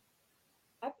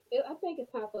I think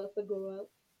it's time for us to grow up.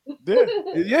 Yeah,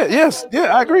 yeah, Time yes, for us to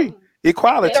yeah, I grow agree. up. Let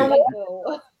Equality. that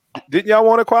go. Didn't y'all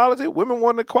want equality? Women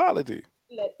want equality.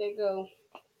 Let that go.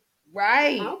 I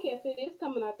Right. don't care if it is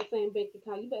coming out the same bank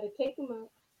account. You better take them out.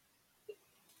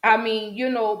 I mean,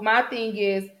 my thing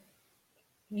is,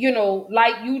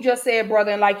 like you just said,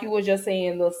 brother, and like you were just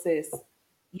saying, little sis,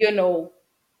 you know,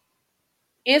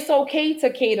 it's okay to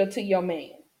cater to your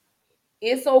man.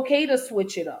 It's okay to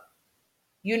switch it up.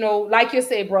 Like you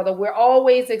say, brother, we're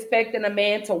always expecting a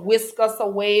man to whisk us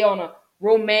away on a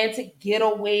romantic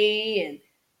getaway. And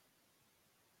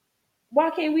why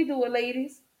can't we do it,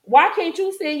 ladies? Why can't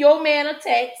you send your man a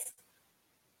text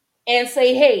and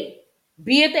say, hey,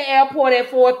 be at the airport at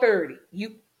 4:30?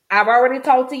 I've already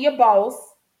talked to your boss.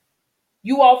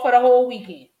 You off for the whole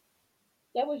weekend.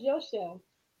 That was your show.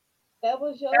 That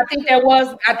was I your think that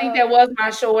show. was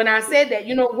my show, and I said that,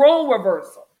 role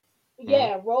reversal.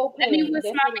 Yeah, role Let me playing, whisk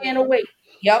my man definitely. away.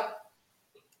 Yep.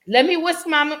 Let me whisk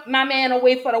my man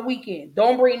away for the weekend.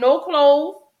 Don't bring no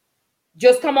clothes.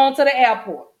 Just come on to the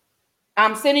airport.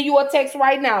 I'm sending you a text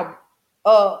right now.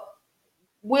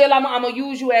 Will, I'm gonna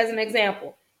use you as an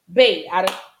example. Babe, I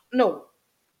don't no.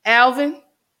 Alvin,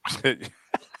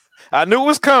 I knew it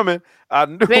was coming. I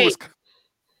knew it babe, was coming.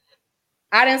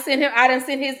 I didn't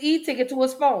send his e-ticket to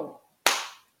his phone.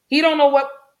 He don't know what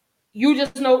you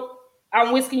just know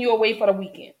I'm whisking you away for the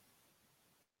weekend.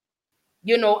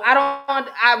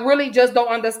 I really just don't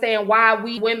understand why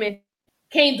we women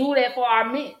can't do that for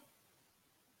our men.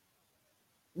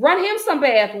 Run him some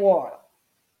bath water.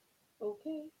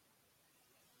 Okay.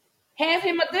 Have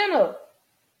him a dinner.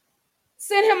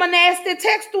 Send him a nasty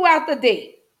text throughout the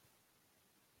day.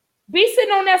 Be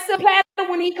sitting on that silver platter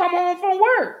when he come home from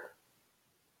work.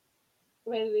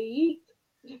 Ready to eat?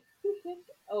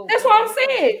 Oh That's what I'm boy.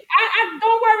 saying. I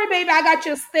don't worry, baby. I got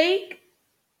your steak,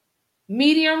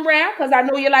 medium rare, because I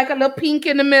know you like a little pink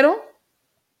in the middle.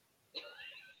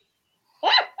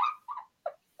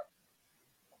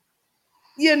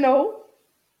 You know,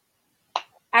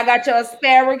 I got your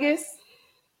asparagus,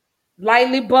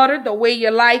 lightly buttered the way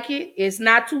you like it. It's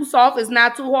not too soft. It's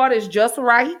not too hard. It's just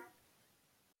right.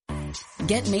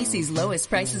 Get Macy's lowest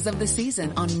prices of the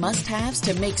season on must-haves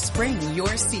to make spring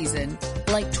your season.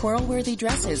 Like twirl-worthy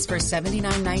dresses for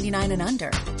 $79.99 and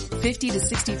under. 50 to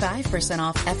 65%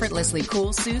 off effortlessly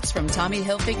cool suits from Tommy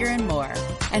Hilfiger and more.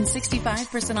 And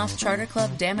 65% off Charter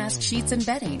Club damask sheets and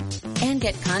bedding. And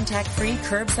get contact-free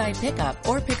curbside pickup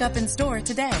or pickup in store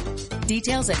today.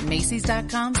 Details at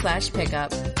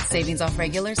Macys.com/pickup. Savings off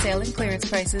regular sale and clearance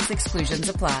prices. Exclusions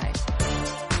apply.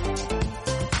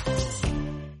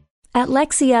 At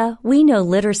Lexia, we know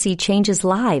literacy changes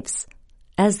lives.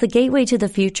 As the gateway to the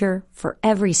future for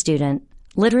every student,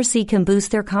 literacy can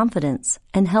boost their confidence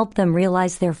and help them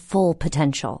realize their full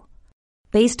potential.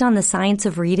 Based on the science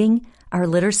of reading, our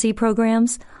literacy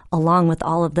programs, along with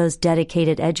all of those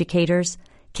dedicated educators,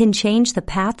 can change the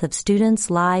path of students'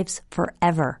 lives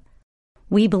forever.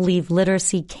 We believe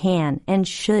literacy can and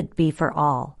should be for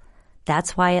all.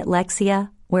 That's why at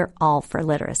Lexia, we're all for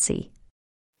literacy.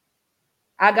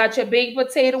 I got your baked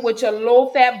potato with your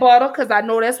low-fat butter, because I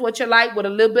know that's what you like, with a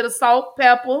little bit of salt,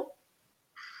 pepper.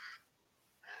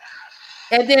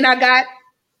 And then I got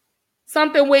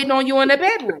something waiting on you in the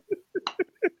bedroom.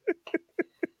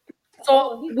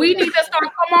 So we need to start,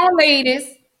 come on, ladies.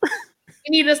 We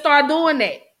need to start doing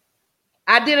that.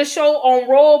 I did a show on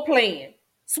role playing.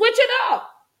 Switch it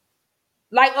up.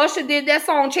 Like Usher did that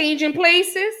song, Changing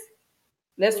Places.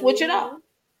 Let's switch it up.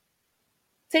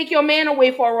 Take your man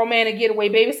away for a romantic getaway,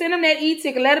 baby. Send him that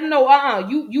e-ticket. Let him know,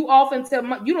 you off until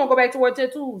you don't go back to work till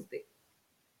Tuesday.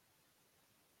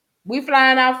 We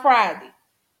flying out Friday.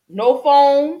 No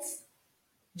phones.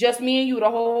 Just me and you the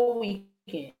whole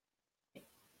weekend.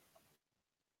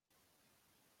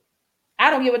 I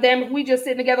don't give a damn if we just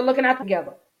sitting together looking out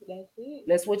together. That's it.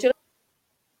 Let's switch it up.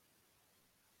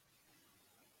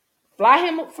 Fly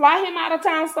him out of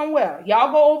town somewhere.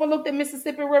 Y'all go overlook the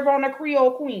Mississippi River on the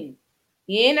Creole Queen.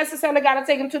 He ain't necessarily got to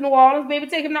take him to New Orleans. Maybe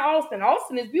take him to Austin.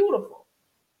 Austin is beautiful.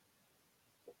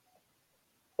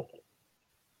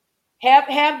 Have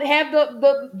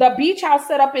the beach house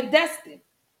set up in Destin.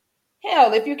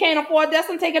 Hell, if you can't afford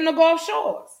Destin, take him to Gulf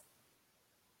Shores.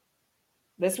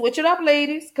 Let's switch it up,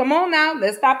 ladies. Come on now.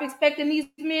 Let's stop expecting these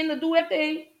men to do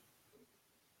everything.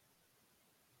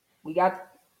 We got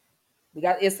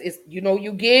it's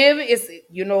you give, if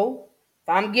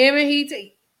I'm giving, he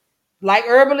take. Like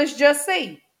herbalists just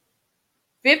say,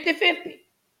 50-50.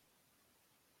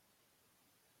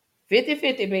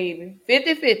 50-50, baby.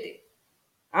 50-50.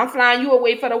 I'm flying you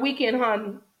away for the weekend,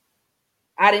 honey.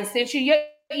 I didn't send you your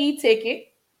e-ticket.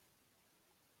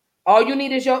 All you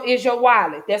need is your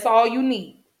wallet. That's all you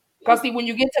need. Because see, when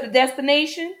you get to the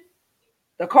destination,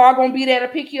 the car gonna be there to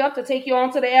pick you up, to take you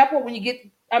on to the airport. To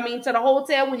the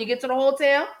hotel. When you get to the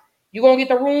hotel, you're gonna get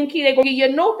the room key. They're gonna give you a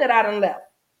note that I done left,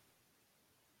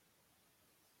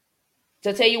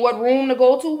 to tell you what room to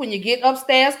go to when you get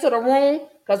upstairs to the room.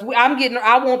 Because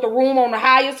I want the room on the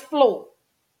highest floor.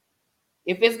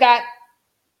 If it's got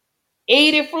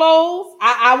 80 floors,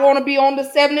 I want to be on the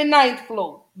 79th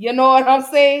floor. You know what I'm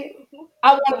saying?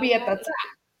 I want to be at the top.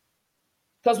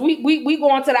 Because we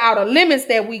going to the outer limits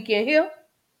that weekend here.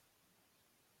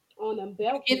 On them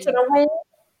You get to balconies. the room,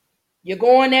 you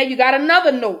go in there, you got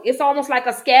another note. It's almost like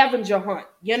a scavenger hunt.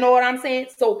 You know what I'm saying?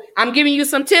 So I'm giving you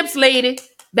some tips, lady.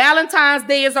 Valentine's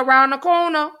Day is around the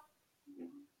corner.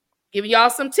 Giving y'all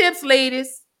some tips,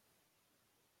 ladies.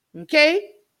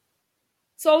 Okay?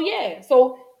 So yeah,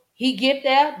 so he get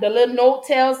there. The little note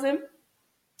tells him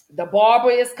the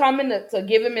barber is coming to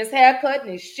give him his haircut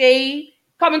and his shave.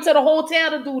 Coming to the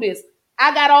hotel to do this.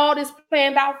 I got all this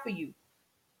planned out for you.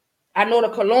 I know the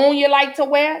cologne you like to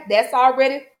wear. That's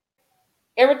already,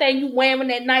 everything you wearing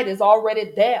that night is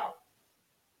already there.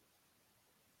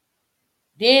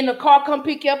 Then the car come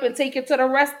pick you up and take you to the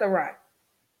restaurant.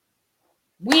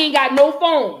 We ain't got no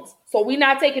phones. So we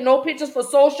not taking no pictures for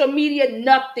social media,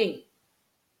 nothing.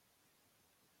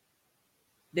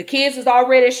 The kids is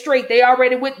already straight. They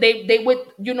already with they with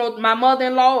my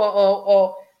mother-in-law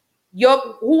or your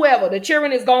whoever. The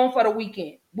children is gone for the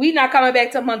weekend. We not coming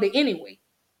back till Monday anyway.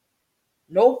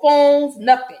 No phones,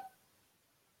 nothing.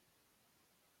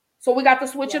 So we got to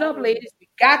switch it up, ladies. We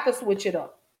got to switch it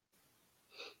up.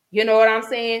 You know what I'm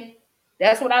saying?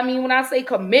 That's what I mean when I say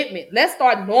commitment. Let's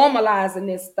start normalizing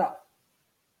this stuff.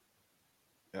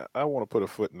 I want to put a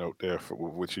footnote there for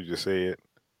what you just said.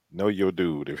 Know your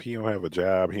dude. If he don't have a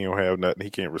job, he don't have nothing, he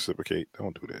can't reciprocate.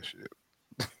 Don't do that shit.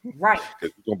 Right.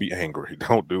 Because you're gonna be angry.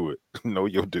 Don't do it. Know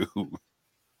your dude.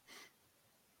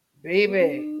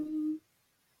 Baby.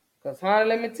 Because, honey,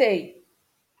 let me tell you.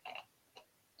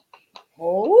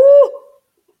 Oh,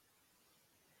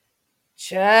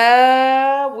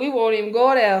 child, we won't even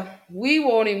go there. We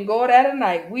won't even go there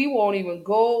tonight. We won't even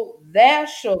go there,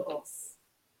 sugars.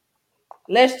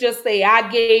 Let's just say I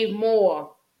gave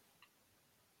more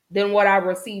than what I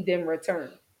received in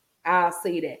return. I'll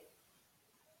say that.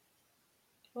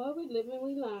 Well, we live and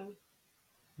we learn.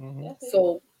 Mm-hmm. That's it.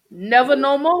 So never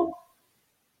no more.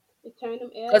 We turn them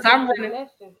Because L's I'm into running.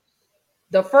 lessons.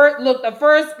 The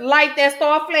first light that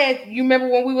started flashing. You remember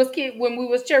when we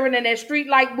was cheering and that street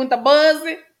light went to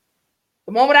buzzing?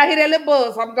 The moment I hear that little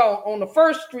buzz, I'm going on the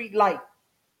first street light.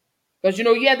 Because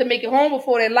you had to make it home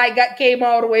before that light came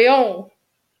all the way on.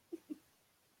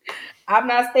 I'm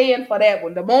not staying for that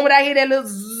one. The moment I hear that little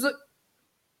zzz,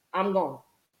 I'm gone.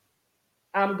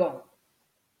 I'm gone.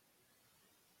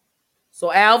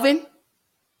 So Alvin,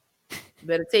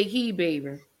 better take heed,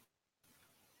 baby.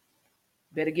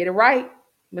 Better get it right,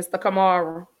 Mr.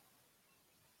 Kamara.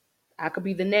 I could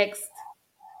be the next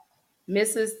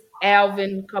Mrs.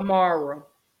 Alvin Kamara.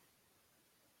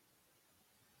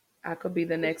 I could be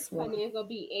the next Her one. name's gonna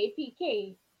be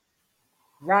APK.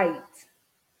 Right.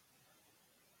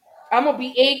 I'm gonna be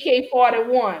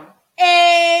AK-41.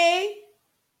 Hey.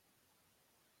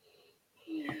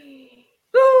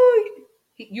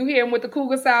 You hear him with the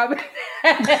cougar sound?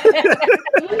 I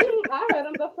heard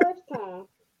him the first time.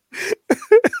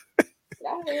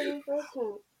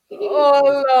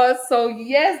 Oh Lord. So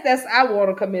yes, I want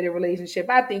a committed relationship.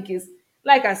 I think it's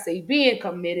like I say, being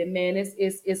committed, man,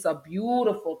 it's a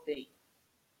beautiful thing.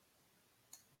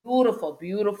 Beautiful,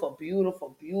 beautiful,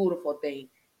 beautiful, beautiful thing.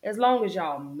 As long as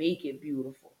y'all make it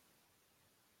beautiful.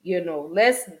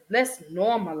 Let's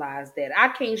normalize that. I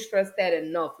can't stress that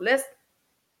enough. Let's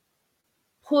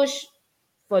push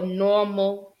for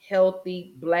normal,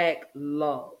 healthy black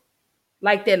love.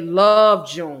 Like that Love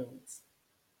Jones.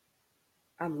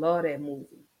 I love that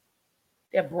movie.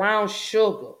 That Brown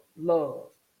Sugar love.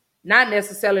 Not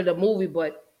necessarily the movie,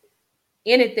 but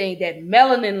anything that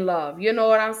melanin love. You know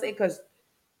what I'm saying? Because,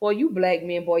 boy, you black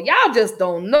men, boy, y'all just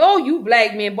don't know you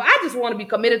black men. Boy, I just want to be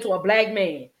committed to a black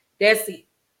man. That's it.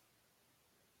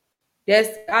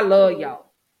 I love y'all.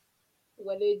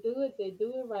 When they do it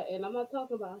right. And I'm not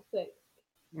talking about sex.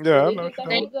 Yeah, When I they know get what the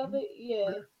you're hang of it,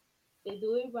 yeah, they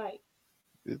do it right.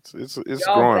 It's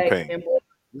Y'all growing black pains. men, boy.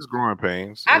 It's growing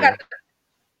pains.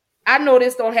 I know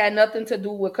this don't have nothing to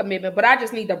do with commitment, but I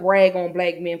just need to brag on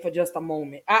black men for just a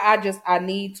moment. I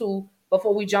need to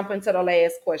before we jump into the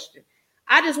last question.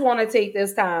 I just want to take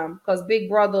this time because Big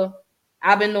Brother,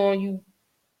 I've been knowing you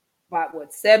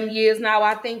about 7 years now,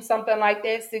 I think, something like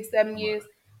that, 6, 7 years.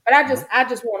 But I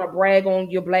just want to brag on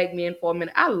your black men for a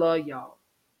minute. I love y'all.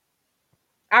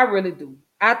 I really do.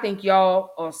 I think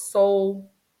y'all are so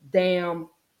damn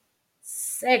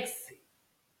sexy.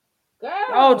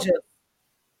 Y'all Girl.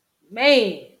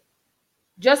 man.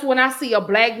 Just when I see a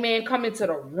black man come into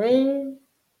the room,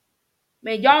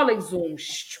 man, y'all exude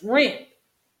strength,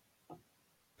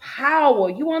 power.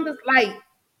 You understand?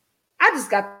 I just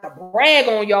got to brag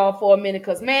on y'all for a minute,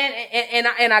 cause man,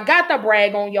 and I got to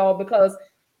brag on y'all because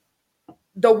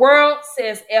the world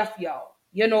says F y'all.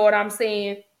 You know what I'm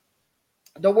saying?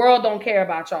 The world don't care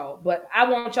about y'all, but I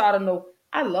want y'all to know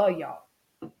I love y'all.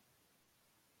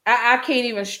 I can't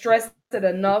even stress it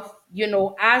enough.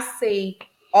 I say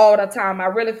all the time, I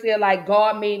really feel like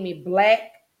God made me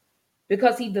black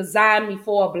because he designed me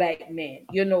for a black man.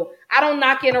 I don't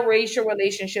knock interracial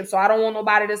relationships, so I don't want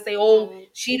nobody to say, oh, Right.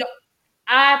 she don't.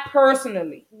 I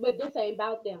personally, But this ain't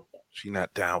about them. She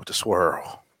not down with the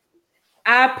swirl.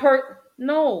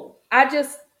 no, I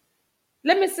just,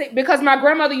 let me see, because my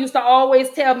grandmother used to always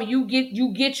tell me, you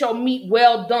get your meat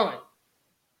well done.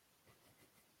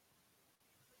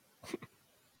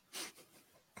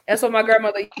 That's what my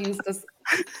grandmother used to say.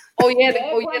 Oh yeah, Yeah,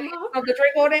 oh yeah, grandma. something to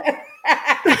drink on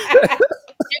that.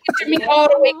 You get your meat Yeah, all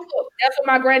the way grandma. cooked. That's what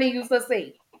my granny used to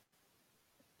say.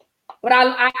 But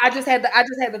I just had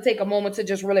to take a moment to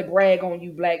just really brag on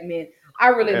you, black men. I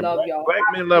really And love black, y'all. black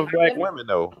men love black Let me, women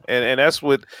though, and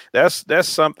that's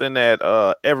something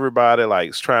that everybody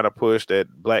likes trying to push, that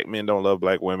black men don't love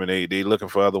black women. They looking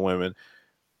for other women.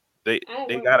 They I ain't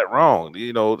they gonna. got it wrong.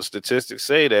 The statistics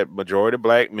say that majority of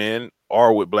black men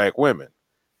are with black women.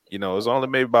 It's only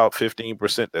maybe about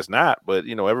 15% that's not, but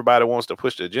everybody wants to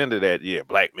push the agenda that, yeah,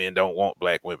 black men don't want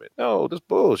black women. No, that's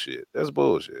bullshit. That's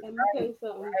bullshit. Let me tell you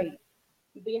something. Right.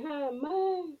 Behind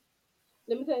mine,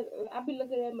 let me tell you, I be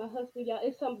looking at my husband, y'all.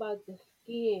 It's something about the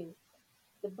skin,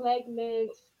 the black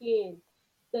man's skin,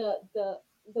 the the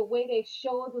the way their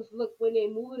shoulders look when they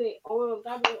move their arms.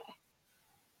 I mean,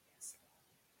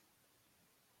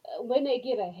 when they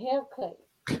get a haircut,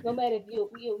 no matter if well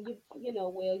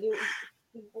you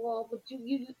boy, but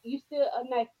you still a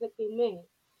nice looking man.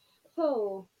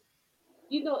 So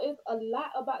it's a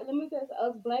lot about. Let me tell you,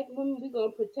 us black women, we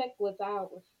gonna protect what's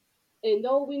ours. And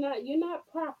no, we not. You're not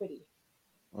property.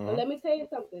 But Hmm. let me tell you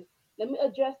something. Let me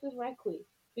address this right quick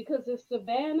because if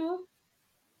Savannah,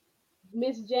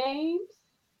 Miss James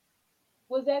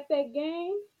was at that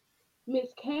game, Miss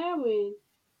Karen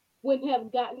wouldn't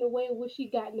have gotten away with what she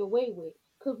gotten away with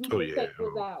because we Oh yeah. protect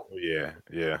what's ours. Oh yeah.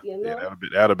 Yeah. You Yeah. know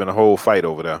That'd have been a whole fight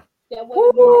over there. that would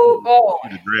have been Woo, major. boy.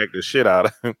 She'd have dragged the shit out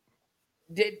of.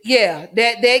 Yeah,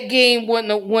 that game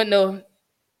wouldn't have.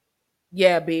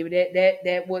 Yeah, baby,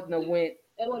 that wouldn't have went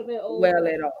That would have been well over.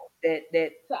 at all.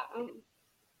 That So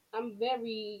I'm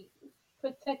very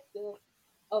protective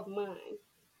of mine.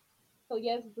 So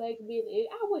yes, black men.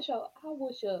 I wish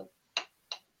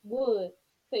would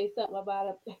say something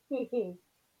about it.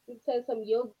 Say something.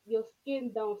 Your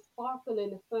skin don't sparkle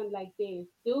in the sun like theirs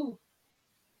do.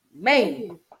 man,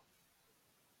 Please.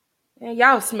 man,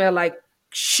 y'all smell like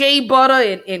shea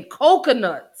butter and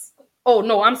coconuts. Oh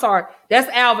no, I'm sorry. That's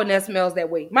Alvin that smells that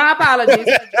way. My apologies.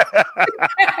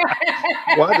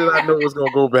 Why did I know it was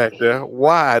gonna go back there?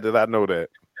 Why did I know that?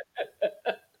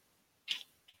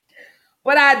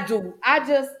 But I do. I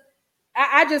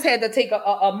just had to take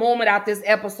a moment out this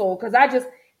episode because I just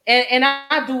and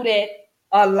I do that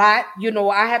a lot.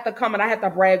 I have to come and I have to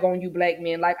brag on you, black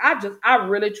men. Like I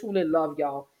really truly love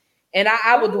y'all, and I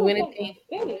Girl, would I do was at anything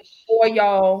the finish. for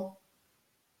y'all.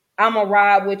 I'ma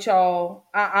ride with y'all.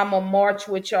 I'ma march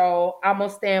with y'all. I'ma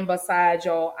stand beside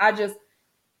y'all. I just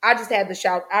had to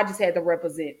shout. I just had to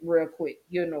represent real quick.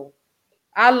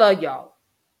 I love y'all.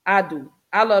 I do.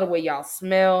 I love the way y'all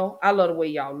smell. I love the way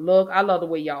y'all look. I love the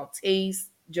way y'all taste.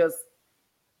 Just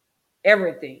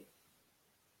everything.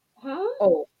 Huh?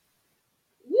 Oh,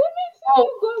 Let me see oh,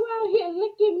 you go around here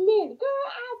licking men. Girl,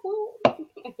 I won't.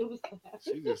 I'm sorry.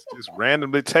 She just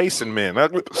randomly tasting men.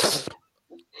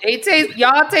 they taste.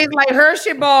 Y'all taste like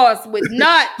Hershey bars with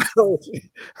nuts.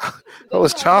 Oh, That's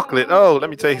it's why my chocolate. Oh, let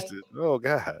me husband be taste like, it. Oh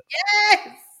God. Yes.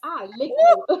 I lick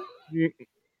Woo. you.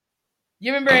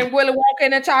 You remember in Willy Wonka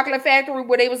in the chocolate factory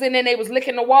where they was in there and they was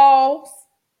licking the walls?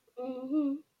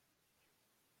 hmm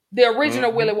The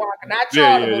original Hmm. Willy Wonka, not Yeah,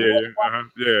 Charlie, yeah, but yeah, Willy yeah. Wonka.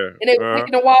 Yeah. And they was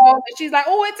licking the walls. And she's like,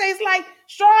 oh, it tastes like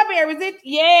strawberries.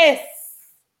 Yes.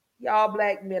 Y'all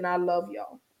black men, I love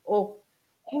y'all. Oh,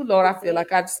 Lord, I feel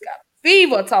Black. like I just got a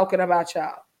fever talking about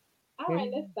y'all. All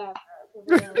right, let's Mhm. stop. For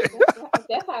real.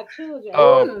 That's our children.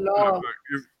 Oh, Look, Lord. look,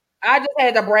 I just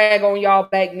had to brag on y'all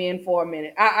black men for a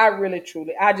minute. I really,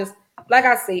 truly, like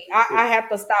I say, I have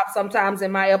to stop sometimes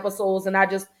in my episodes and I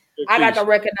got to Keisha,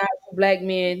 recognize you black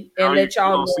men how and you let you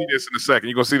y'all gonna see know. this in a second?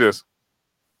 You gonna see this?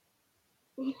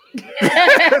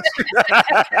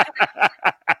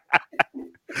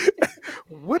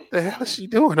 What the hell is she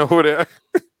doing over there?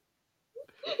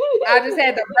 I just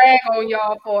had to brag on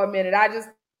y'all for a minute. I just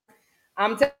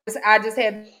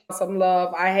had some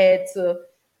love.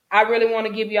 I really want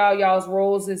to give y'all's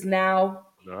roses now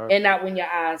No, I, and not when your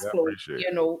eyes yeah, I close. appreciate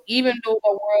it. Even though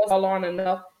the world's all on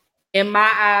enough, in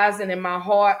my eyes and in my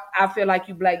heart, I feel like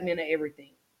you black men are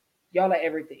everything. Y'all are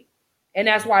everything. And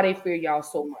that's why they fear y'all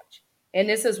so much. And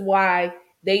this is why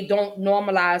they don't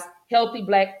normalize healthy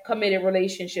black committed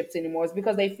relationships anymore. It's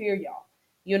because they fear y'all.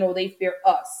 They fear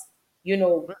us. You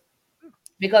know,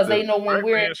 because The they know when black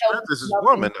we're in man's healthy strength is his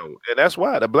woman, loving. though, and that's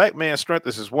why the black man's strength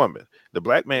is his woman. The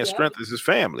black man's Yep. strength is his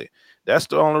family. That's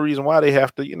the only reason why they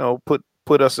have to,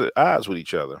 put us at odds with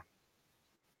each other.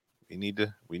 We need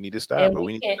to stop And it. we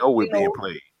We need to can't, know we're being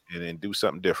played and then do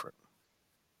something different.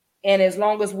 and as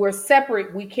long as we're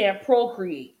separate, we can't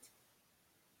procreate.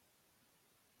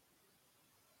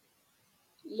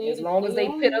 As Ladies, long as stay they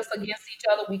on pit it. us against each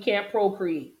other, we can't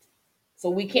procreate. So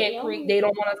we Stay can't on create. it. They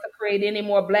don't want us to create any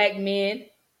more black men,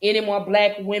 any more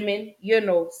black women.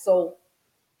 So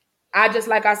I just,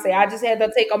 like I say, I just had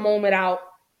to take a moment out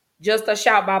just to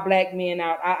shout my black men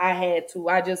out. I had to.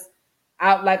 Like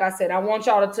I said, I want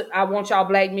y'all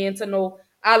black men to know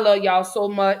I love y'all so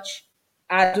much.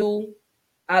 I do.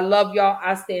 I love y'all.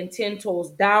 I stand 10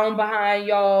 toes down behind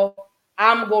y'all.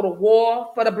 I'm gonna go to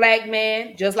war for the black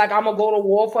man, just like I'm gonna go to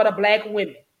war for the black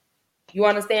women. You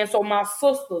understand? So my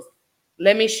sisters,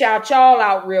 let me shout y'all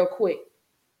out real quick.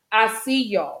 I see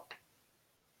y'all.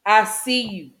 I see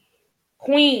you.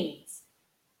 Queens,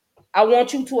 I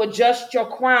want you to adjust your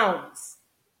crowns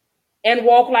and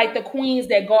walk like the queens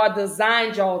that God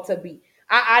designed y'all to be.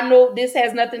 I know this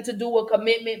has nothing to do with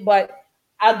commitment, but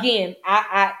again,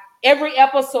 I every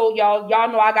episode, y'all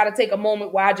know I gotta take a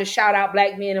moment where I just shout out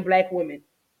black men and black women.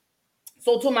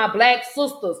 So to my black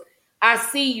sisters, I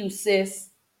see you, sis.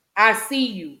 I see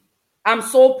you. I'm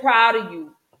so proud of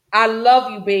you. I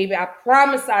love you, baby. I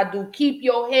promise I do. Keep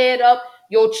your head up,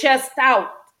 your chest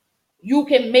out. You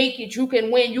can make it. You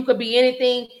can win. You could be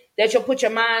anything that you put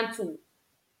your mind to.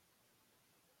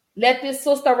 Let this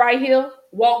sister right here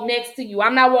walk next to you.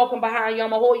 I'm not walking behind you. I'm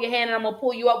going to hold your hand and I'm going to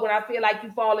pull you up when I feel like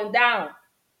you falling down.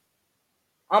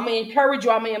 I'm going to encourage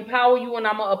you. I'm going to empower you and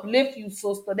I'm going to uplift you,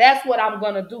 sister. That's what I'm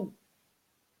going to do.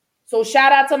 So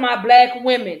shout out to my black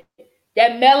women.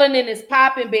 That melanin is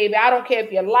popping, baby. I don't care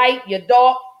if you're light, you're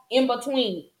dark, in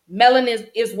between. Melanin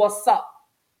is what's up.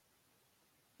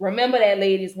 Remember that,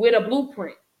 ladies. We're the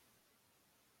blueprint.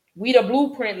 We the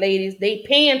blueprint, ladies. They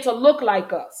paying to look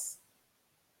like us.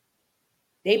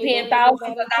 They And paying don't let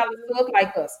thousands of nobody tell dollars to you. look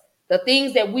like us. The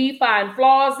things that we find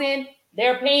flaws in,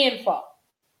 they're paying for.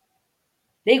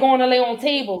 They going to lay on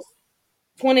tables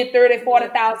 20, 30, Natural,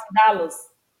 $40,000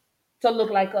 to look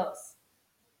like us.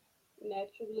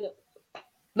 natural lips.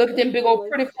 Look at Lip them big old fillers.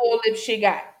 pretty full lips she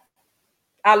got.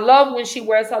 I love when she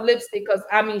wears her lipstick because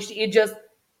I mean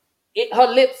her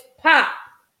lips pop.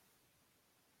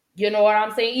 You know what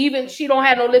I'm saying? Even she don't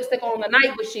have no lipstick on the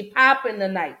night, but she popping the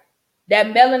night. That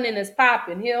melanin is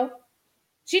popping here.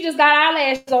 She just got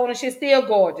eyelashes on and she's still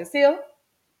gorgeous here.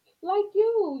 Like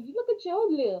you look at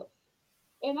your lips.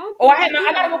 And I Oh, think I I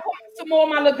do gotta like go the put color. some more of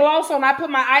my lip gloss on. I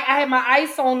had my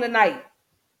ice on tonight.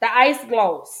 The ice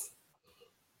gloss.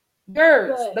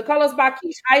 Girls, But the colors by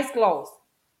Keish ice gloss.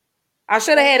 I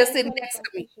should have oh, had it okay, sitting colors next by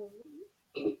to me. Keisha.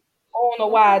 I don't know That's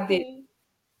why I did. okay.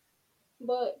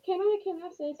 But can I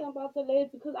say something about the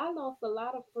ladies? Because I lost a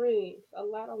lot of friends, a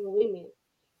lot of women,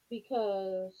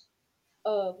 because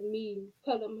of me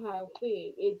telling them how I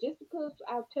feel. And just because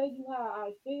I tell you how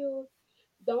I feel,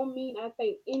 don't mean I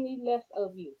think any less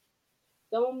of you.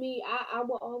 Don't mean I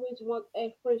will always want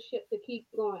a friendship to keep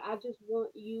going. I just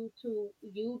want you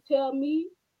tell me.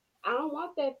 I don't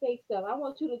want that fake stuff. I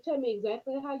want you to tell me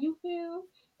exactly how you feel,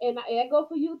 and I go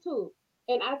for you too.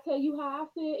 And I tell you how I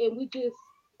feel, and we just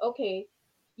okay.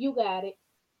 You got it.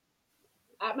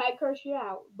 I might curse you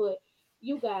out, but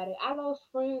you got it. I lost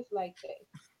friends like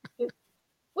that.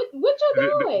 What you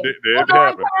doing? Oh It no,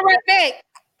 I'm happened. coming right back.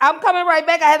 I'm coming right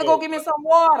back. I had to go Oh, get me some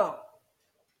water.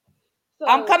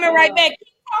 I'm So coming right back.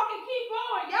 Keep talking, keep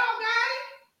going. Y'all got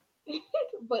it.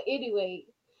 but anyway,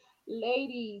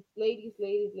 ladies,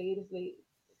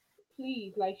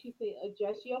 please, like she said,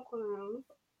 adjust your crown.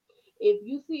 If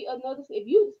you see another, if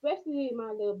you, especially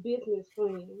my little business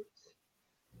friends,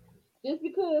 just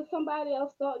because somebody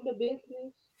else starting a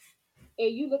business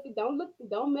and you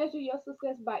don't measure your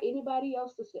success by anybody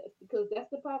else's success, because that's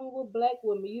the problem with black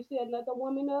women. You see another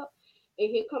woman up, and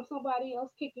here comes somebody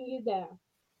else kicking you down.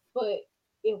 But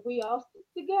if we all stick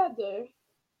together,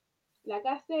 like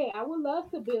I said, I would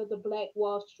love to build a Black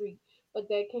Wall Street, but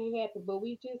that can't happen. But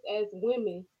we just, as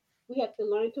women, we have to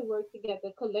learn to work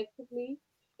together collectively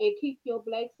and keep your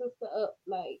black sister up.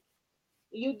 Like,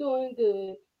 you're doing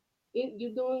good.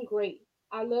 You're doing great.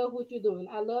 I love what you're doing.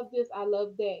 I love this. I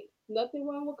love that. Nothing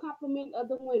wrong with complimenting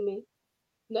other women.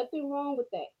 Nothing wrong with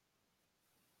that.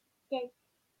 Okay,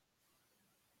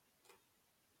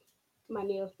 my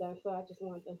nails done, so I just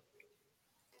wanted to.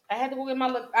 I had to go get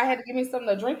my I had to give me something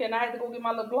to drink and I had to go get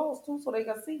my lip gloss too so they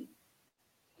can see.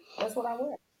 That's what I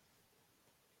wear.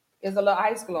 It's a little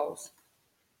ice glows.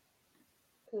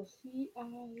 Cause see, I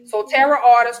So Terror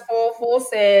Artist 44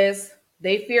 says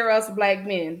they fear us black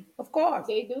men. Of course.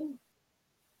 they do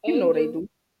You and know they do do.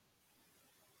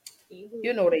 they do.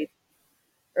 You know they do.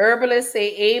 Herbalists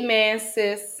say amen,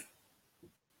 sis.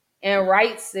 And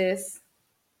right, sis.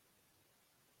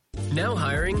 Now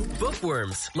hiring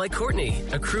bookworms like Courtney,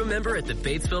 a crew member at the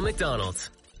Batesville McDonald's.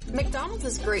 McDonald's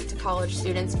is great to college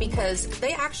students because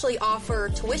they actually offer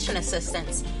tuition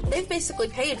assistance. They've basically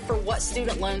paid for what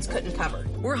student loans couldn't cover.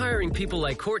 We're hiring people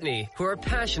like Courtney who are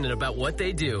passionate about what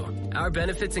they do. Our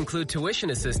benefits include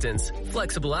tuition assistance,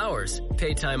 flexible hours,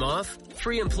 paid time off,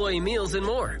 free employee meals, and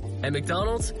more. At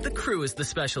McDonald's, the crew is the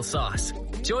special sauce.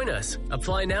 Join us.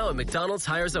 Apply now at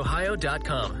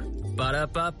mcdonaldshiresohio.com.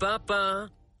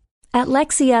 Ba-da-ba-ba-ba. At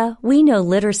Lexia, we know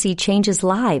literacy changes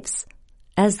lives.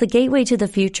 As the gateway to the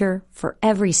future for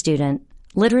every student,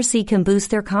 literacy can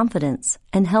boost their confidence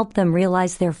and help them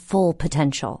realize their full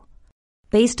potential.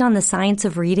 Based on the science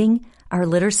of reading, our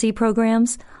literacy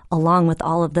programs, along with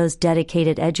all of those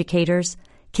dedicated educators,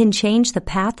 can change the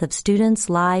path of students'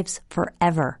 lives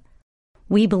forever.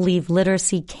 We believe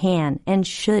literacy can and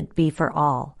should be for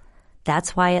all.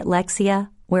 That's why at Lexia,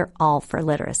 we're all for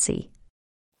literacy.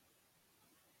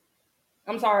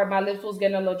 I'm sorry, my lips was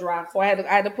getting a little dry, so I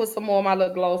had to put some more of my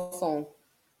lip gloss on.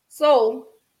 So,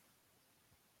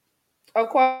 of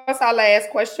course, our last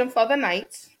question for the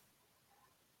night.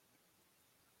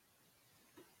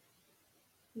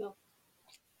 No.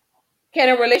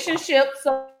 Can a relationship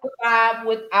survive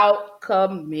without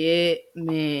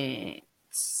commitment?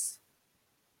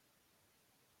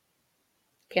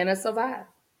 Can it survive?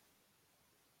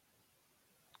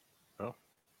 No.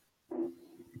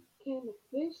 Can a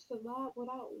fish survive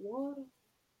without water?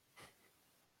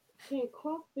 Can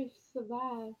crawfish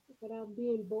survive without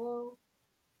being boiled?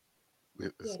 Yeah,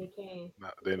 they can.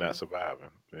 They're not surviving.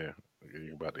 Yeah,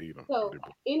 you're about to eat them. So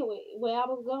anyway, where I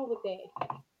was going with that,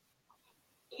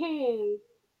 can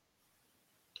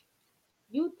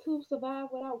YouTube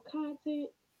survive without content?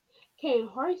 Can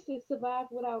horses survive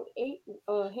without hay?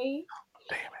 Damn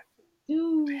it!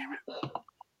 Do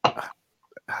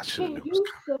I should have can knew it was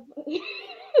you coming.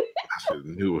 I should have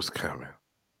knew it was coming.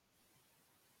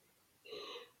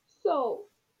 So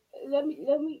let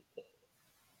me.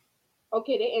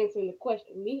 Okay, they answering the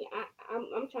question. Me,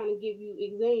 I'm trying to give you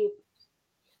examples.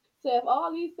 So if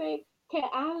all these things, can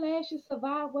eyelashes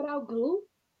survive without glue?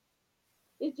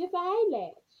 It's just an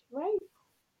eyelash, right?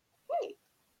 Right.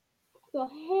 So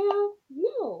hell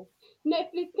no.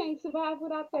 Netflix can't survive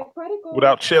without that credit card.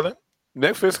 Without chilling,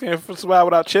 Netflix can't survive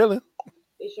without chilling.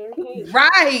 It sure can.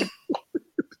 Right.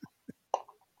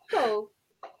 So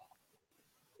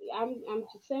I'm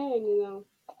just saying,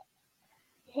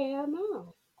 hell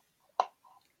no.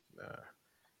 Nah.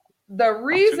 The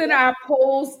reason I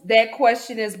pose that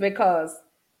question is because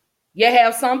you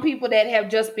have some people that have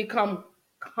just become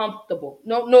comfortable.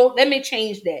 No, let me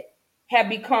change that. Have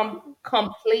become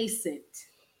complacent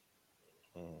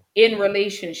in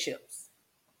relationships.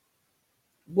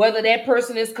 Whether that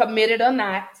person is committed or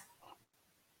not,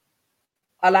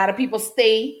 a lot of people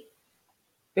stay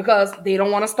because they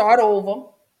don't want to start over.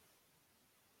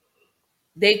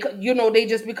 They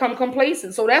just become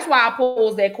complacent. So that's why I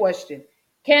pose that question.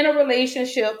 Can a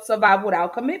relationship survive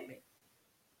without commitment?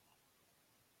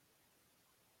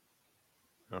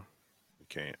 No, you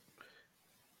can't.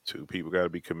 Two people got to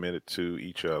be committed to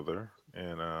each other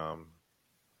and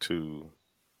to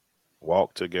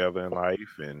walk together in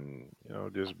life, and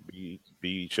just be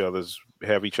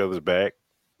have each other's back,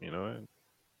 and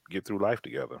get through life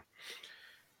together.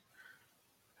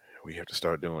 We have to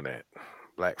start doing that.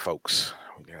 Black folks,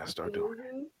 we gotta start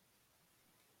doing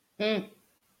Mm-hmm. Mm.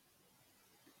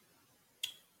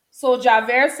 So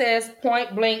Javert says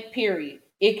point blank, period.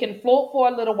 It can float for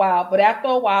a little while, but after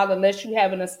a while, unless you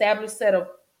have an established set of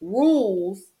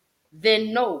rules,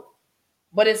 then no.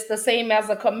 But it's the same as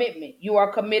a commitment. You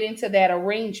are committing to that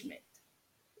arrangement.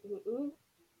 Mm-mm.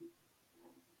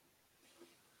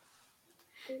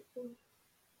 Mm-mm.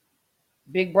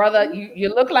 Big brother, you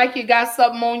look like you got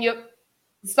something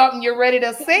you're ready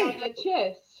to Sitting on say. your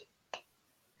chest.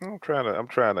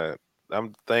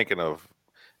 I'm thinking of,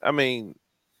 I mean,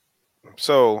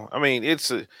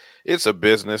 it's a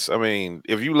business. I mean,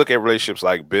 if you look at relationships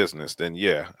like business, then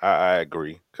yeah, I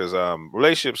agree. Because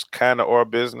relationships kind of are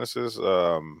businesses.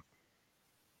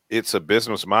 It's a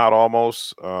business model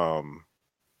almost.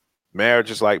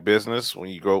 Marriage is like business. When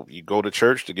you go to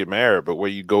church to get married, but where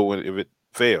you go if it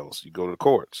fails, you go to the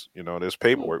courts. There's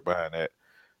paperwork behind that.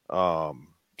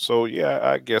 So yeah,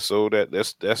 I guess so.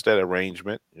 That's that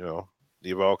arrangement.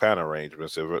 You have all kind of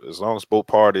arrangements. As long as both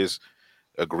parties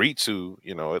agree to,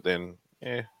 then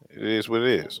it is what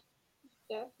it is.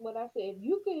 That's what I said. If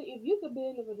you could be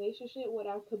in a relationship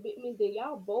without commitment, then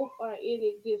y'all both are in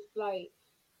it just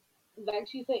like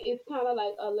she said, it's kind of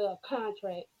like a little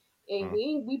contract. And Mm,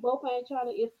 we both ain't trying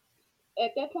to. It's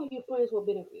at that point you're friends with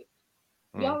benefits.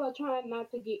 mm, Y'all are trying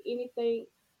not to get anything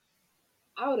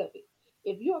out of it.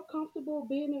 If you're comfortable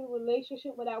being in a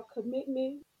relationship without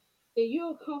commitment, then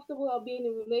you're comfortable being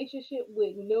in a relationship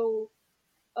with no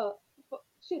uh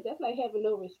shit. That's like having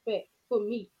no respect for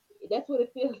me. That's what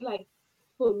it feels like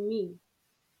for me.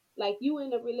 Like you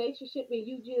in a relationship and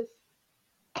you just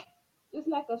it's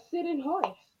like a sitting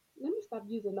horse. Let me stop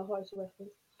using the horse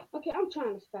reference. Okay, I'm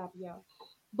trying to stop y'all.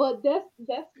 But that's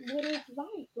what it's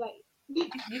like. Like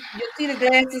You see the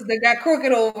glasses that got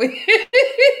crooked over here.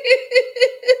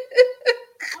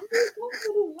 I mean, that's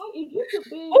what it's like. If you could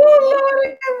be in a Oh Lord,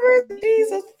 relationship have with mercy,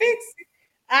 Jesus, commitment, fix it.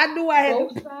 I knew I had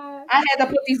both to. sides. I had to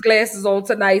put these glasses on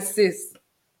tonight, sis.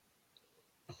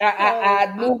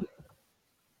 I So, knew.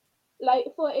 like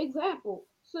for example,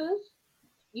 sis,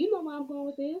 you know where I'm going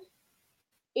with this.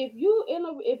 If you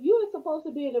are supposed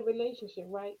to be in a relationship,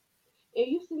 right, and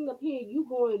you sitting up here, you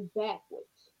going backwards.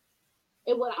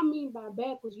 And what I mean by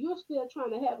backwards, you're still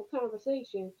trying to have a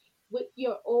conversation with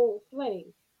your old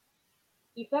flame.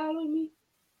 You following me?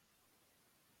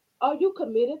 Are you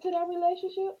committed to that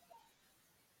relationship?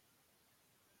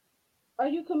 Are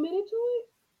you committed to it?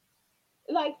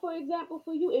 Like for example,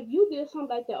 for you, if you did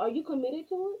something like that, are you committed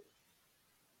to it?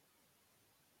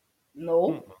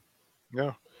 mm. No.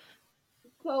 Yeah.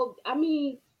 So I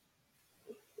mean,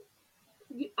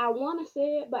 I want to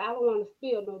say it, but I don't want to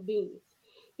spill no beans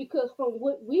because from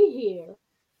what we hear,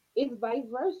 it's vice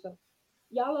versa.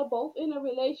 Y'all are both in a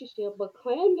relationship, but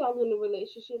claim y'all in a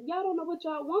relationship. Y'all don't know what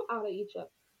y'all want out of each other.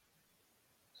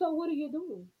 So what are you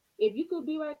doing? If you could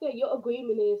be right there, your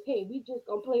agreement is, hey, we just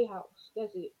gonna play house.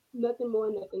 That's it. Nothing more,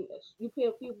 nothing less. You pay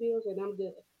a few bills and I'm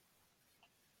good.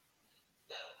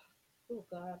 Oh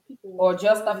God, people will Or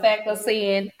just kill the me fact for of this.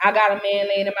 saying I got a man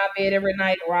laying in my bed every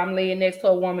night, or I'm laying next to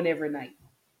a woman every night.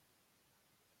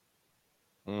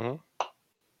 Hmm.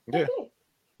 That's Yeah. it.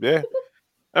 Yeah.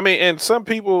 I mean, and some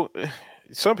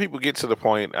people get to the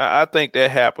point. I think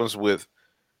that happens with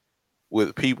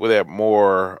people that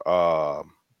more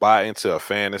buy into a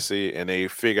fantasy and they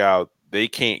figure out they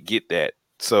can't get that,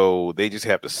 so they just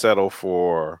have to settle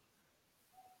for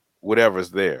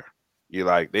whatever's there. You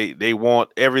like they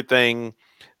want everything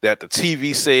that the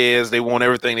TV says. They want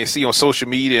everything they see on social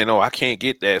media, and I can't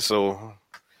get that, so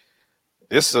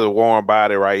this is a warm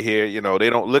body right here. They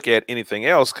don't look at anything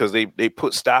else because they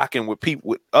put stock in what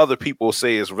other people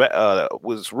say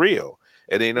was real,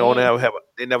 and they don't Mm.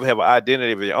 never have an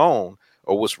identity of their own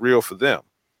or what's real for them.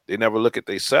 They never look at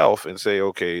themselves and say,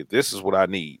 okay, this is what I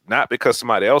need, not because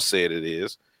somebody else said it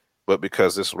is, but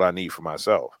because this is what I need for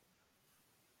myself.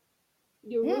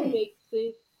 Your Mm. roommate,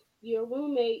 sis. Your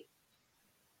roommate.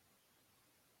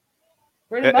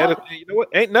 Pretty much. You know what?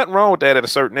 Ain't nothing wrong with that at a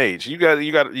certain age.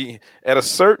 At a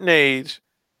certain age.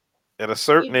 At a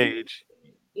certain If you age,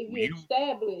 if you you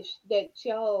establish that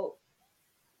y'all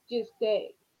just that,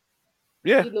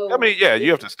 yeah. I mean, yeah. You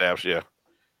it have to establish, yeah.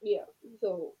 yeah.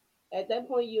 So at that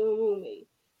point, you're a roommate.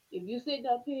 If you sitting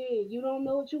up here and you don't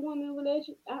know what you want in a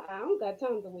relationship, I don't got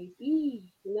time to waste.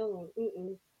 No,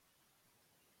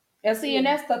 And see, and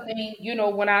yeah. that's the thing,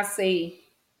 when I say,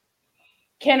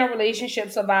 can a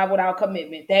relationship survive without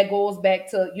commitment? That goes back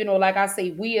to, like I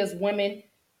say, we as women,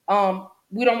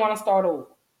 we don't want to start over.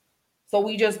 So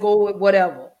we just go with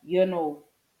whatever.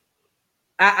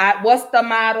 What's the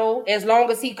motto? As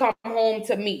long as he come home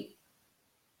to me.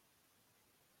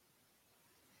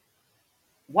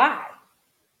 Why?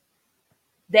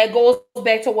 That goes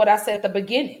back to what I said at the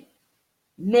beginning.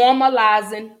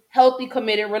 Normalizing healthy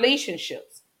committed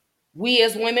relationships. We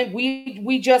as women,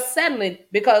 we just settling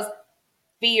because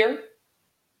fear,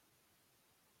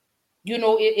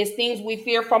 it's things we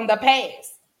fear from the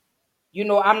past.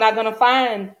 I'm not gonna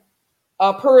find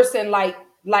a person like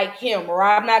him, or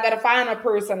I'm not gonna find a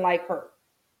person like her.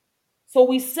 So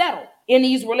we settle in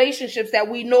these relationships that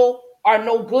we know are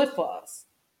no good for us.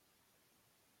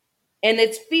 And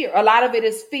it's fear. A lot of it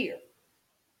is fear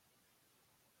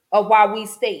of why we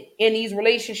stay in these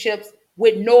relationships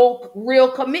with no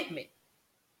real commitment.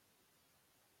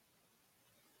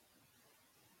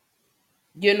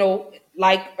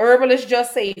 Like herbalists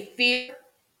just say fear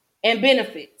and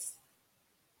benefits.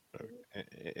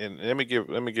 And let me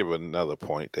give another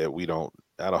point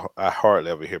that I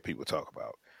hardly ever hear people talk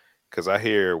about, because I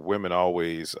hear women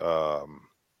always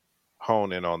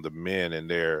hone in on the men and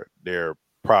their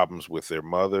problems with their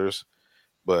mothers,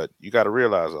 But you got to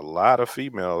realize a lot of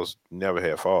females never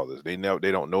had fathers. They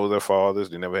don't know their fathers.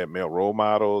 They never had male role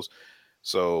models.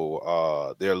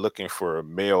 So they're looking for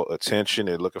male attention.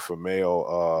 They're looking for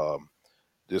male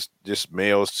just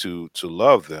males to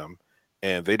love them,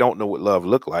 and they don't know what love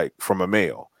look like from a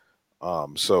male.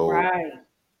 So Right.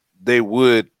 they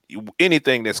would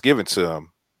anything that's given to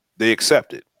them, they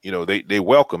accept it. They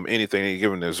welcome anything they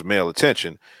given as male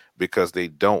attention because they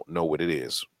don't know what it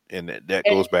is, and that And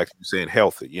goes back to you saying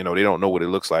healthy. They don't know what it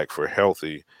looks like for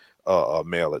healthy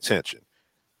male attention.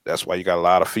 That's why you got a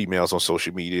lot of females on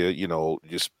social media.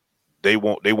 Just they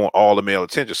want all the male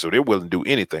attention, so they're willing to do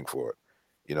anything for it.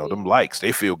 Them Yeah. likes,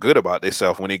 they feel good about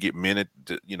themselves when they get men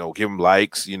to, give them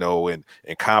likes, and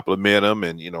compliment them.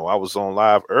 And I was on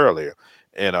live earlier,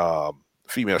 and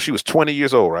female, she was 20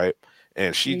 years old, right?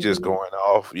 And she just mhm. going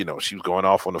off, she was going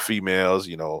off on the females,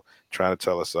 trying to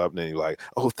tell us something. And you're like,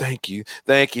 oh, thank you,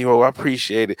 oh, I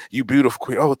appreciate it, you beautiful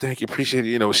queen, oh, thank you, appreciate it.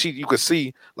 You could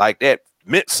see like that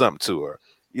meant something to her.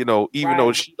 Even though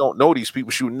Right. she don't know these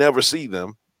people, she would never see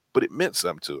them, but it meant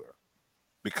something to her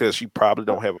because she probably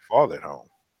don't have a father at home.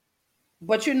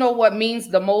 But you know what means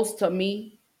the most to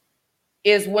me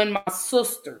is when my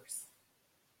sisters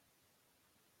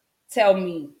tell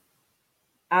me,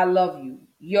 I love you.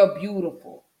 You're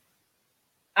beautiful.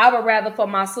 I would rather for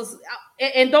my sister.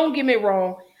 And don't get me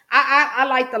wrong. I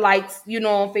like the likes,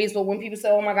 on Facebook when people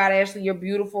say, "Oh my God, Ashley, you're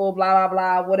beautiful," blah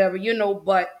blah blah, whatever,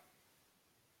 But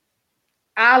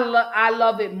I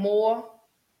love it more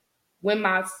when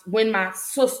my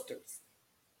sisters,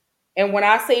 and when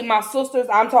I say my sisters,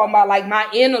 I'm talking about like my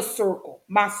inner circle,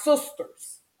 my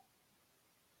sisters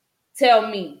tell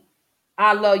me,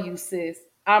 I love you, sis.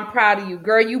 I'm proud of you.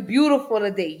 Girl, you beautiful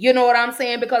today. You know what I'm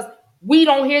saying? Because we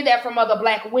don't hear that from other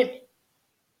black women.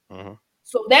 Mm-hmm.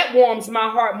 So that warms my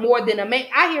heart more than a man.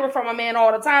 I hear it from a man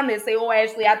all the time. They say, "Oh,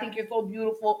 Ashley, I think you're so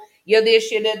beautiful. You're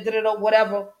this, you're that, da, da, da,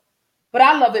 whatever." But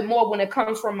I love it more when it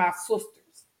comes from my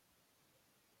sisters.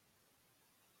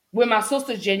 When my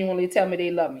sisters genuinely tell me they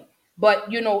love me. But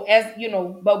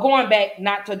but going back,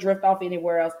 not to drift off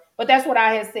anywhere else, but that's what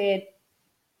I had said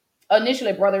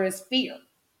initially, brother, is fear.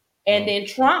 And Mm-hmm. then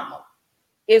trauma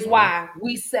is Mm-hmm. why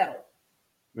we settle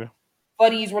Yeah. for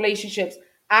these relationships.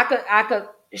 I could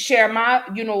share my,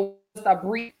 just a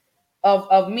brief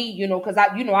of me, because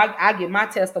I give my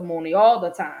testimony all the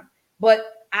time. But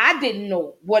I didn't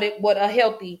know what a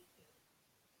healthy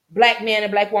black man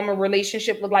and black woman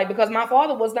relationship looked like because my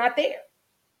father was not there.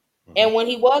 Mm-hmm. And when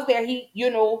he was there,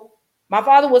 my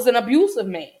father was an abusive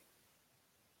man.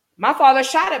 My father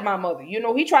shot at my mother.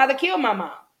 He tried to kill my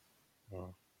mom.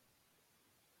 Mm-hmm.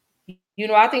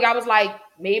 I think I was like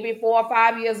maybe 4 or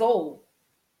 5 years old.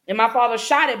 And my father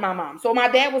shot at my mom. So my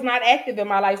dad was not active in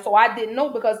my life. So I didn't know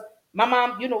because my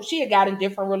mom, she had got in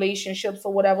different relationships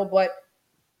or whatever. But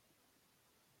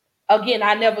again,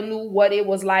 I never knew what it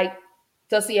was like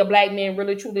to see a black man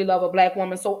really truly love a black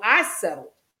woman. So I settled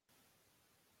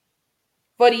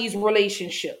for these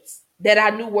relationships that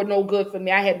I knew were no good for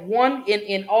me. I had one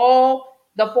in all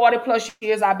the 40 plus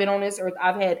years I've been on this earth.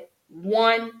 I've had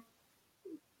one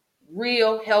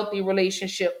real healthy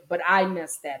relationship, but I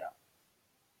messed that up.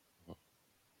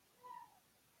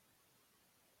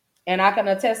 And I can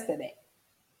attest to that.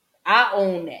 I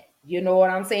own that. You know what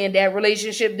I'm saying? That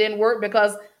relationship didn't work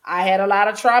because I had a lot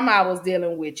of trauma I was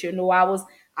dealing with. I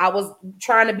was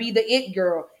trying to be the it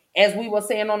girl, as we were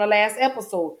saying on the last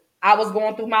episode. I was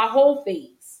going through my whole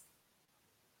phase.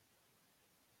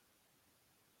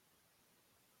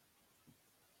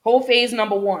 Whole phase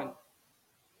number 1.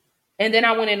 And then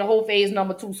I went into whole phase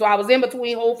number 2. So I was in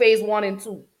between whole phase 1 and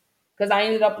 2 because I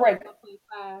ended up pregnant.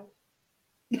 5.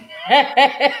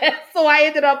 So I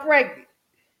ended up pregnant.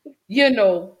 You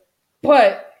know,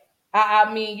 but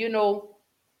I mean,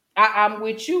 I'm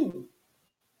with you.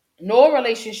 No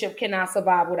relationship cannot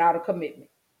survive without a commitment.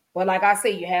 But like I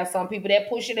say, you have some people that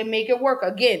push it and make it work.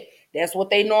 Again, that's what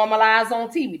they normalize on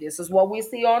TV. This is what we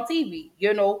see on TV.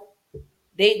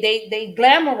 They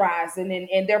glamorize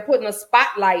and they're putting a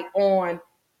spotlight on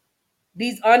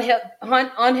these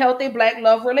unhealthy black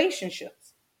love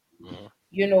relationships.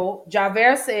 Mm-hmm.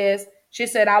 Javert says, she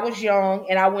said, I was young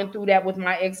and I went through that with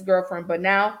my ex-girlfriend, but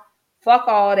now, fuck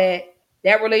all that.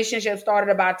 That relationship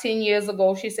started about 10 years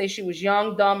ago. She said she was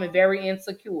young, dumb, and very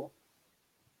insecure.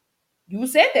 You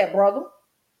said that, brother.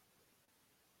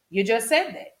 You just said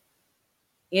that.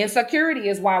 Insecurity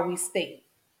is why we stay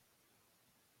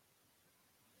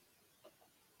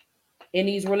in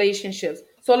these relationships.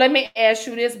 So let me ask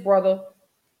you this, brother.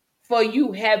 For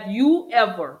you, have you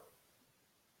ever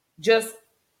just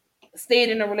stayed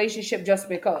in a relationship just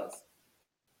because?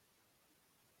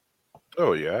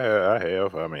 Oh yeah, I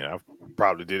have. I mean, I've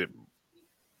probably did it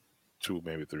 2,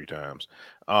 maybe 3 times.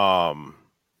 Um,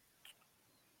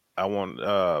 I want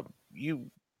you.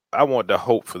 I want to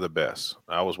hope for the best.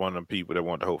 I was one of the people that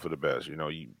want to hope for the best. You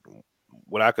know,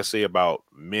 what I could say about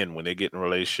men when they get in a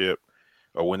relationship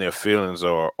or when their feelings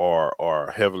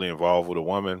are heavily involved with a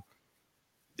woman,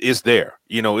 it's there.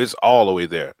 You know, it's all the way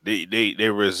there. They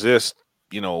resist.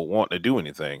 You know, wanting to do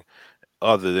anything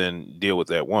other than deal with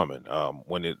that woman.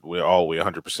 We're all the way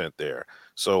 100% there.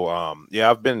 So yeah,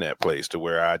 I've been in that place to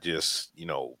where I just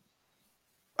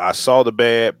I saw the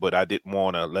bad, but I didn't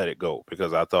want to let it go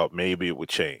because I thought maybe it would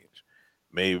change.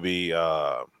 Maybe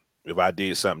if I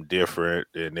did something different,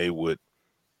 then they would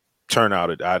turn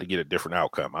out I'd get a different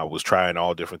outcome. I was trying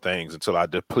all different things until I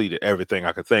depleted everything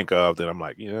I could think of. Then I'm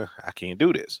like, I can't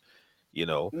do this.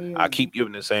 I keep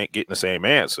getting the same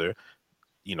answer.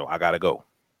 I gotta go.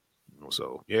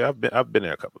 So yeah, I've been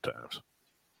there a couple times.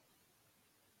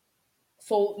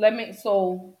 So let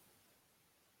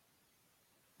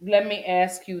me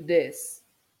ask you this: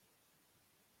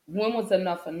 when was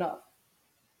enough enough?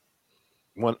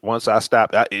 Once I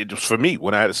stopped, it was for me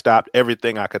when I had stopped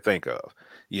everything I could think of.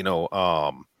 You know,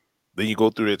 then you go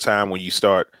through the time when you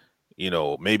start.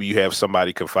 Maybe you have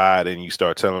somebody confide and you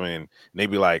start telling them, and they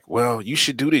be like, "Well, you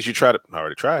should do this. You try to. I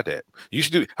already tried that. You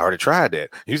should do. I already tried that.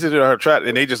 You said I already tried."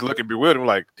 And they just look and bewildered,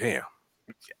 like, "Damn,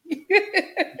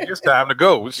 it's time to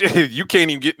go. You can't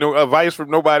even get no advice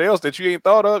from nobody else that you ain't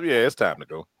thought of. Yeah, it's time to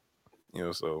go."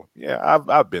 So yeah,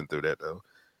 I've been through that though.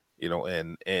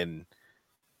 And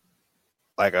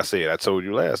like I said, I told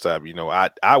you last time,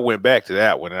 I went back to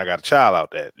that one and I got a child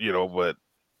out that, but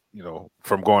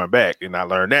from going back and I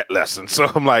learned that lesson. So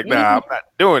I'm like, nah, I'm not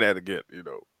doing that again.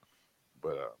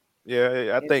 But yeah,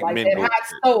 I It's think like men that go hot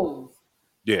through it. stove.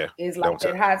 Yeah, It's like don't that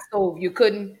touch. hot stove. You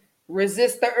couldn't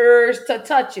resist the urge to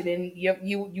touch it, and you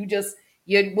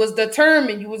was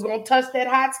determined you was gonna touch that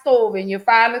hot stove, and you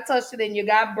finally touched it, and you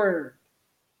got burned.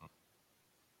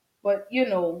 But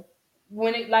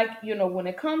when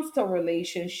it comes to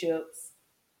relationships,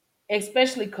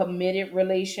 especially committed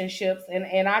relationships,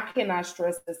 and I cannot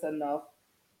stress this enough.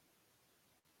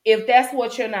 If that's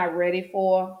what you're not ready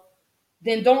for,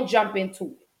 then don't jump into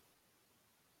it.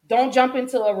 Don't jump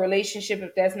into a relationship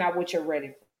if that's not what you're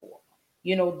ready for.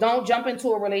 Don't jump into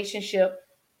a relationship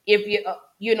if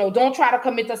don't try to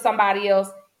commit to somebody else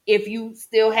if you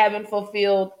still haven't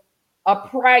fulfilled a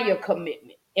prior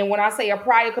commitment. And when I say a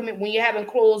prior commitment, when you haven't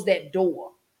closed that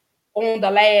door on the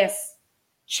last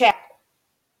chapter,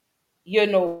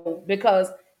 because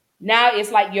now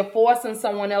it's like you're forcing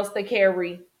someone else to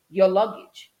carry your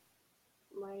luggage.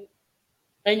 Right.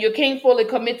 And you can't fully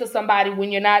commit to somebody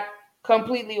when you're not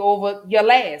completely over your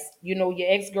last, your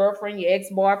ex-girlfriend, your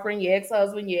ex-boyfriend, your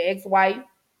ex-husband, your ex-wife.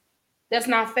 That's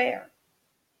not fair.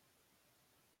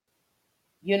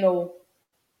 you know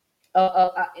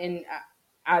and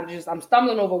I'm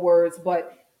stumbling over words,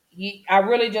 but I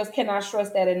really just cannot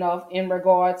stress that enough in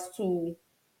regards to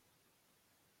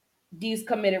these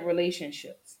committed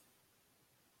relationships.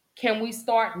 Can we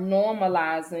start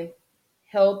normalizing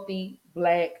healthy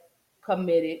black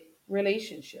committed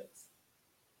relationships?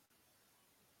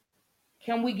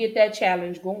 Can we get that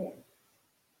challenge going?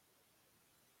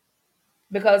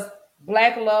 Because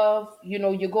black love,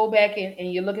 you go back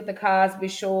and you look at the Cosby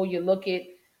Show, you look at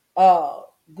uh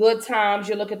Good Times,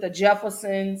 you look at the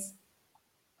Jeffersons.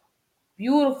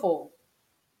 Beautiful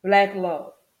black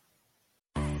love.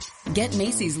 Get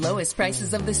Macy's lowest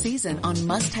prices of the season on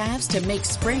must-haves to make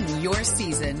spring your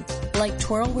season. Like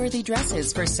twirl-worthy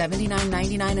dresses for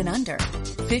 $79.99 and under.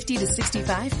 50 to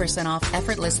 65% off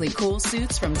effortlessly cool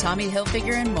suits from Tommy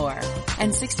Hilfiger and more.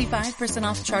 And 65%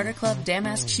 off Charter Club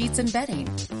damask sheets and bedding.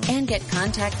 And get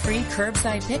contact-free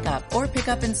curbside pickup or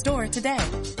pickup in store today.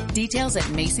 Details at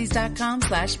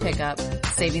Macy's.com/pickup.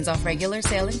 Savings off regular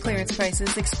sale and clearance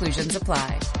prices. Exclusions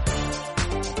apply.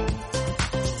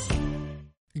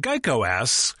 Geico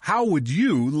asks, how would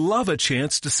you love a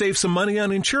chance to save some money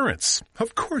on insurance?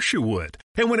 Of course you would.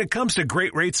 And when it comes to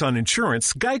great rates on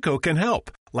insurance, Geico can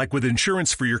help. Like with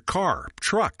insurance for your car,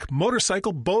 truck,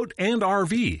 motorcycle, boat, and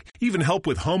RV. Even help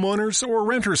with homeowners or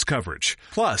renters coverage.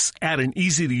 Plus, add an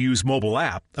easy-to-use mobile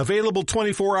app, available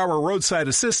 24-hour roadside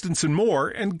assistance and more,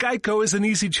 and Geico is an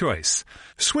easy choice.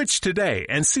 Switch today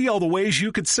and see all the ways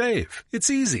you could save. It's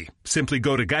easy. Simply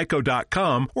go to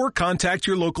geico.com or contact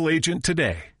your local agent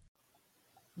today.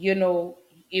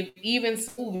 If even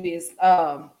movies,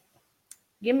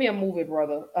 give me a movie,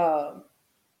 brother. I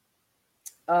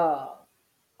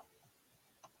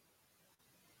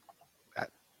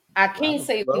I can't don't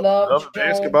say love Love loving Jones.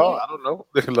 basketball. I don't know.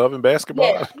 Loving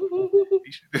Yeah, basketball.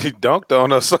 He dunked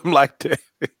on or something like that.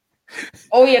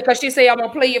 Oh yeah, because she say I'm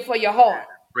gonna play it for your heart.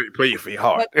 Play it for your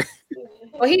heart. But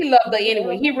but he loved her anyway.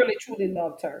 Well, He really truly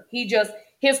loved her. He just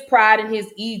his pride and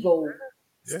his ego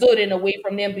Yeah. stood in the way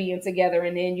from them being together.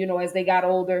 And then, as they got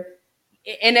older,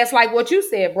 and that's like what you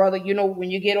said, brother.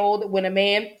 When you get older, when a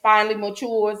man finally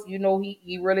matures,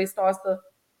 he really starts to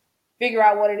figure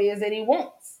out what it is that he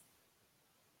wants.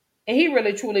 And he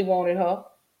really truly wanted her.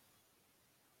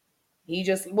 He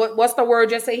just what's the word?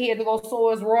 Just say he had to go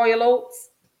sow his royal oats.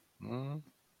 Mm-hmm.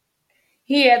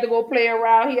 He had to go play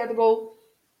around. He had to go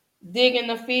dig in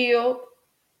the field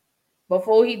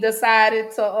before he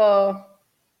decided to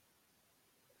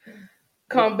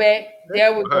come back.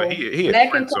 There we go. He had Black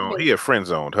friend and zone. He committed. had friend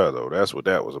zoned her though. That's what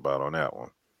that was about on that one.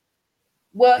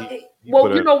 Well, He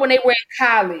put her. when they were in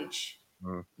college,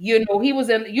 Mm, he was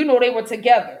in. They were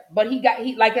together, but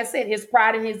he like I said, his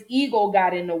pride and his ego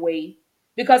got in the way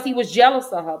because he was jealous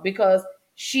of her because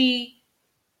she,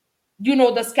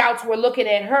 the scouts were looking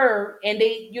at her and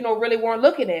they, really weren't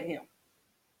looking at him.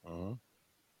 mm,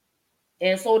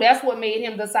 And so that's what made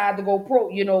him decide to go pro.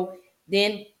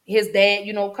 Then his dad,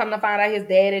 come to find out his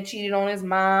dad had cheated on his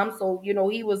mom. So,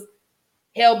 he was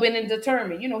hell bent and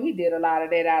determined. He did a lot of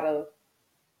that out of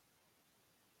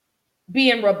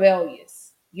being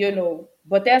rebellious,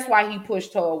 But that's why he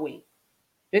pushed her away.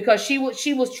 Because she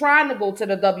was trying to go to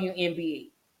the WNBA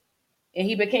and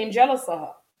he became jealous of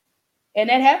her. And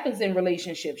that happens in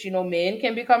relationships. Men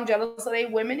can become jealous of their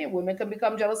women and women can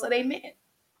become jealous of their men.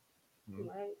 mm.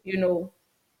 right.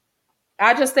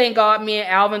 I just thank God me and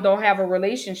Alvin don't have a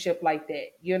relationship like that.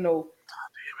 He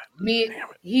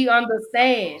Oh,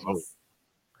 understands.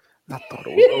 I thought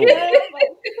it was over. Yeah,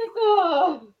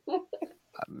 but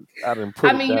I didn't put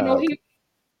I it mean, down.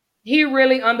 he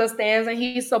really understands and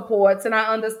he supports, and I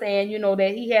understand,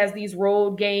 that he has these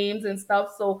road games and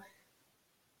stuff. So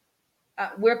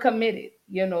we're committed,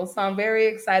 So I'm very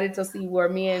excited to see where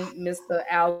me and Mr.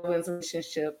 Alvin's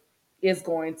relationship is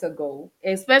going to go,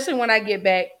 especially when I get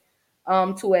back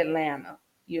to Atlanta.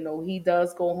 He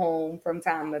does go home from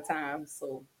time to time,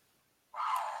 so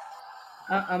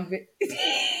I'm.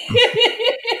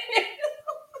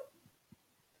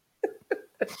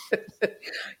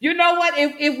 You know what?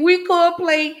 If we could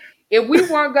play, if we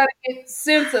weren't gonna get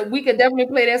censored, we could definitely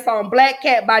play that song "Black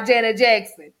Cat" by Janet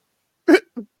Jackson.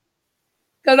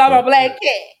 Cause I'm a Okay. black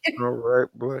cat. All right,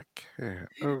 black cat.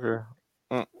 Okay.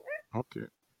 Mm, okay.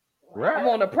 Right. I'm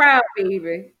on the proud,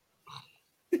 baby.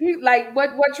 Like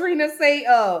what Trina say?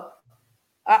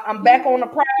 I'm back on the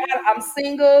proud. I'm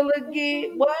single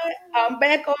again. What? I'm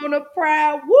back on the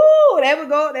proud. Woo! There we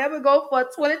go. There we go for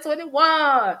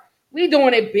 2021. We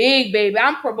doing it big, baby.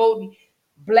 I'm promoting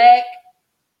black,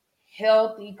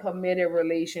 healthy, committed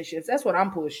relationships. That's what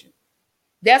I'm pushing.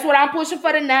 That's what I'm pushing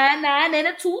for the 99 and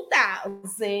the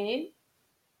 2000. yeah,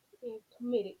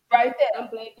 committed. Right I'm there.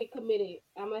 black and committed.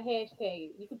 I'm a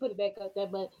hashtag. You can put it back up there,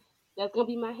 but that's gonna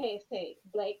be my hashtag.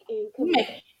 Black and Man,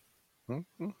 committed.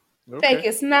 Mm-hmm. Okay. take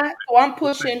it's not. So I'm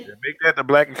Well, thank pushing. you. Make that the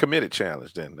black and committed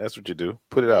challenge. Then that's what you do.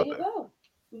 Put it There out you there. go.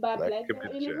 By Black Black and Girl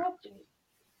committed challenge. Interruption.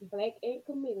 Black and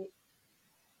committed.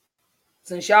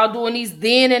 Since y'all doing these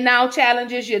then and now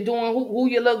challenges, you're doing who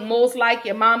you look most like,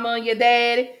 your mama and your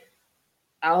daddy.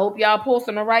 I hope y'all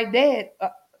posting the right dad.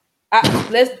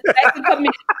 Let's black and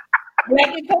committed. Black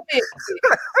and committed.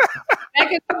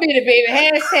 Black and committed, baby.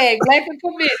 Hashtag black and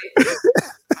committed.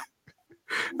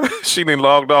 She didn't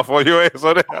logged off on your ass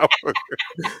on that one.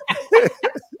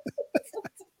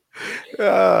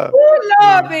 Ah, Oh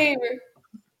Lord, baby.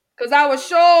 Cause I would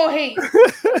sure hate.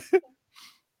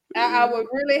 I would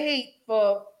really hate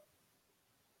for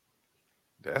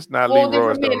that's not 4 different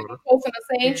Leroy's men to be daughter. posting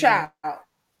the same child.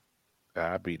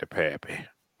 I be the pappy.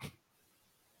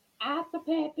 After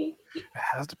Pappy.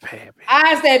 How's the pappy?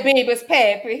 Eyes that baby's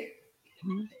pappy.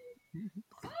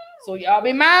 So y'all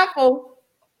be mindful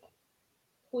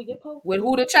Who you with posting?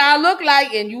 who the child look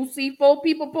like, and you see 4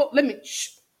 people. Let me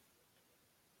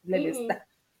Mm-mm. stop.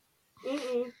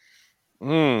 Mm-mm.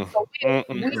 Mm, So we are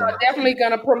mm. definitely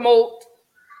gonna promote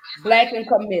black and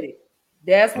committed.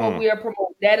 That's what Mm. we are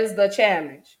promoting. That is the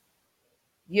challenge.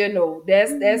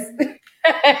 That's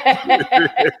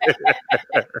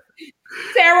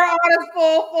Terror Artist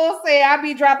 44 say I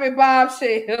be dropping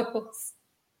bombshells.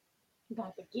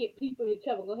 Got to get people in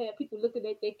trouble. Go have people looking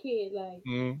at their kid like,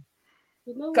 Mm.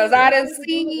 you know Cause what? I That done baby do look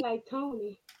seen like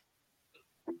Tony.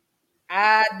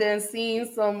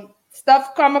 some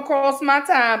stuff come across my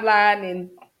timeline, and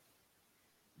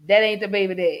that ain't the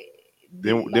baby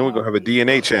Then that we're gonna have a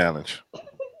DNA challenge.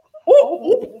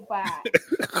 Oh, bye.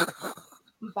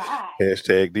 Bye.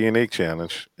 Hashtag DNA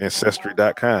challenge. All right.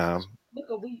 Ancestry.com.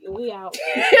 Look, we out.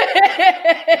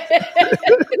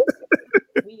 ooh.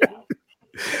 We out.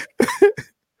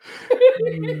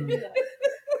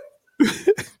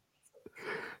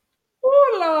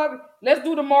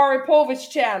 Marvin's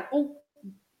challenge. Ooh.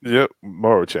 Yep,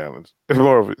 Marv challenge.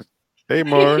 Marv. Hey,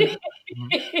 Marv.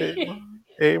 Hey, Marv.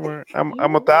 Hey, Marv. I'm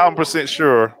 1,000%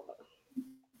 sure.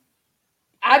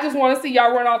 I just want to see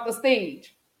y'all run off the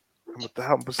stage. I'm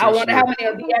 1,000% I wonder how sure.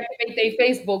 many will deactivate their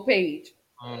Facebook page.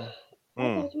 I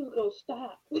thought you was gonna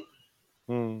stop.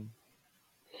 Mm.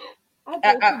 I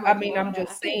drink too I much mean, water. I'm I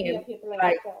just can't be saying, up here playing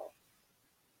like, myself.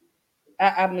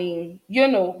 I mean,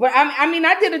 but I mean,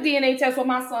 I did a DNA test with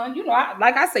my son.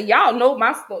 Like I said, y'all know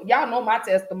my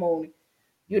testimony.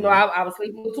 I was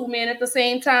sleeping with two men at the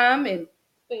same time, and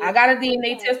I got a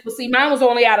DNA test. But see, mine was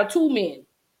only out of two men.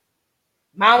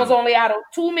 Mine was only out of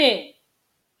two men,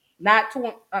 not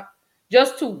 20,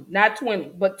 just two, not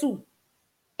 20, but two,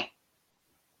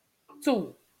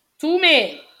 two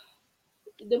men.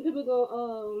 Then people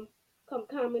gonna come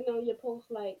comment on your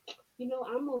post like,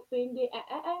 I'm offended.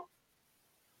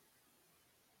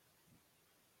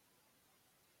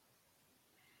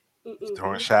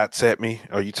 Throwing shots at me.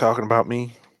 Are you talking about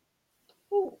me?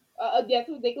 That's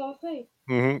what they gonna say.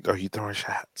 Are you throwing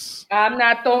shots? I'm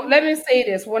not throwing. Let me say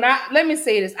this.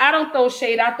 I don't throw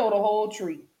shade. I throw the whole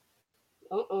tree.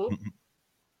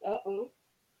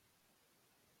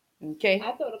 Okay.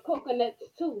 I throw the coconuts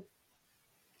too.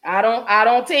 I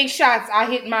don't take shots. I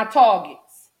hit my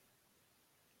targets.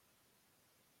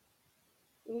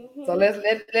 So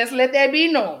let's let that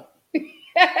be known.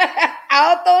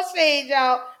 I don't throw shade,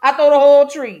 y'all. I throw the whole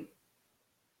tree.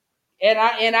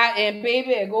 And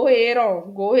baby, go ahead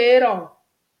on. Go ahead on.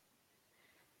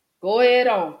 Go ahead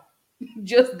on.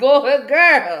 Just go ahead,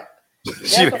 girl.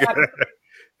 That's what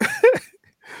I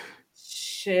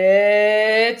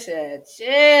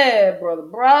Shit,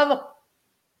 brother.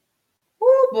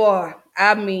 Oh boy.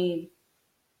 I mean,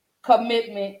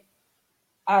 commitment.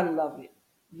 I love it.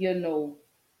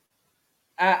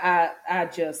 I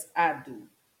do.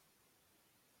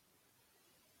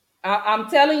 I'm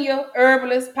telling you,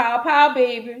 herbalist, pow,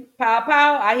 baby.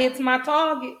 Pow. I hit my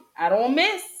target. I don't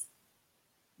miss.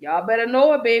 Y'all better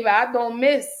know it, baby. I don't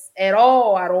miss at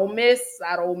all. I don't miss.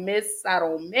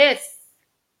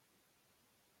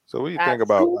 So what do you think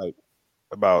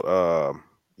about the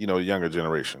younger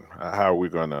generation? How are we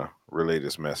gonna relay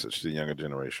this message to the younger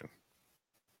generation?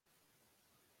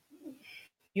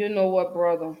 You know what,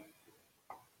 brother?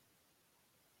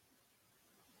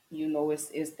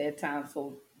 It's that time.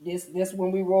 So this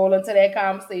when we roll into that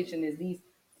conversation is these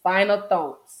final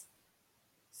thoughts.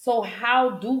 So how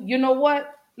do you know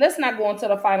what? Let's not go into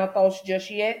the final thoughts just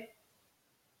yet.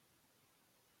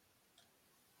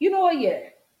 You know what?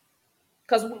 Yeah,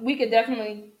 because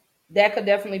that could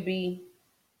definitely be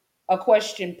a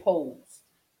question posed.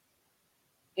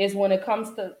 Is when it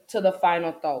comes to the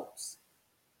final thoughts.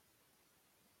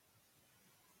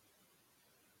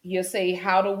 You say,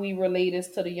 how do we relate this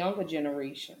to the younger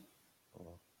generation?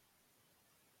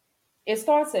 It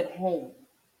starts at home.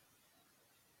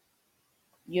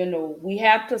 We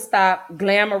have to stop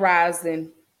glamorizing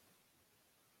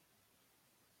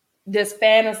this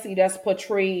fantasy that's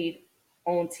portrayed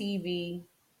on TV,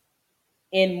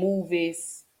 in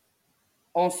movies,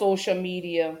 on social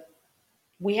media.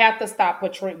 We have to stop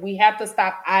we have to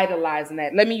stop idolizing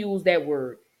that. Let me use that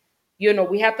word.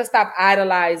 We have to stop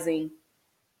idolizing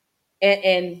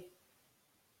and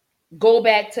go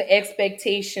back to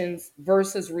expectations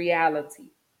versus reality.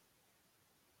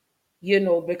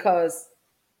 Because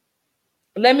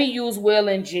let me use Will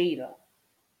and Jada,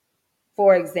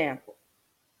 for example.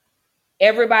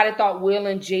 Everybody thought Will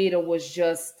and Jada was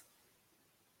just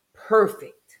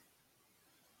perfect.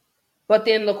 But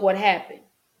then look what happened.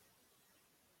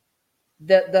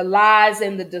 The lies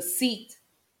and the deceit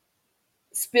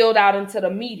spilled out into the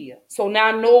media. So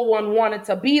now no one wanted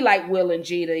to be like Will and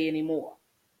Jada anymore.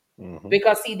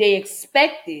 Because see, they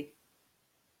expected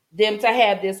them to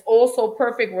have this also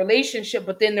perfect relationship,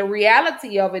 but then the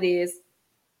reality of it is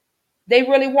they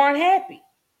really weren't happy.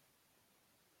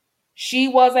 She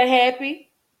wasn't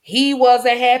happy. He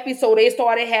wasn't happy. So they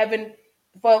started having,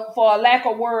 for a lack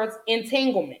of words,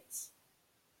 entanglements.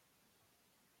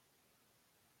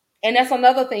 And that's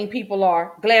another thing people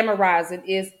are glamorizing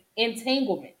is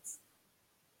entanglements.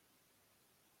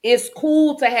 It's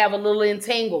cool to have a little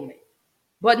entanglement,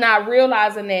 but not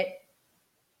realizing that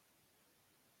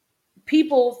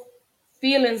people's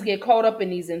feelings get caught up in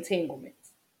these entanglements.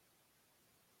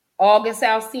 August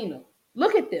Alsina,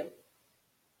 look at them.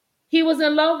 He was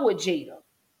in love with Jada.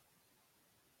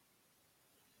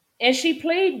 And she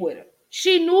played with him.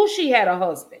 She knew she had a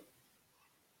husband.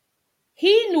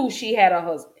 He knew she had a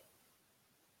husband.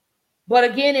 But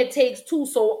again, it takes two.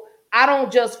 So I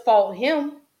don't just fault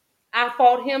him. I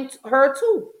fault her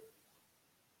too.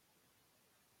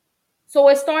 So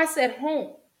it starts at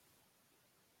home.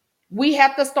 We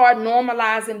have to start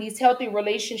normalizing these healthy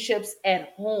relationships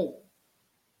at home.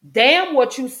 Damn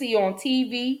what you see on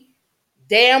TV,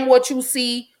 damn what you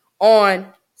see on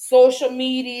social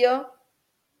media,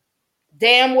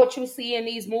 damn what you see in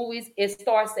these movies. It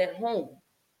starts at home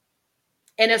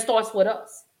and it starts with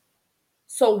us.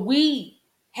 So we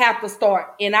have to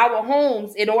start in our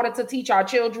homes in order to teach our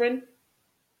children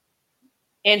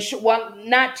and well,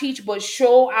 not teach, but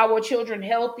show our children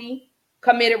healthy,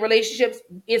 committed relationships.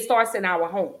 It starts in our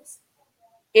homes.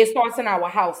 It starts in our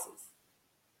houses.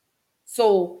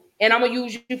 So, and I'm gonna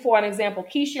use you for an example.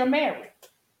 Keisha, you're married.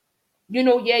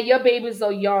 Yeah, your babies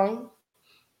are young.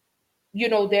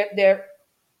 They're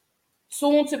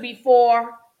soon to be 4,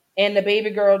 and the baby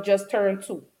girl just turned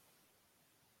 2.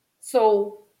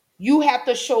 So you have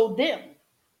to show them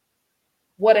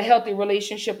what a healthy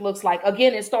relationship looks like.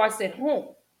 Again, it starts at home.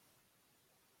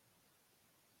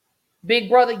 Big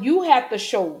brother, you have to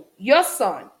show your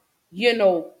son, you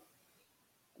know,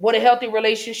 what a healthy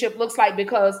relationship looks like,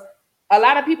 because a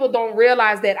lot of people don't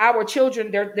realize that our children,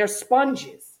 they're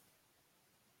sponges.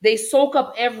 They soak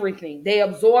up everything. They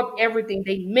absorb everything.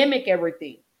 They mimic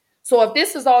everything. So if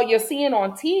this is all you're seeing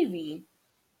on TV,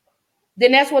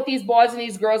 then that's what these boys and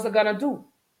these girls are gonna do.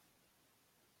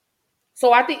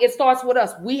 So I think it starts with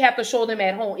us. We have to show them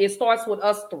at home. It starts with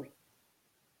us three.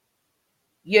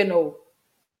 You know,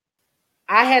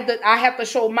 I have to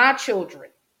show my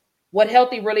children what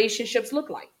healthy relationships look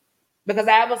like, because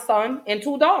I have a son and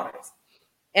 2 daughters.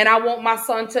 And I want my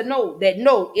son to know that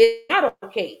no, it's not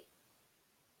okay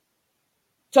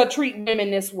to treat women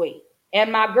this way.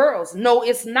 And my girls, no,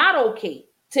 it's not okay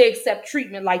to accept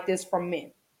treatment like this from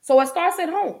men. So it starts at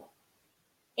home,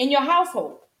 in your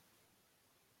household.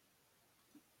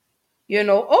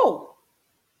 Oh,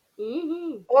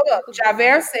 hold up. That's a good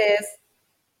Javert point. says,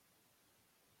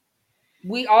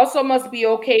 we also must be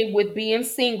okay with being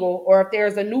single, or if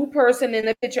there's a new person in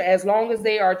the picture, as long as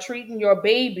they are treating your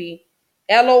baby,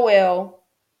 LOL,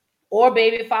 or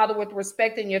baby father with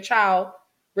respect in your child,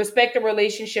 respect the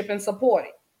relationship and support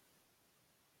it.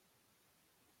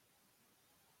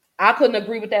 I couldn't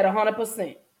agree with that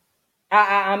 100%.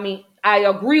 I mean, I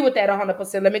agree with that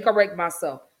 100%. Let me correct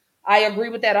myself. I agree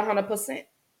with that 100%.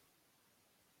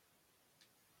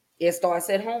 It starts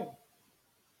at home.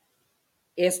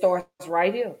 It starts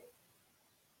right here.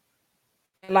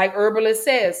 And like Herbalist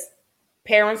says,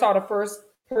 parents are the first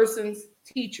person's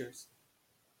teachers.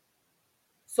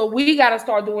 So we got to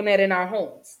start doing that in our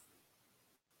homes.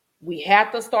 We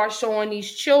have to start showing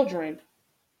these children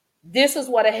this is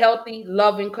what a healthy,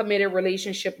 loving, committed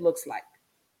relationship looks like.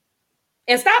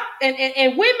 And stop,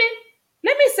 and women,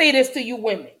 let me say this to you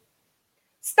women.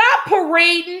 Stop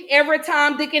parading every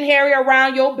time Dick and Harry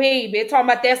around your baby, talking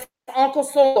about that's Uncle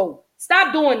Solo.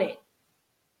 Stop doing it.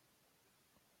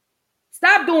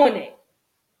 Stop doing it.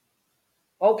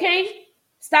 Okay?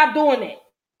 Stop doing it.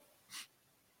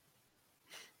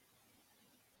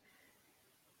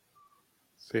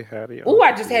 Say hi to your Oh, I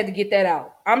uncle just to had to get that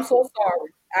out. I'm so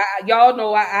sorry. Y'all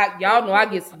know I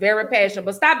get very passionate,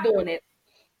 but stop doing it,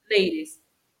 ladies.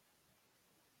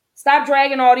 Stop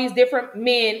dragging all these different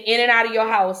men in and out of your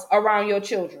house around your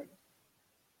children.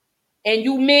 And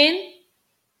you men,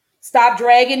 stop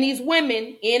dragging these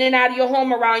women in and out of your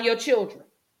home around your children.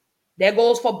 That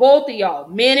goes for both of y'all.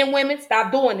 Men and women,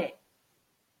 stop doing that.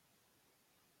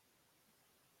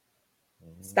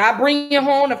 you. Stop bringing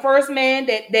home the first man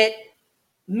that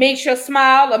makes you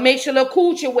smile or makes your little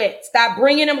coochie wet. Stop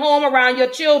bringing him home around your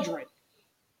children.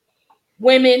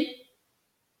 Women,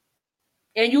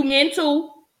 and you men too,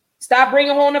 stop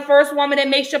bringing home the first woman that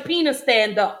makes your penis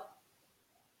stand up.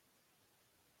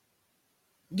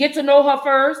 Get to know her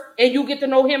first, and you get to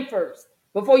know him first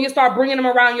before you start bringing them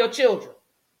around your children.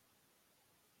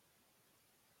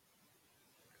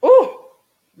 Ooh,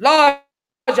 Lord,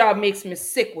 y'all makes me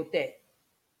sick with that.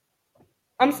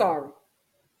 I'm sorry.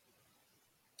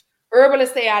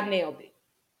 Herbalist say I nailed it.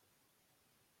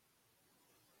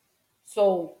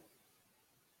 So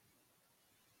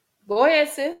go ahead,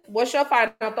 sis. What's your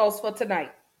final thoughts for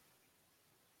tonight?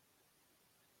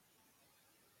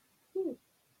 Hmm.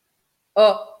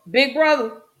 Big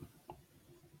brother,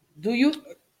 do you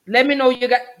let me know you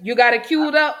got it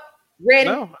queued up, ready?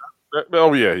 No.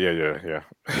 Oh yeah, yeah.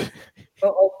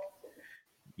 Uh-oh.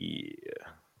 Yeah.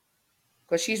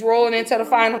 Because she's rolling into the I'm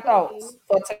final just saying, thoughts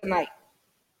for tonight.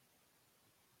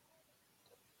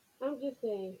 I'm just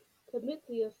saying, commit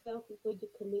to yourself before you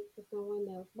commit to someone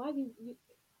else. Why you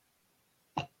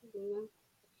know?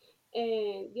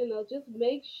 And just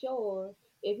make sure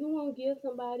if you want to give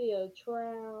somebody a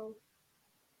trial,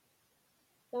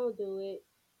 don't do it.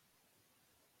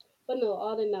 But no,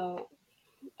 all in all,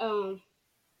 um,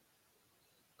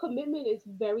 commitment is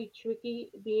very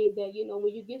tricky, being that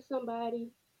when you get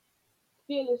somebody,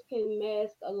 feelings can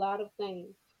mask a lot of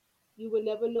things. You will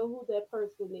never know who that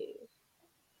person is,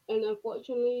 and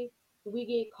unfortunately, we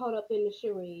get caught up in the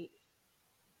charade,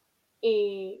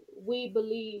 and we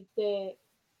believe that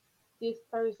this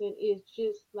person is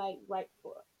just like right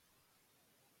for us.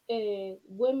 And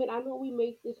women, I know we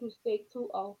make this mistake too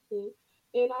often,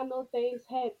 and I know things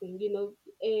happen,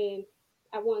 and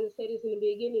I want to say this in the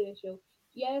beginning of the show.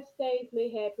 Yes, things may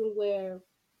happen where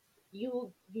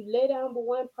you lay down with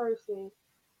one person,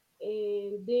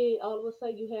 and then all of a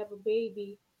sudden you have a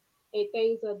baby, and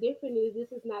things are different, and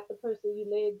this is not the person you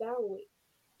laid down with.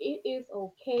 It is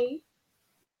okay.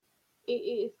 It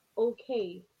is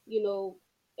okay.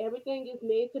 Everything is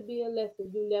made to be a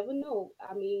lesson. You never know.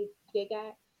 I mean, they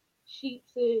got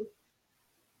sheeps and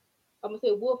I'm gonna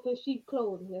say wolf in sheep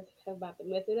clothing. That's about to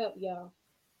mess it up, y'all.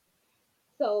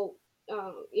 So,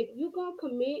 if you're gonna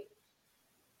commit,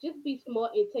 just be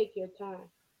smart and take your time.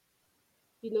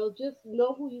 Just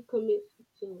know who you commit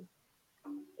to.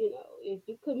 If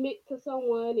you commit to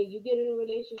someone and you get in a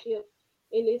relationship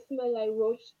and it smell like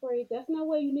roach spray, that's not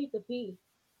where you need to be.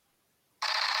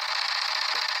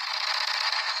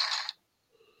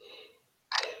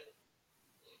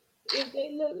 If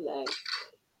they look like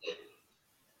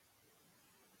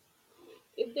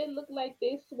if they look like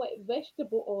they sweat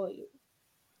vegetable oil, you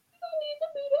don't need to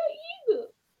be there either.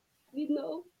 You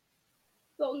know.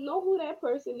 So know who that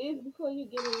person is before you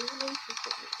get in a relationship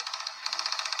with.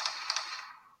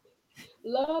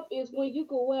 Love is when you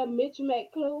can wear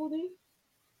mismatched clothing,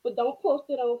 but don't post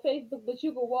it on Facebook. But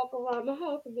you can walk around the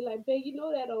house and be like, "Babe,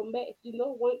 that don't match.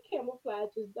 One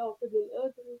camouflage is darker than the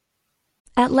other."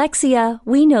 At Lexia,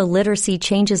 we know literacy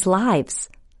changes lives.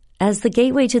 As the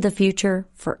gateway to the future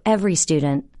for every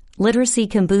student, literacy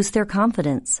can boost their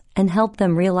confidence and help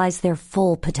them realize their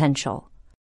full potential.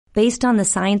 Based on the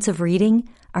science of reading,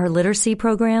 our literacy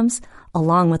programs,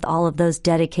 along with all of those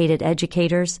dedicated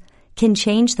educators, can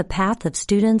change the path of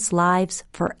students' lives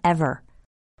forever.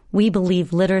 We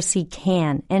believe literacy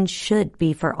can and should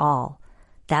be for all.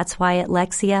 That's why at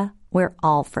Lexia, we're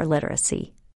all for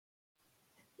literacy.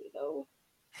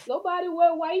 Nobody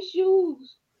wear white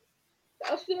shoes.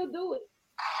 I'll still do it.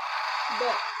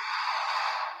 But,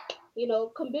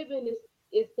 commitment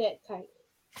is that type.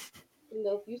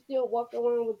 If you still walk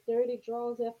around with dirty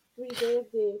drawers after 3 days,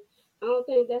 then I don't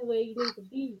think that's where you need to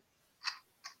be.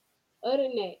 Other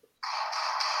than that,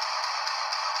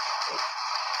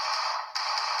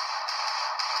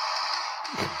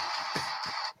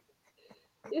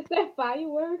 is that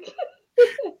fireworks?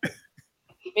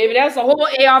 Maybe that's a whole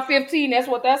AR-15. That's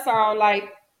what that sound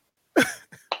like.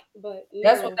 But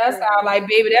that's what that sound like,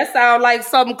 baby. That sound like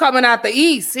something coming out the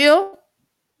east, Hill.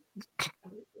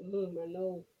 I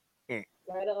know.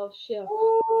 Right off shelf.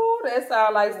 Ooh, that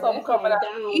sound like something coming out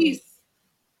the east.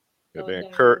 And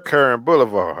then Curran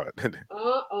Boulevard.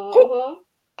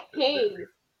 Haynes.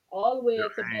 All the way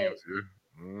at the back.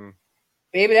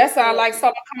 Baby, that sound like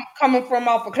something coming from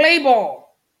off of Claiborne.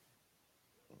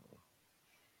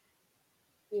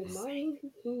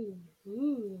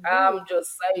 I'm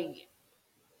just saying.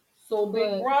 So,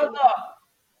 big brother.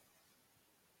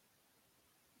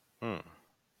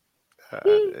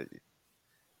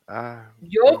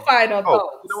 Your final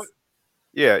thoughts.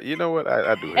 You know what?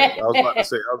 I do have. I was about to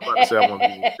say I want to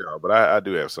be with y'all, but I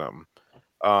do have something.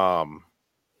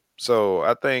 So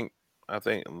I think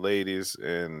ladies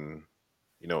and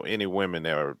any women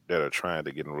that are trying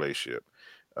to get in a relationship,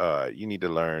 you need to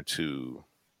learn to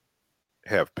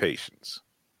have patience.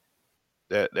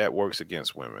 That works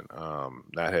against women.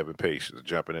 Not having patience,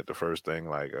 jumping at the first thing,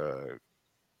 like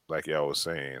y'all was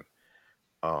saying.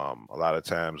 A lot of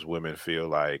times women feel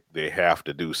like they have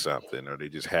to do something or they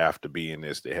just have to be in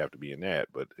this, they have to be in that.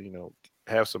 But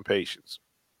have some patience.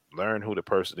 Learn who the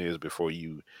person is before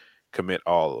you commit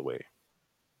all the way.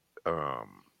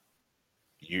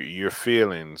 Your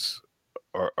feelings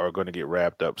are going to get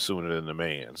wrapped up sooner than the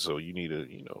man. So you need to,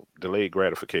 delay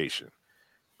gratification.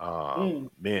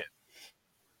 Men,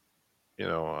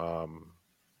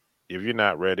 if you're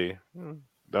not ready,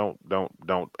 don't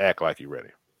act like you're ready.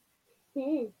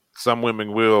 Some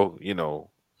women will,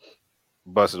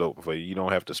 bust it open for you. You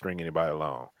don't have to string anybody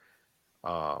along.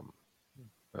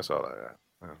 That's all I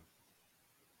got.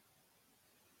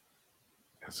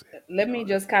 That's it. Let me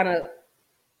just kind of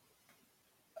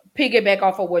piggyback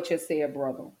off of what you said,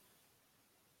 brother.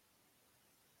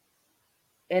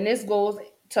 And this goes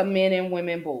to men and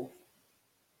women both.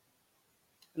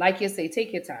 Like you say,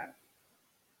 take your time.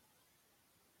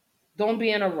 Don't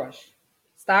be in a rush.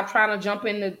 Stop trying to jump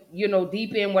in the,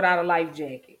 deep end without a life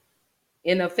jacket.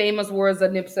 In the famous words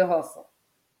of Nipsey Hussle.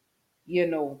 you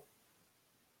know,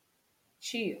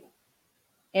 chill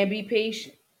and be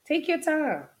patient. Take your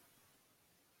time.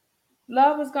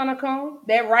 Love is gonna come.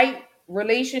 That right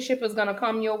relationship is gonna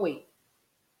come your way.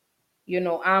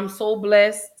 I'm so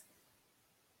blessed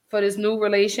for this new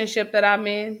relationship that I'm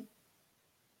in.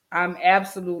 I'm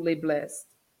absolutely blessed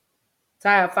to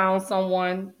have found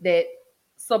someone that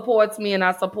supports me and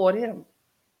I support him.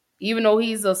 Even though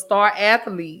he's a star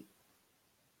athlete,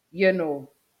 you know,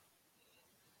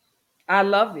 I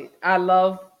love it.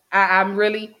 I'm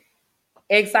really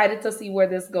excited to see where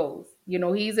this goes.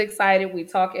 He's excited. We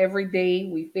talk every day.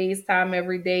 We FaceTime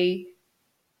every day.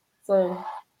 So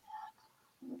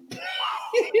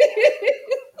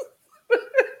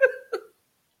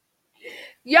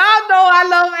y'all know I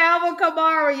love Alvin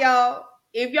Kamara, y'all.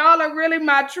 If y'all are really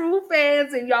my true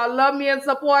fans and y'all love me and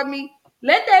support me,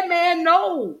 let that man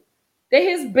know that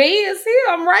his Bay is here.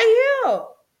 I'm right here.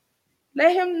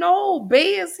 Let him know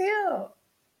Bay is here.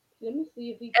 Let me see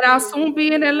if he And I'll soon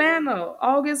be in Atlanta,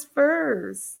 August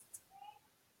 1st.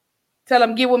 Tell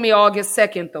him get with me August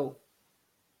 2nd, though.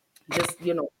 Just,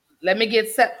 let me get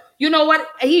set. You know what?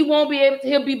 He won't be able to,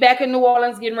 he'll be back in New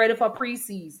Orleans getting ready for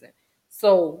preseason.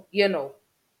 So,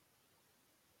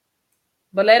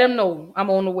 but let him know I'm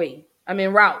on the way. I'm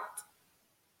en route.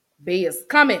 Bay is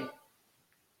coming.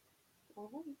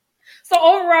 So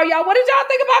overall, y'all, what did y'all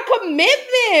think about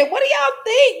commitment? What do y'all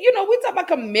think? We talk about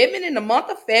commitment in the month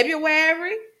of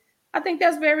February. I think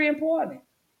that's very important.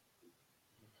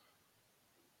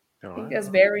 I think that's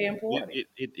very important.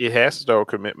 It has to start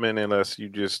commitment unless you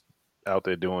just out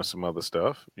there doing some other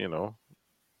stuff,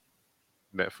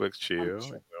 Netflix chill,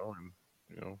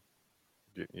 and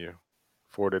getting you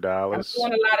 $40. I'm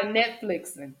doing a lot of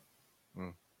Netflixing.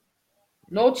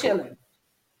 No chilling.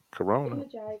 Corona.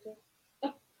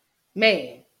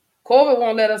 Man, COVID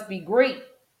won't let us be great.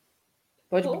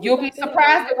 But you'll be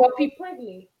surprised at what people.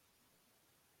 Pregnant.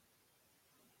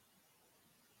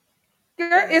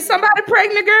 Girl, is somebody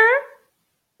pregnant, girl?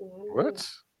 What?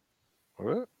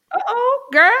 Uh-oh,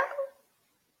 girl.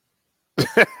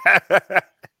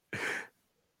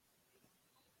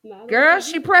 Girl,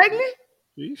 she pregnant?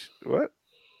 What?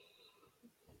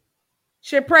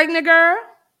 She pregnant, girl?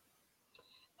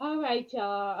 All right,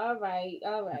 y'all. All right.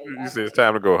 You said it's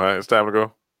time to go, huh? It's time to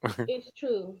go. It's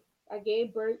true. I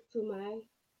gave birth to my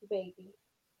baby.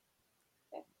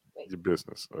 Your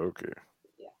business. Okay.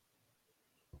 Yeah.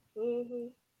 Ain't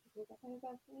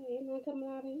nothing coming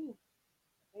out of here.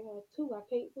 I got 2 I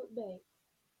can't put back.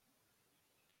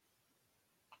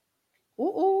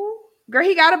 Ooh. Girl,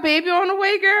 he got a baby on the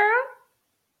way, girl.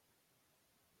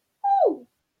 Ooh.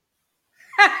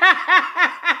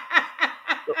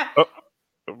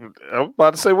 I'm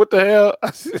about to say, what the hell?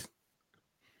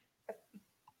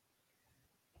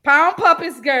 Pound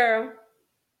puppies, girl.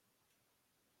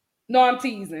 No, I'm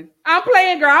teasing. I'm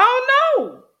playing, girl. I don't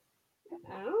know.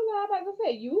 I don't know. I'm about to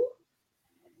say you.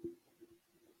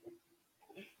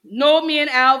 No, me and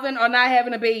Alvin are not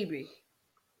having a baby.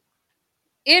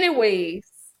 Anyways,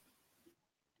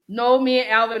 no, me and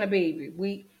Alvin a baby.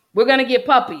 We're gonna get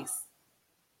puppies.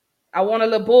 I want a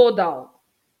little bulldog.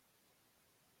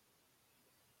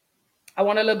 I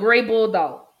want a little gray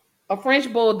bulldog. A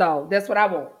French bulldog. That's what I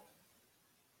want.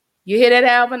 You hear that,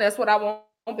 Alvin? That's what I want,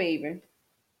 baby.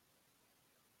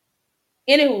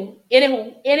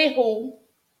 Anywho.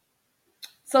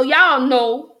 So y'all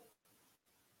know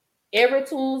every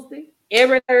Tuesday,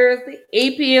 every Thursday,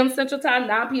 8 p.m. Central Time,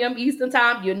 9 p.m. Eastern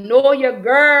Time, you know your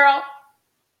girl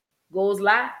goes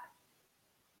live.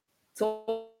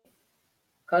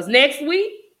 Because next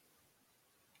week,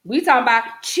 we talking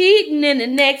about cheating in the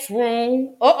next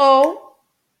room. Uh-oh.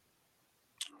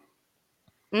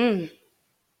 Next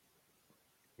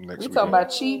we talking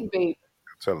about cheating, baby.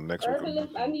 Tell them next week.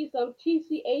 I need some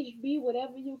TCHB,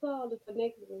 whatever you call it, for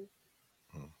next week.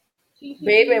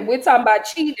 Baby, we're talking about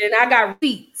cheating. I got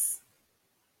receipts.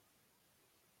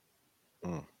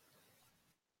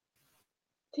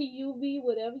 TUV,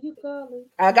 whatever you call it.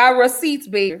 I got receipts,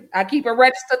 baby. I keep a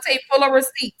register tape full of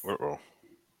receipts.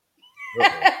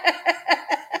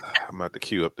 I'm about to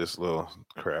queue up this little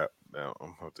crap now.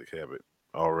 I'm about to have it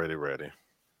already ready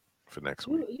for next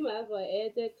week. You might as well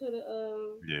add that to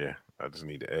the Yeah, I just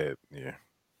need to add. Yeah.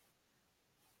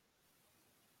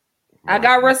 I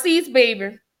got receipts,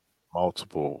 baby.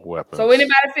 Multiple weapons. So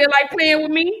anybody feel like playing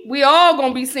with me? We all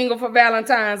gonna be single for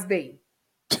Valentine's Day.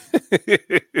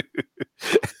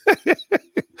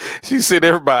 She said,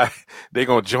 "Everybody, they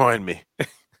gonna join me."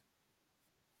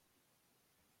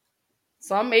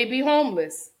 Some may be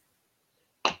homeless.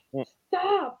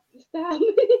 Stop me.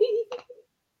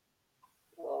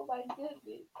 Oh my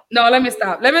goodness. No, let me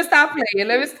stop. Let me stop playing.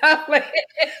 Let me stop playing. Cause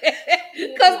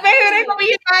Listen, I baby, they can't. gonna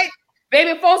be like,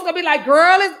 baby, folks gonna be like,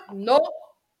 girl is no.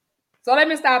 So let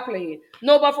me stop playing.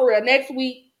 No, but for real, next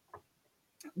week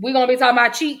we're gonna be talking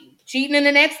about cheating. Cheating in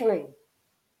the next room.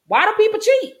 Why do people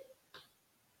cheat?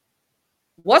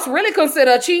 What's really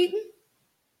considered cheating?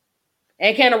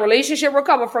 And can a relationship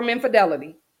recover from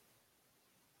infidelity?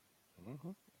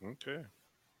 Okay.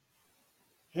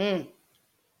 Hmm.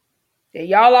 And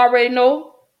y'all already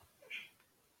know.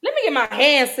 Let me get my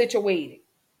hands situated.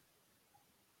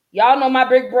 Y'all know my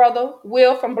big brother,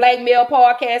 Will from Black Male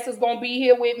Podcast, is gonna be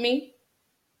here with me.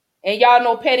 And y'all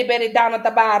know Petty Betty down at the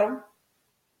bottom.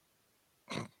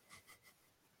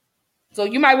 So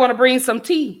you might want to bring some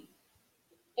tea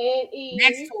And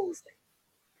next E. Tuesday.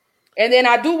 And then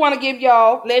I do want to give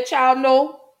y'all, let y'all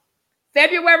know,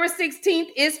 February 16th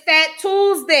is Fat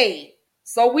Tuesday.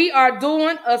 So we are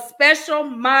doing a special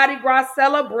Mardi Gras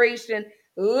celebration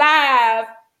live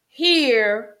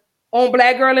here on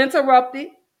Black Girl Interrupted.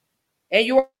 And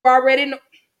you already know,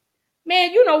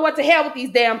 man, you know what the hell with these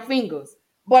damn fingers.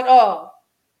 But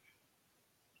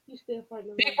You still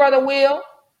fighting Big around. Brother Will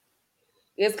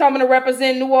is coming to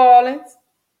represent New Orleans.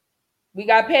 We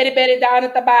got Petty Betty down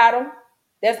at the bottom.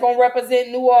 That's gonna represent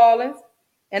New Orleans.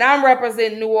 And I'm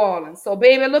representing New Orleans. So,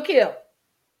 baby, look here.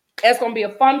 It's gonna be a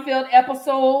fun-filled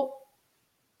episode.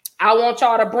 I want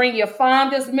y'all to bring your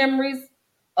fondest memories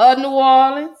of New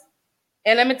Orleans.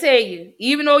 And let me tell you,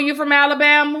 even though you're from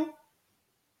Alabama,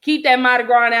 keep that Mardi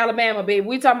Gras in Alabama, baby.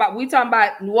 We talking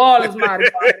about New Orleans Mardi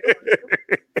Gras.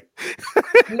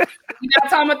 We not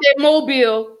talking about that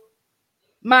Mobile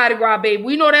Mardi Gras, baby.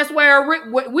 We know that's where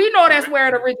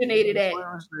it originated That's at. why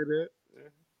I say that. Yeah.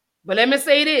 But let me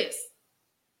say this: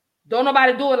 don't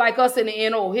nobody do it like us in the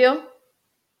NO here.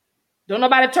 Don't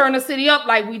nobody turn the city up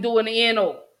like we do in the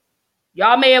NO.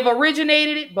 Y'all may have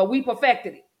originated it, but we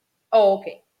perfected it. Oh,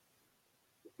 okay.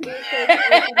 There goes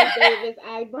Anthony Davis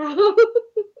eyebrow.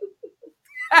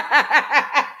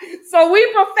 So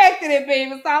we perfected it,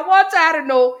 baby. So I want y'all to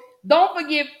know, don't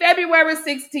forget February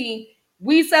 16th,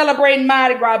 we celebrating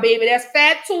Mardi Gras, baby. That's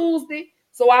Fat Tuesday.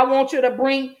 So I want you to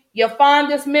bring your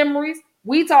fondest memories.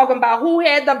 We talking about who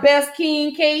had the best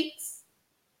king cakes.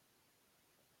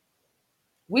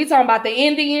 We talking about the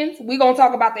Indians. We gonna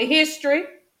talk about the history.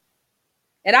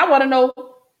 And I want to know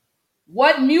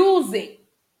what music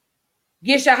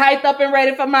gets you hyped up and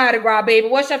ready for Mardi Gras, baby.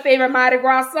 What's your favorite Mardi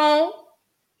Gras song?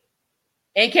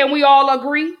 And can we all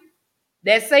agree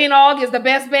that St. Aug is the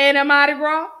best band in Mardi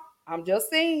Gras? I'm just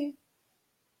saying.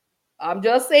 I'm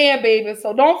just saying, baby.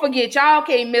 So don't forget, y'all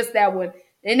can't miss that one.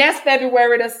 And that's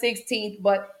February the 16th.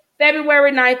 But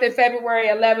February 9th and February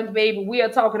 11th, baby, we are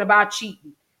talking about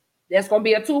cheating. That's going to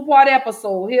be a two-part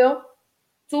episode here.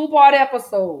 Two-part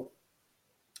episode.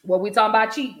 Where we talking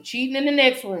about cheating. Cheating in the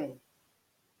next room.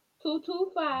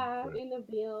 225 in the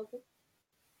building.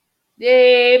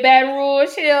 Yeah, Baton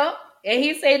Rouge here. And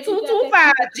he said You got that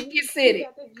 225, jigger juice. Jiggy You City.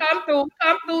 got that juice.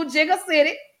 Come through, Jigger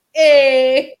City.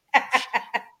 Hey.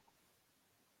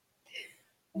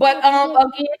 But Oh, yeah.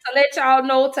 again, to let y'all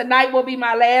know, tonight will be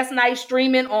my last night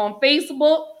streaming on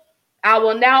Facebook. I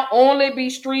will now only be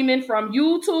streaming from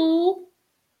YouTube.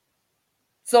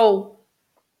 So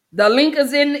the link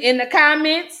is in the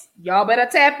comments. Y'all better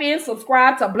tap in,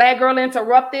 subscribe to Black Girl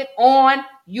Interrupted on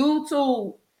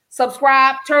YouTube.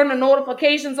 Subscribe, turn the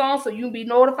notifications on so you can be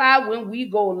notified when we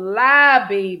go live,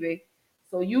 baby.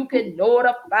 So you can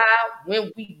notify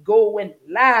when we going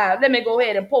live. Let me go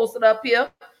ahead and post it up here.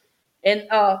 And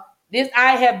this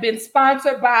I have been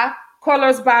sponsored by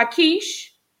Colors by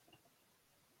Quiche.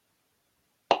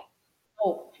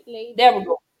 Oh, there we Ladies,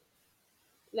 go.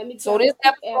 let me So drop this a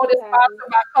quick episode is advertisement. sponsored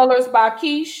by Colors by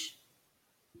Quiche.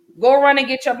 Go run and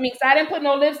get your mix. I didn't put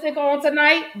no lipstick on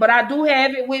tonight, but I do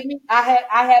have it with me. I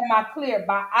have my clear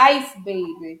by Ice,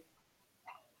 baby.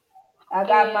 I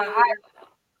got my And ice.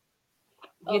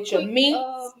 a Get your quick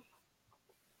minks.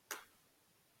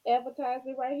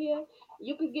 advertisement right here.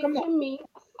 You can Come get on. your minks.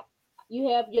 You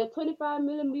have your 25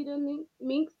 millimeter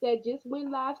minks that just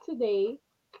went live today.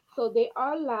 So they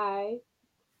are live.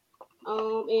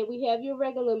 And we have your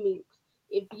regular minks.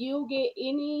 If you get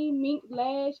any mink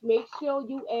lash, make sure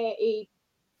you add a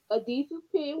adhesive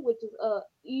pen, which is a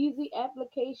easy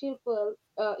application for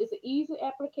it's an easy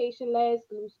application lash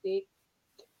glue stick.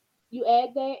 You add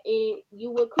that and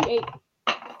you will create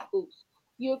oops.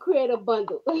 You'll create a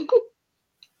bundle.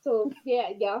 So yeah,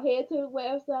 y'all head to the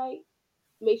website.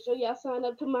 Make sure y'all sign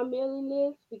up to my mailing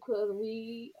list because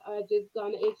we are just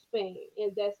gonna expand.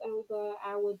 And that's on God.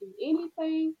 I will do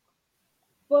anything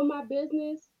for my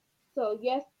business. So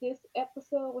yes, this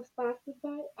episode was sponsored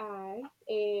by I,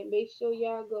 and make sure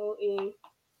y'all go and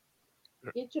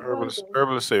Get your Herbalist, bundle.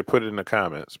 herbalist said put it in the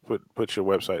comments. Put your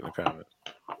website in the comments.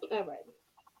 All right.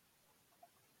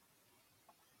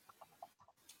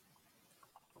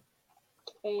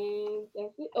 And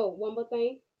that's it. Oh, one more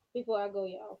thing before I go,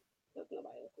 y'all. That's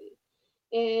nobody else sees.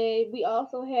 And we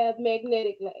also have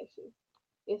magnetic lashes.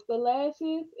 It's the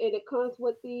lashes and it comes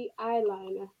with the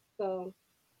eyeliner. So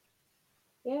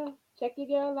yeah, check your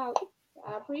girl out.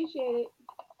 I appreciate it.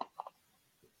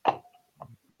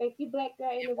 Thank you, Black Girl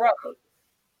Hey, brother, Interrupted.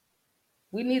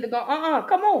 we need to go.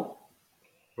 Come on.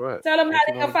 What? Tell them how What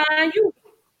you they want? can find you.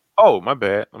 Oh, my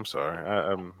bad. I'm sorry.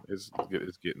 It's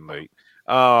getting late.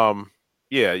 Um,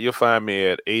 yeah, you'll find me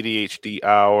at ADHD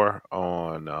Hour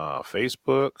on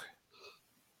Facebook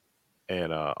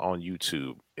and on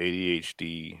YouTube.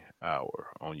 ADHD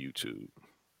Hour on YouTube.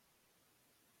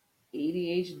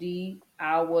 ADHD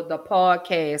Hour, the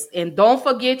podcast. And don't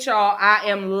forget, y'all, I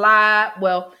am live.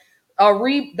 Well, the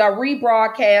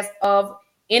rebroadcast of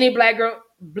any Black Girl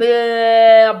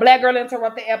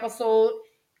Interrupted episode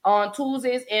on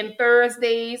Tuesdays and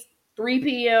Thursdays, 3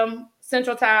 p.m.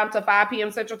 Central Time to 5 p.m.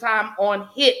 Central Time on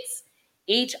Hits.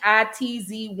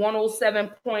 HITZ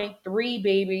 107.3,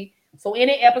 baby. So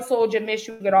any episode you miss,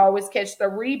 you could always catch the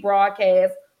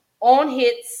rebroadcast on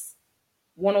Hits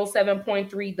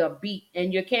 107.3 The Beat.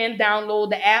 And you can download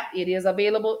the app. It is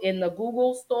available in the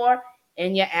Google Store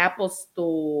and your Apple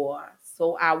Store.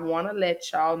 So I want to let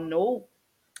y'all know.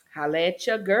 Holla at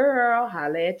your girl.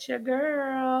 Holla at your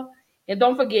girl. And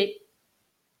don't forget,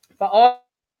 for all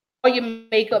your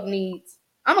makeup needs,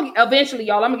 eventually,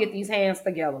 y'all, I'm gonna get these hands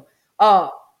together.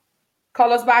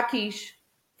 Colors by Keish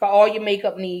for all your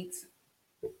makeup needs.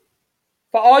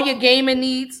 For all your gaming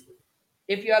needs,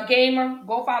 if you're a gamer,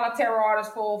 go follow Terror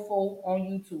Artist 404 on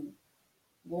YouTube.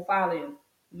 Go follow him.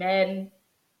 Madden.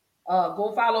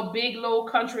 Go follow Big Low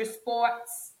Country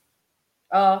Sports.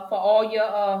 For all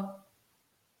your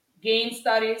game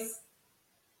studies.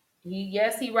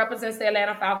 He represents the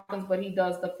Atlanta Falcons, but he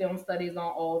does the film studies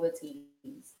on all the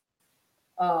teams.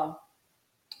 Uh,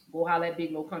 go holler at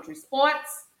Big Low Country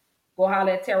Sports. Go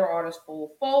holler at Terror Artist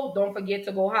 404. Don't forget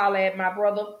to go holler at my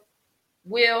brother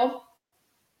Will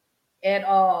at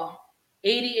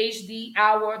ADHD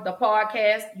Hour, the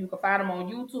podcast. You can find them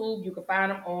on YouTube. You can find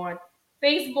them on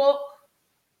Facebook.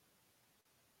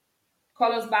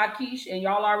 Colors by Keish, and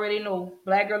y'all already know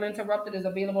Black Girl Interrupted is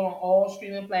available on all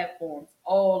streaming platforms,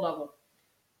 all of them.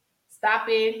 Stop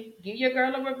in, give your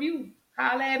girl a review.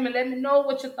 Holla at me, let me know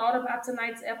what you thought about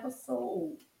tonight's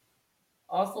episode.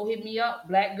 Also hit me up,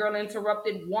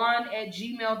 blackgirlinterrupted1 at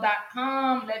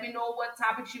gmail.com. Let me know what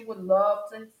topics you would love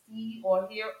to see or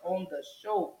hear on the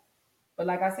show. But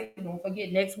like I said, don't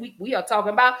forget, next week we are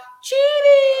talking about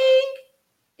cheating.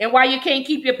 And why you can't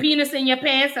keep your penis in your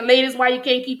pants, and ladies, why you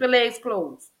can't keep your legs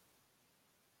closed.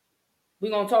 We're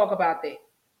going to talk about that.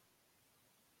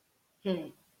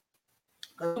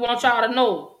 Because we want y'all to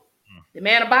know the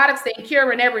antibiotics ain't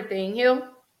curing everything, Hill.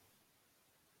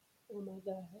 Oh my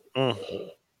God.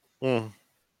 Mm,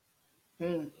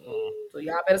 mm, So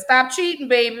y'all better stop cheating,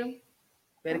 baby.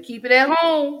 Better keep it at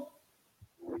home.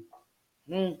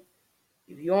 If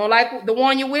you don't like the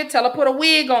one you with, tell her put a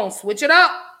wig on. Switch it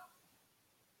up.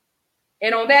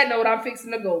 And on that note, I'm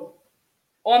fixing to go.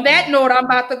 On that note, I'm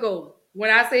about to go. When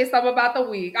I say something about the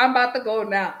wig, I'm about to go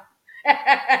now. Not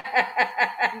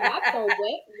the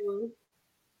wet one.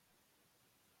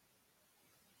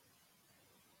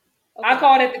 I Okay.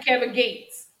 called it the Kevin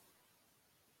Gates.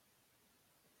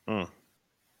 mm,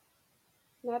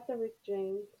 Not the Rick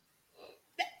James.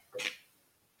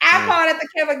 I called it the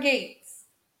Kevin Gates.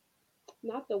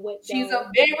 Not the wet She's a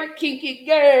dog. very kinky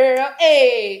girl.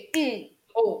 Hey.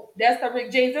 Oh, that's the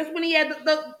Rick James. That's when he had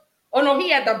the oh no, he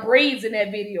had the braids in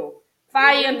that video.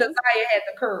 Fire and Desire had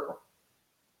the curl.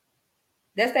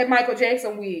 That's that Michael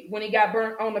Jackson wig when he got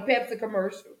burnt on the Pepsi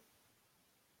commercial.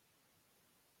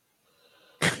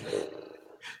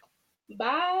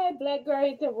 Bye, Black Girl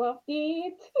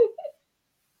Interrupted.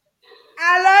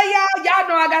 I love y'all. Y'all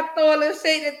know I got to throw a little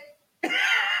shade.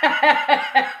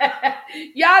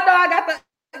 Y'all know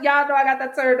I got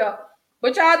that turned up.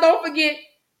 But y'all don't forget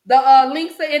the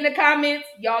links are in the comments.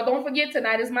 Y'all don't forget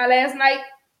tonight is my last night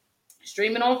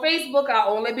streaming on Facebook.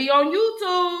 I'll only be on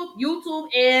YouTube,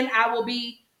 and I will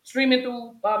be streaming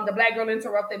through the Black Girl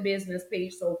Interrupted business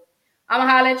page. So I'm gonna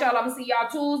holler at y'all. I'm gonna see y'all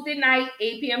Tuesday night,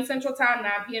 8 p.m. Central Time,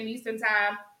 9 p.m. Eastern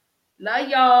Time. Love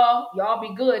y'all. Y'all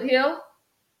be good, Hill.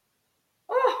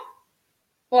 Oh,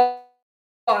 boy,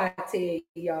 I tell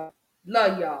y'all.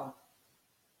 Love y'all.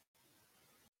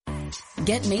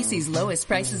 Get Macy's lowest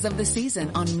prices of the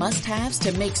season on must-haves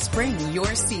to make spring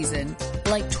your season.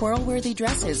 Like twirl-worthy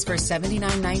dresses for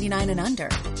 $79.99 and under.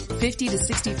 50 to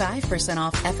 65%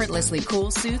 off effortlessly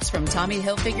cool suits from Tommy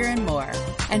Hilfiger and more.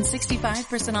 And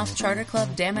 65% off Charter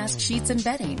Club damask sheets and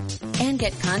bedding. And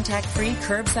get contact-free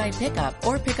curbside pickup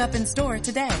or pickup in store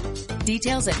today.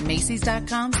 Details at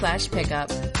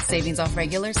Macys.com/pickup. Savings off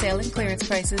regular sale and clearance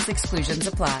prices. Exclusions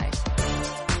apply.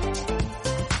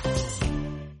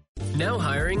 Now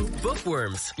hiring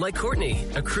bookworms like Courtney,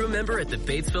 a crew member at the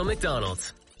Batesville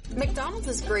McDonald's. McDonald's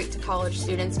is great to college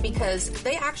students because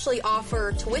they actually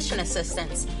offer tuition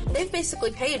assistance. They've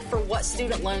basically paid for what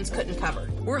student loans couldn't cover.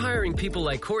 We're hiring people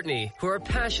like Courtney who are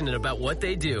passionate about what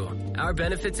they do. Our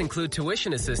benefits include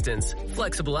tuition assistance,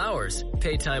 flexible hours,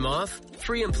 paid time off,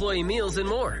 free employee meals, and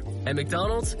more. At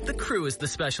McDonald's, the crew is the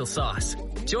special sauce.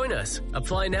 Join us.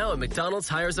 Apply now at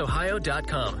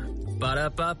McDonald'sHiresOhio.com.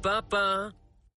 Ba-da-ba-ba-ba.